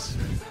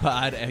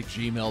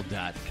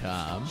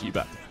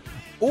clonecastpod@gmail.com.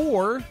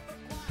 Or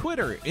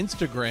Twitter,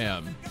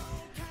 Instagram,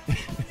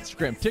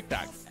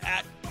 TikTok,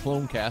 at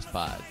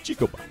ClonecastPod.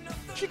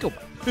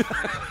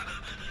 ChicoBot.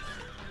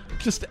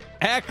 Just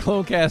at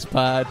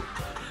ClonecastPod,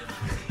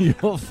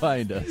 you'll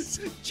find us.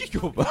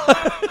 ChicoBot.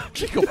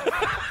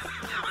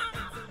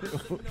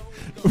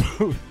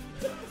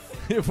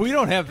 If we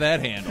don't have that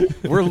handle,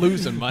 we're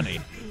losing money.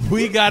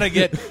 We gotta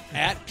get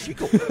at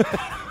Chico.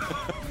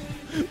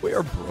 We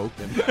are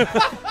broken.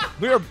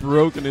 We are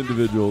broken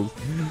individuals.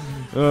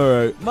 All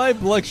right. My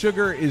blood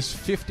sugar is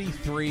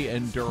 53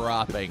 and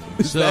dropping.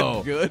 Is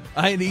that good?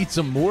 I need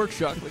some more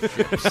chocolate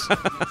chips.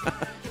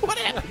 What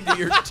happened to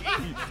your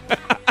teeth?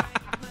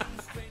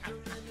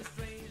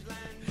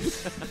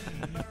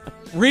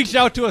 Reach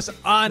out to us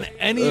on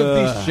any of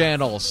these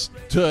channels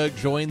to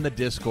join the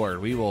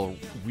Discord. We will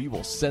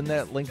send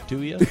that link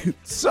to you.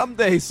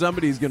 Someday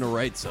somebody's going to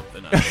write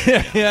something up.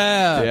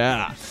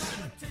 Yeah.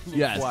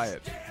 Yes.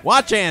 Quiet.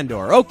 Watch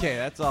Andor. Okay,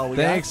 that's all we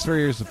Thanks for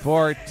your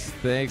support.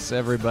 Thanks,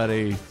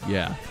 everybody.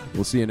 Yeah.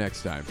 We'll see you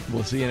next time.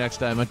 We'll see you next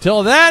time.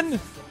 Until then,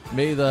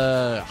 may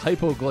the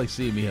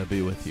hypoglycemia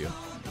be with you.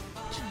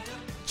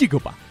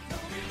 Chicopa.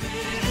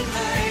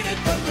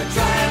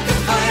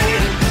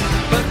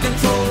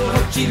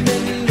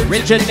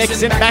 Richard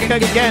Nixon back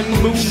again.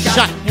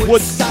 Moonshot,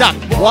 Woodstock,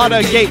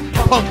 Watergate,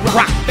 punk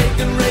rock.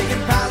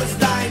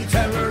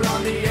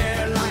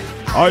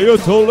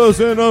 Ayatollahs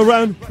in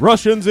Iran,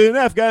 Russians in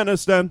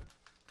Afghanistan.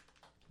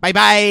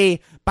 Bye-bye.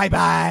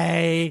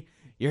 Bye-bye.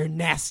 You're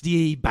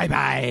nasty.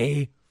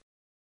 Bye-bye.